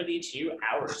 72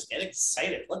 hours. Get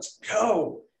excited. Let's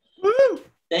go. Woo!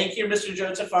 Thank you, Mr.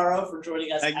 Joe Tufaro, for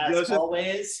joining us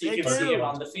always. You can see him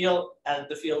on the field,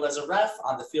 as a ref,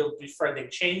 on the field befriending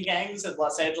chain gangs in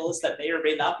Los Angeles that may or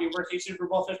may not be working Super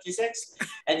Bowl 56.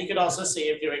 And you can also see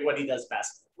him doing what he does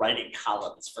best, writing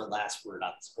columns for Last Word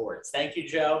on Sports. Thank you,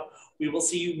 Joe. We will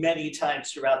see you many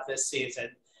times throughout this season.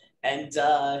 And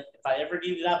if I ever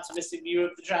need an optimistic view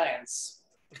of the Giants,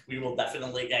 we will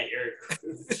definitely get your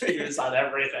views on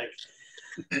everything.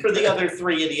 For the other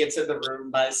 3 idiots in the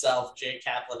room, myself, Jay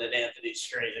Kaplan, and Anthony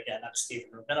Strait. Again, I'm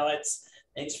Stephen Rabinowitz.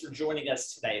 Thanks for joining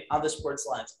us today. On the Sports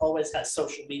Lines always has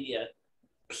social media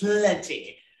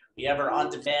plenty. We have our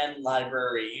on-demand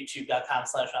library,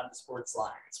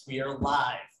 youtube.com/onthesportslines. We are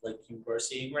live, like you are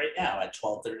seeing right now, at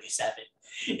 12:37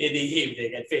 in the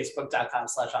evening at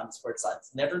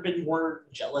facebook.com/onthesportslines. Never been more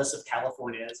jealous of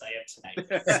California as I am tonight.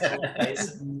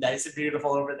 It's so nice and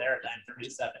beautiful over there at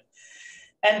 9:37.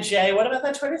 And Jay, what about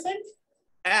that Twitter thing?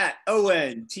 At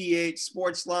ONTH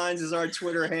Sports Lines is our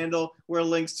Twitter handle, where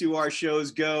links to our shows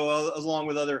go, along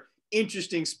with other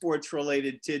interesting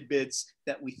sports-related tidbits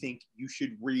that we think you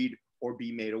should read or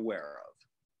be made aware of.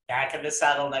 Back in the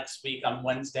saddle next week on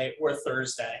Wednesday or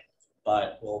Thursday,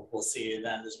 but we'll see you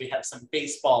then as we have some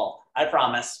baseball. I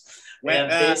promise. We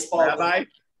have baseball. Rabbi,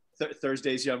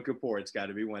 Thursday's Yom Kippur. It's got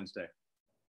to be Wednesday.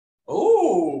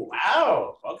 Oh,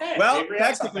 wow. Okay. Well,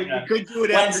 technically, we could do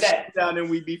it Wednesday down and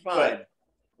we'd be fine. Good.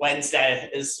 Wednesday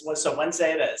it is.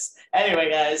 Anyway,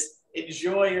 guys,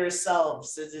 enjoy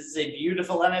yourselves. It is a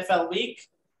beautiful NFL week.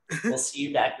 We'll see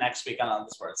you back next week on the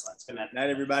Sports Lines. Good night. Night,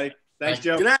 everybody. Thanks,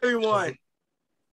 Joe. Good night, everyone.